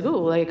 So it was like,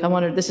 ooh, like I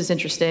wonder, this is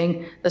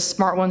interesting. The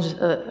smart ones,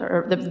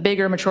 or the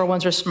bigger, mature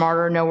ones are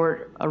smarter, know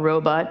we're a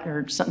robot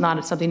or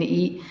not something to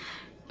eat.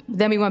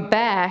 Then we went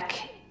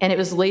back, and it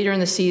was later in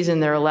the season,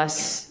 there were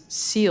less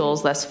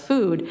seals, less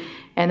food,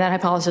 and that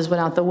hypothesis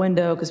went out the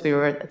window because we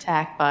were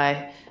attacked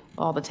by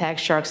all the tagged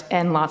sharks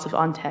and lots of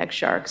untagged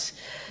sharks.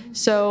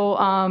 So,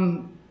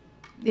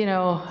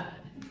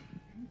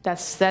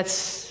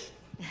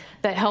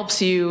 that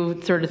helps you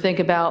sort of think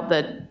about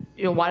that.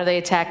 Why do they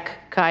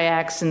attack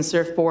kayaks and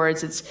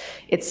surfboards?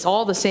 It's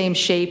all the same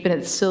shape, and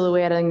it's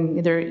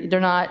silhouetting. They're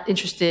not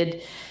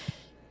interested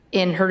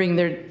in hurting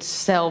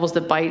themselves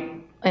to bite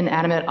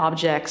inanimate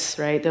objects,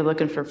 right? They're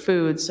looking for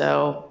food.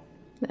 So,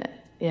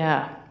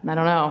 yeah, I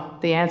don't know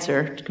the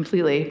answer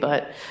completely,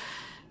 but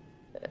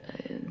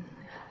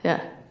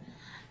yeah.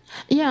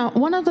 Yeah,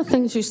 one of the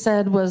things you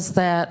said was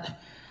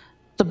that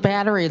the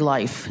battery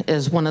life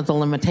is one of the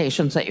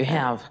limitations that you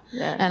have.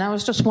 Yeah. And I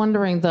was just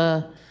wondering,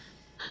 the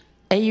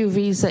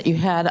AUVs that you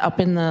had up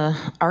in the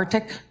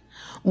Arctic,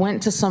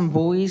 went to some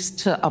buoys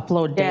to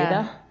upload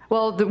data?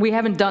 Well, we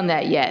haven't done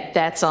that yet.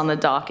 That's on the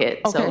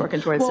docket, so Okay. we're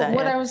working towards Well, that.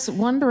 what I was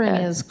wondering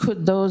is,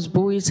 could those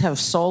buoys have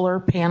solar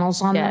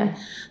panels on them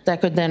that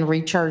could then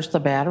recharge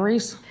the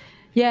batteries?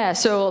 Yeah,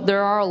 so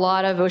there are a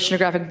lot of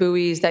oceanographic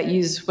buoys that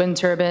use wind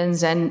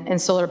turbines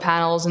and solar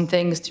panels and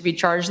things to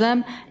recharge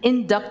them.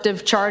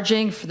 Inductive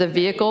charging for the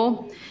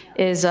vehicle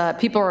is,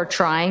 people are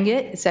trying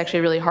it. It's actually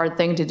a really hard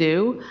thing to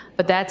do,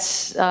 but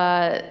that's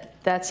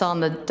on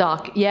the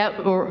dock.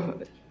 Yeah, we're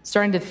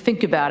starting to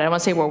think about it. I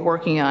want to say we're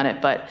working on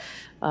it, but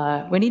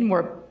we need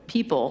more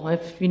people.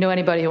 If you know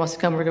anybody who wants to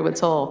come work at Woods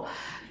Hole,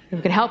 if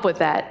we can help with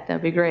that,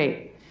 that'd be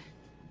great.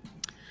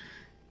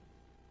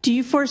 Do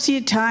you foresee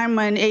a time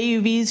when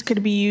AUVs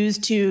could be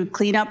used to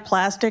clean up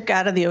plastic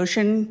out of the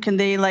ocean? Can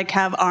they like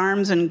have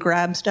arms and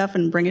grab stuff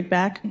and bring it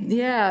back?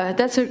 Yeah,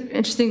 that's an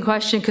interesting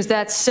question because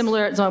that's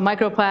similar to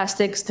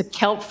microplastics to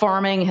kelp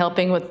farming,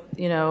 helping with,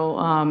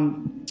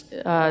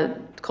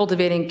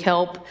 cultivating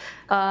kelp.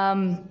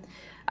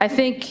 I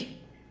think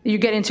you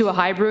get into a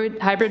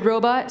hybrid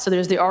robot. So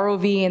there's the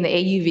ROV and the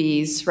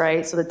AUVs,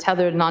 right? So the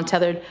tethered and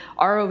non-tethered.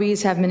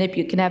 ROVs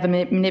can have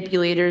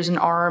manipulators and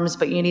arms,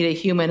 but you need a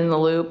human in the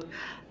loop.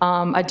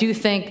 I do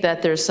think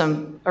that there's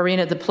some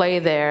arena to play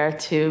there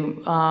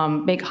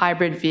to make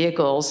hybrid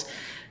vehicles.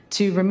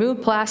 To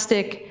remove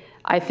plastic,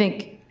 I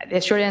think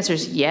the short answer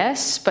is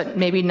yes, but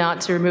maybe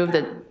not to remove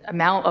the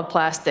amount of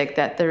plastic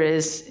that there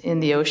is in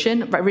the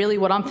ocean. But really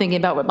what I'm thinking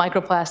about with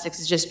microplastics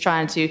is just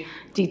trying to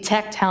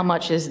detect how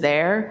much is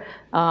there,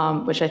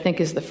 which I think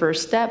is the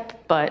first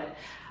step. But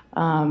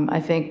I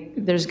think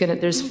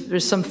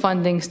there's some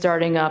funding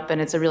starting up,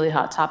 and it's a really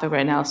hot topic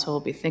right now, so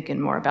we'll be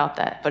thinking more about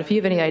that. But if you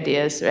have any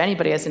ideas, or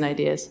anybody has any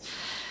ideas,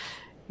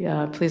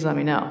 please let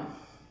me know.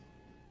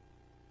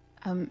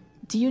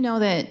 Do you know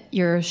that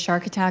your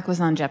shark attack was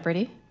on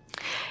Jeopardy?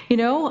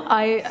 That's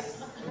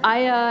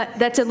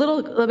a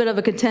little bit of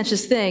a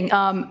contentious thing.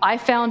 I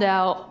found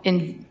out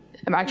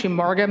actually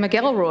Marga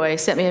McElroy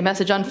sent me a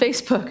message on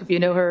Facebook, if you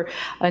know her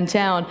in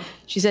town.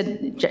 She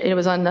said it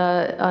was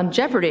on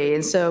Jeopardy,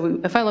 and so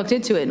if I looked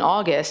into it in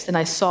August and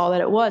I saw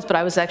that it was, but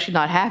I was actually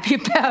not happy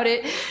about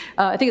it.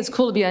 I think it's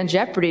cool to be on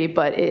Jeopardy,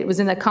 but it was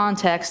in the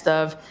context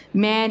of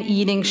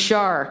man-eating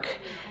shark.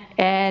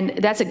 And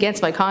that's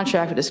against my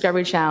contract with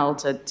Discovery Channel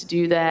to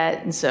do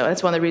that. And so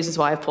that's one of the reasons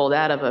why I pulled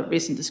out of a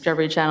recent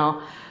Discovery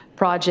Channel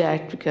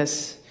project,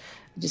 because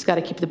you just got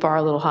to keep the bar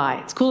a little high.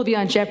 It's cool to be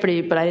on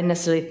Jeopardy, but I didn't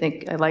necessarily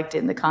think I liked it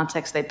in the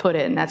context they put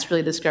it, and that's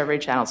really Discovery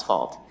Channel's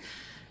fault.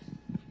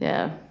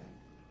 Yeah.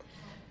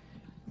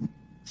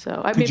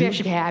 So maybe I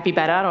should be happy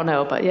about it. I don't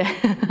know, but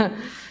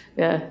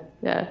yeah.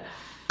 yeah.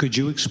 Could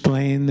you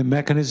explain the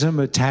mechanism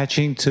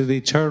attaching to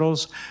the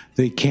turtles,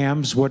 the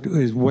cams?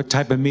 What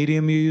type of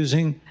medium you're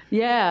using?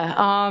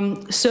 Yeah.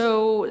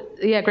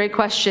 Great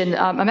question.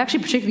 I'm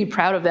actually particularly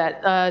proud of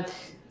that.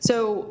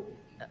 So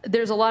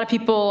there's a lot of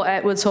people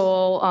at Woods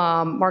Hole,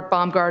 Mark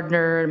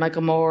Baumgartner, and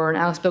Michael Moore, and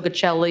Alex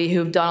Boccacelli,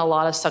 who've done a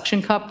lot of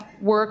suction cup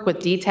work with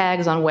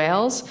D-tags on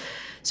whales.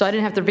 So I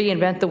didn't have to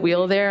reinvent the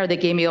wheel there. They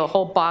gave me a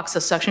whole box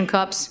of suction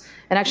cups.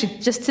 And actually,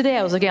 just today,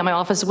 I was looking at my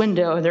office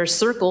window, and there's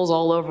circles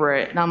all over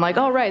it. And I'm like,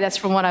 oh, right, that's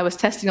from when I was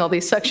testing all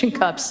these suction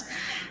cups.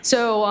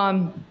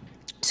 So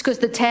just because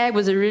the tag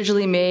was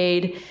originally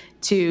made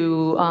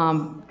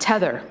to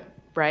tether,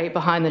 right,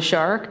 behind the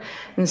shark.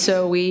 And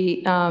so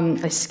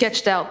I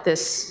sketched out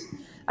this.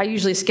 I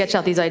usually sketch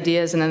out these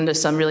ideas, and then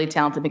there's some really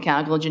talented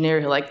mechanical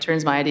engineer who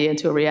turns my idea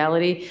into a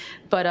reality.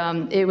 But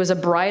it was a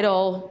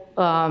bridle,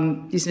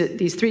 these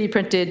 3D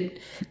printed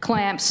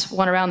clamps,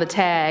 one around the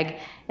tag,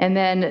 and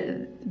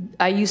then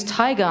I used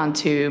Tygon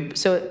tube.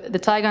 So the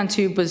Tygon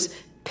tube was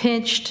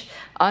pinched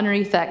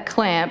underneath that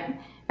clamp,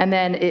 and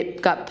then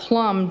it got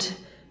plumbed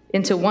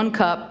into one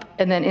cup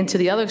and then into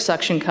the other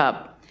suction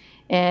cup.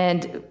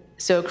 And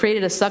so it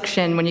created a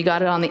suction when you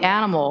got it on the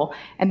animal,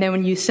 and then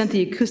when you sent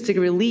the acoustic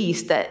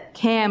release, that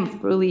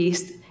cam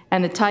released,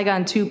 and the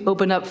Tygon tube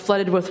opened up,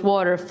 flooded with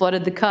water,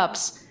 flooded the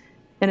cups,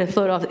 and it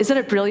floated off. Isn't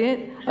it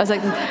brilliant? I was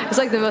like, it's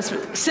like the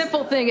most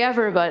simple thing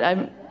ever, but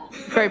I'm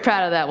very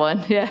proud of that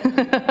one. Yeah,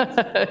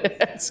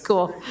 it's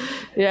cool.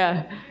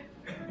 Yeah.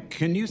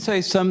 Can you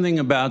say something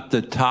about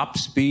the top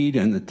speed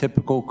and the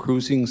typical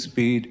cruising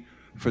speed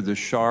for the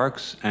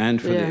sharks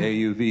and for the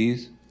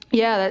AUVs?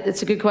 Yeah,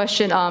 it's a good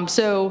question.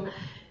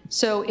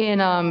 So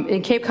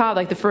in Cape Cod,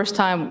 like the first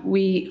time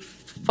we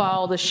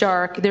followed the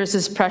shark, there's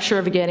this pressure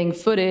of getting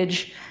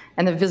footage,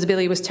 and the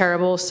visibility was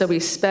terrible, so we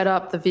sped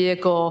up the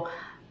vehicle.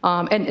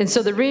 And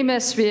so the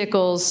Remus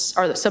vehicles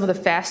are some of the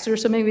faster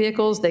swimming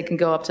vehicles. They can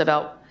go up to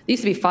they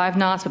used to be 5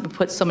 knots, but we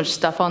put so much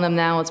stuff on them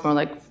now, it's more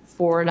like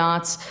 4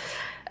 knots.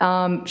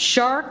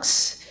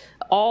 Sharks,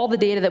 all the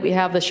data that we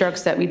have, the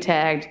sharks that we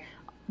tagged,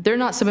 they're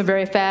not swimming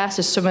very fast.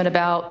 They're swimming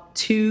about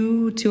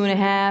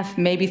 2.5,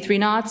 maybe 3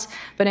 knots.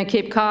 But in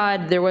Cape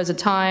Cod, there was a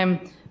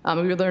time,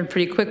 we learned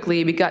pretty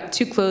quickly, we got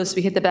too close,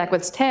 we hit the back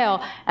with its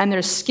tail, and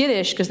they're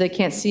skittish because they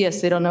can't see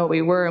us, they don't know what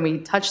we were, and we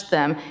touched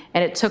them,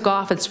 and it took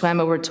off and swam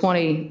over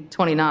 20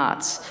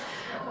 knots.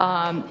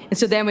 And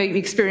so then we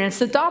experienced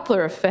the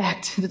Doppler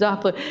effect,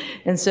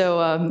 and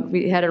so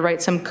we had to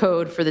write some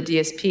code for the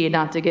DSP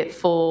not to get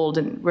fooled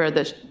and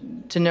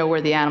to know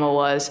where the animal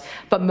was.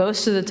 But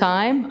most of the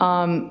time,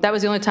 that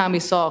was the only time we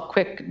saw a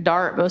quick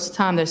dart. Most of the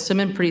time, they're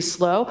swimming pretty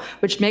slow,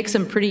 which makes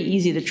them pretty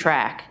easy to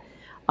track.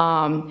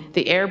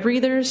 The air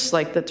breathers,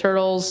 like the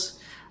turtles,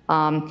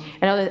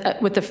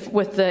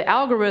 with the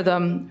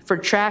algorithm for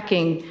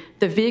tracking,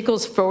 the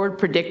vehicle's forward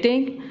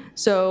predicting.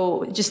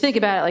 So just think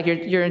about it like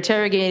you're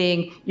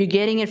interrogating, you're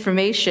getting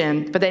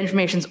information, but that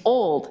information's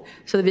old.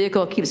 So the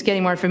vehicle keeps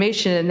getting more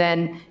information, and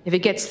then if it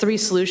gets 3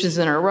 solutions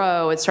in a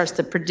row, it starts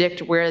to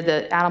predict where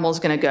the animal's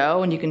going to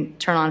go, and you can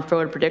turn on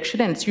forward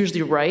prediction, and it's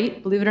usually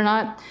right, believe it or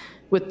not.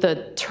 With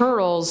the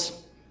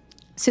turtles,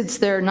 since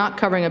they're not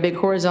covering a big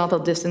horizontal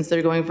distance,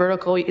 they're going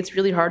vertical, it's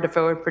really hard to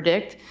forward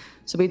predict.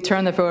 So we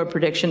turn the forward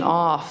prediction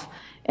off,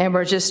 and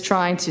we're just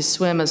trying to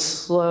swim as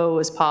slow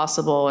as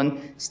possible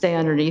and stay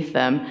underneath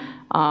them.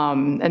 I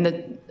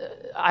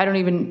don't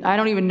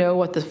even know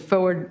what the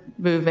forward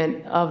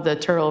movement of the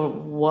turtle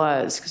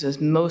was because it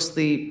was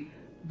mostly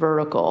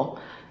vertical.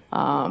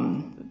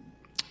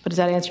 But does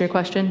that answer your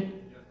question?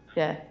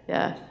 Yeah.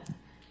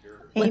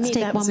 Amy, Let's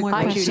take one more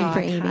question for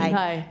Amy.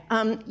 Hi.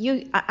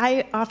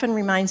 I often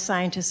remind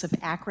scientists of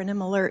acronym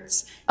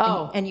alerts,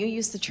 and you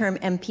use the term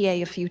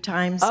MPA a few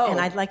times, and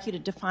I'd like you to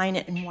define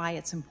it and why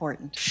it's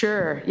important.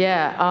 Sure,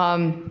 yeah.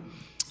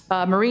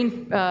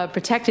 Marine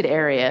protected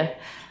area.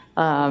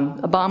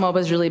 Obama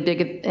was really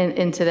big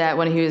into that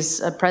when he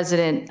was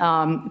president,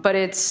 but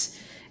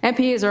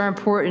MPAs are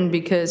important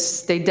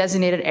because they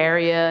designate an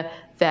area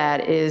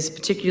that is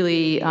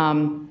particularly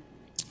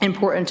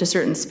important to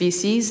certain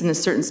species, and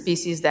there's certain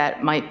species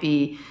that might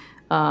be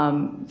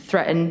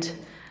threatened.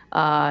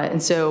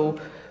 And so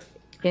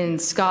in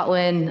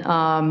Scotland,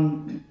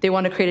 they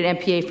want to create an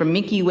MPA for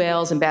minke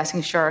whales and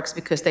basking sharks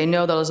because they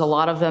know there's a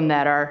lot of them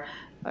that are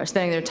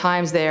spending their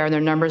times there and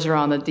their numbers are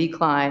on the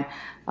decline.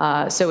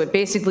 So it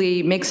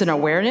basically makes an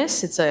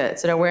awareness. It's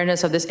an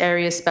awareness of this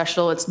area is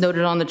special. It's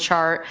noted on the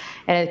chart,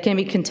 and it can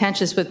be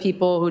contentious with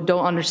people who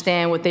don't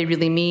understand what they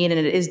really mean, and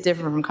it is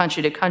different from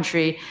country to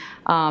country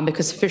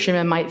because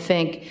fishermen might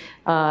think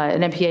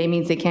an MPA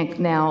means they can't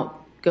now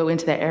go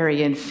into that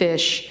area and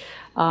fish.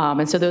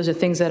 And so those are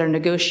things that are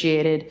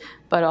negotiated,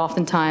 but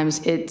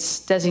oftentimes it's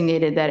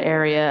designated that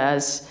area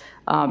as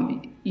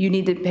you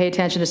need to pay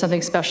attention to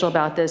something special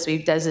about this.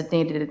 We've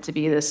designated it to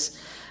be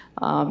this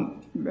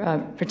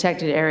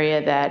protected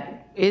area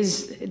that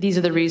these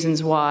are the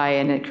reasons why,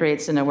 and it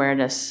creates an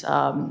awareness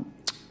of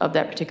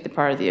that particular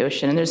part of the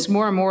ocean. And there's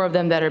more and more of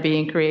them that are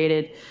being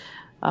created,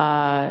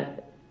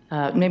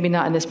 maybe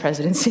not in this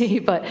presidency,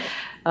 but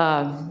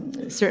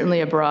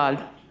certainly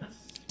abroad.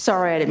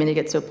 Sorry, I didn't mean to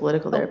get so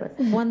political there. But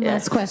one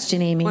last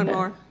question, Amy. One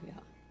more.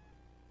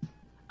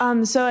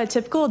 So a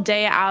typical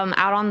day out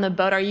on the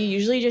boat, are you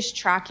usually just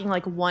tracking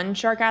like one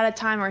shark at a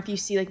time, or if you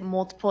see like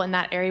multiple in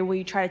that area, will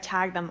you try to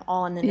tag them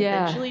all and then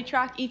eventually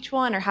track each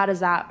one, or how does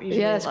that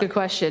usually that's look? a good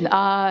question.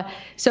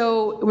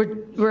 So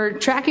we're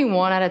tracking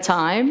one at a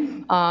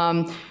time.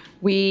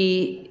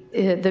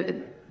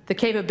 The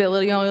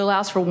capability only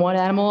allows for one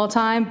animal at a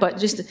time,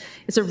 but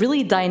it's a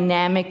really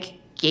dynamic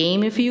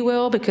game, if you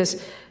will,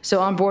 because so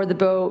on board the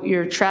boat,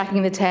 you're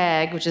tracking the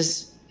tag, which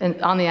is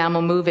on the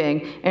animal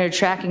moving, and you're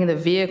tracking the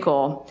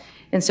vehicle.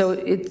 And so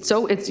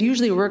it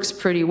usually works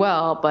pretty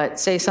well, but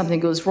say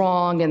something goes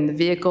wrong and the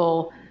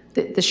vehicle,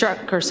 the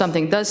shark or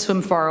something does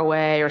swim far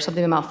away or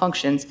something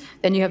malfunctions,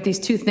 then you have these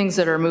two things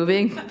that are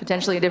moving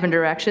potentially in different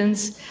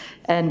directions,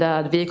 and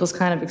the vehicle's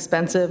kind of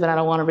expensive and I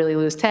don't want to really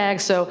lose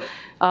tags. So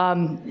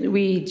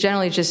we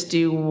generally just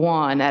do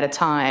one at a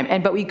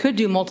time, but we could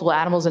do multiple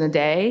animals in a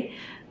day.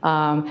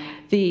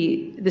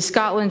 The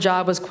Scotland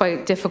job was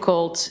quite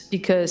difficult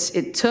because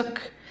it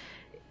took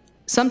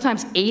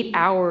sometimes 8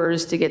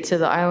 hours to get to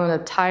the island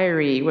of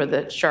Tyree where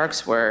the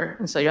sharks were.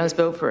 And so you're on this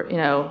boat for,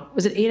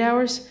 was it 8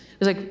 hours?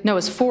 It was no, it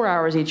was 4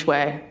 hours each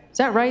way. Is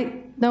that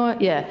right, Noah?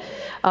 Yeah.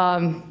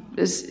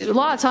 There's a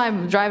lot of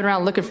time driving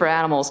around looking for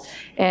animals.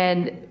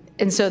 And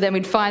so then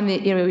we'd find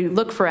we'd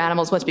look for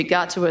animals once we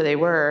got to where they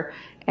were.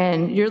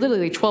 And you're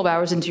literally 12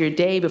 hours into your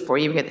day before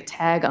you even get the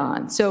tag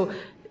on. So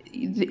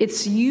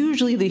it's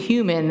usually the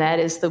human that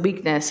is the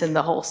weakness in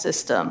the whole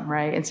system,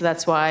 right? And so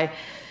that's why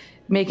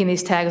making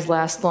these tags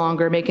last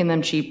longer, making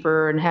them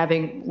cheaper, and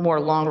having more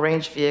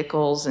long-range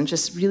vehicles, and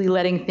just really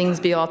letting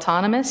things be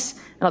autonomous.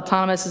 And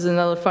autonomous is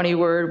another funny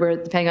word where,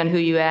 depending on who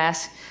you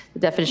ask, the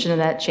definition of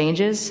that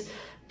changes.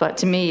 But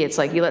to me, it's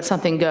like you let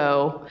something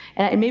go.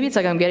 And maybe it's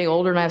like I'm getting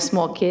older and I have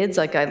small kids.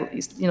 Like I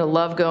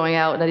love going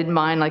out, and I didn't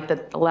mind like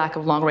the lack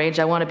of long range.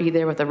 I want to be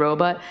there with a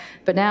robot.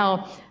 But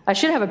now I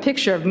should have a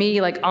picture of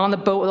me like on the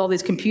boat with all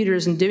these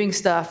computers and doing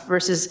stuff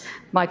versus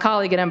my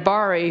colleague at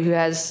Mbari who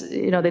has,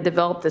 they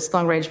developed this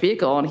long range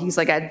vehicle, and he's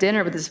like at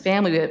dinner with his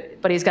family,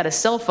 but he's got a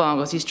cell phone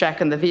because he's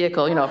tracking the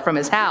vehicle, from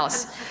his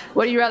house.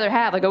 What do you rather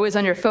have? Like always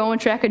on your phone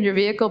tracking your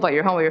vehicle, but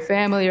you're home with your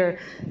family or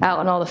out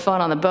and all the fun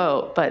on the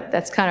boat? But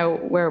that's kind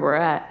of where we're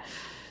at.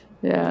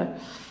 Yeah.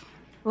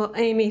 Well,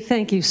 Amy,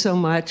 thank you so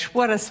much.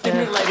 What a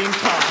stimulating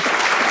talk.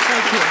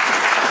 Thank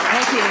you.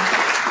 Are you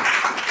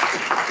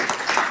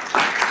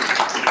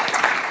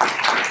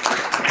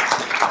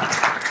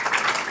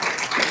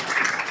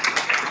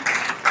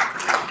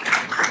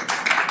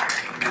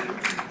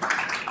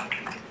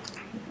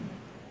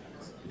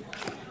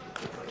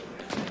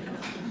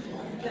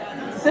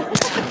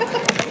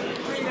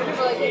ready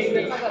for like,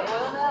 talk about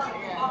oil now?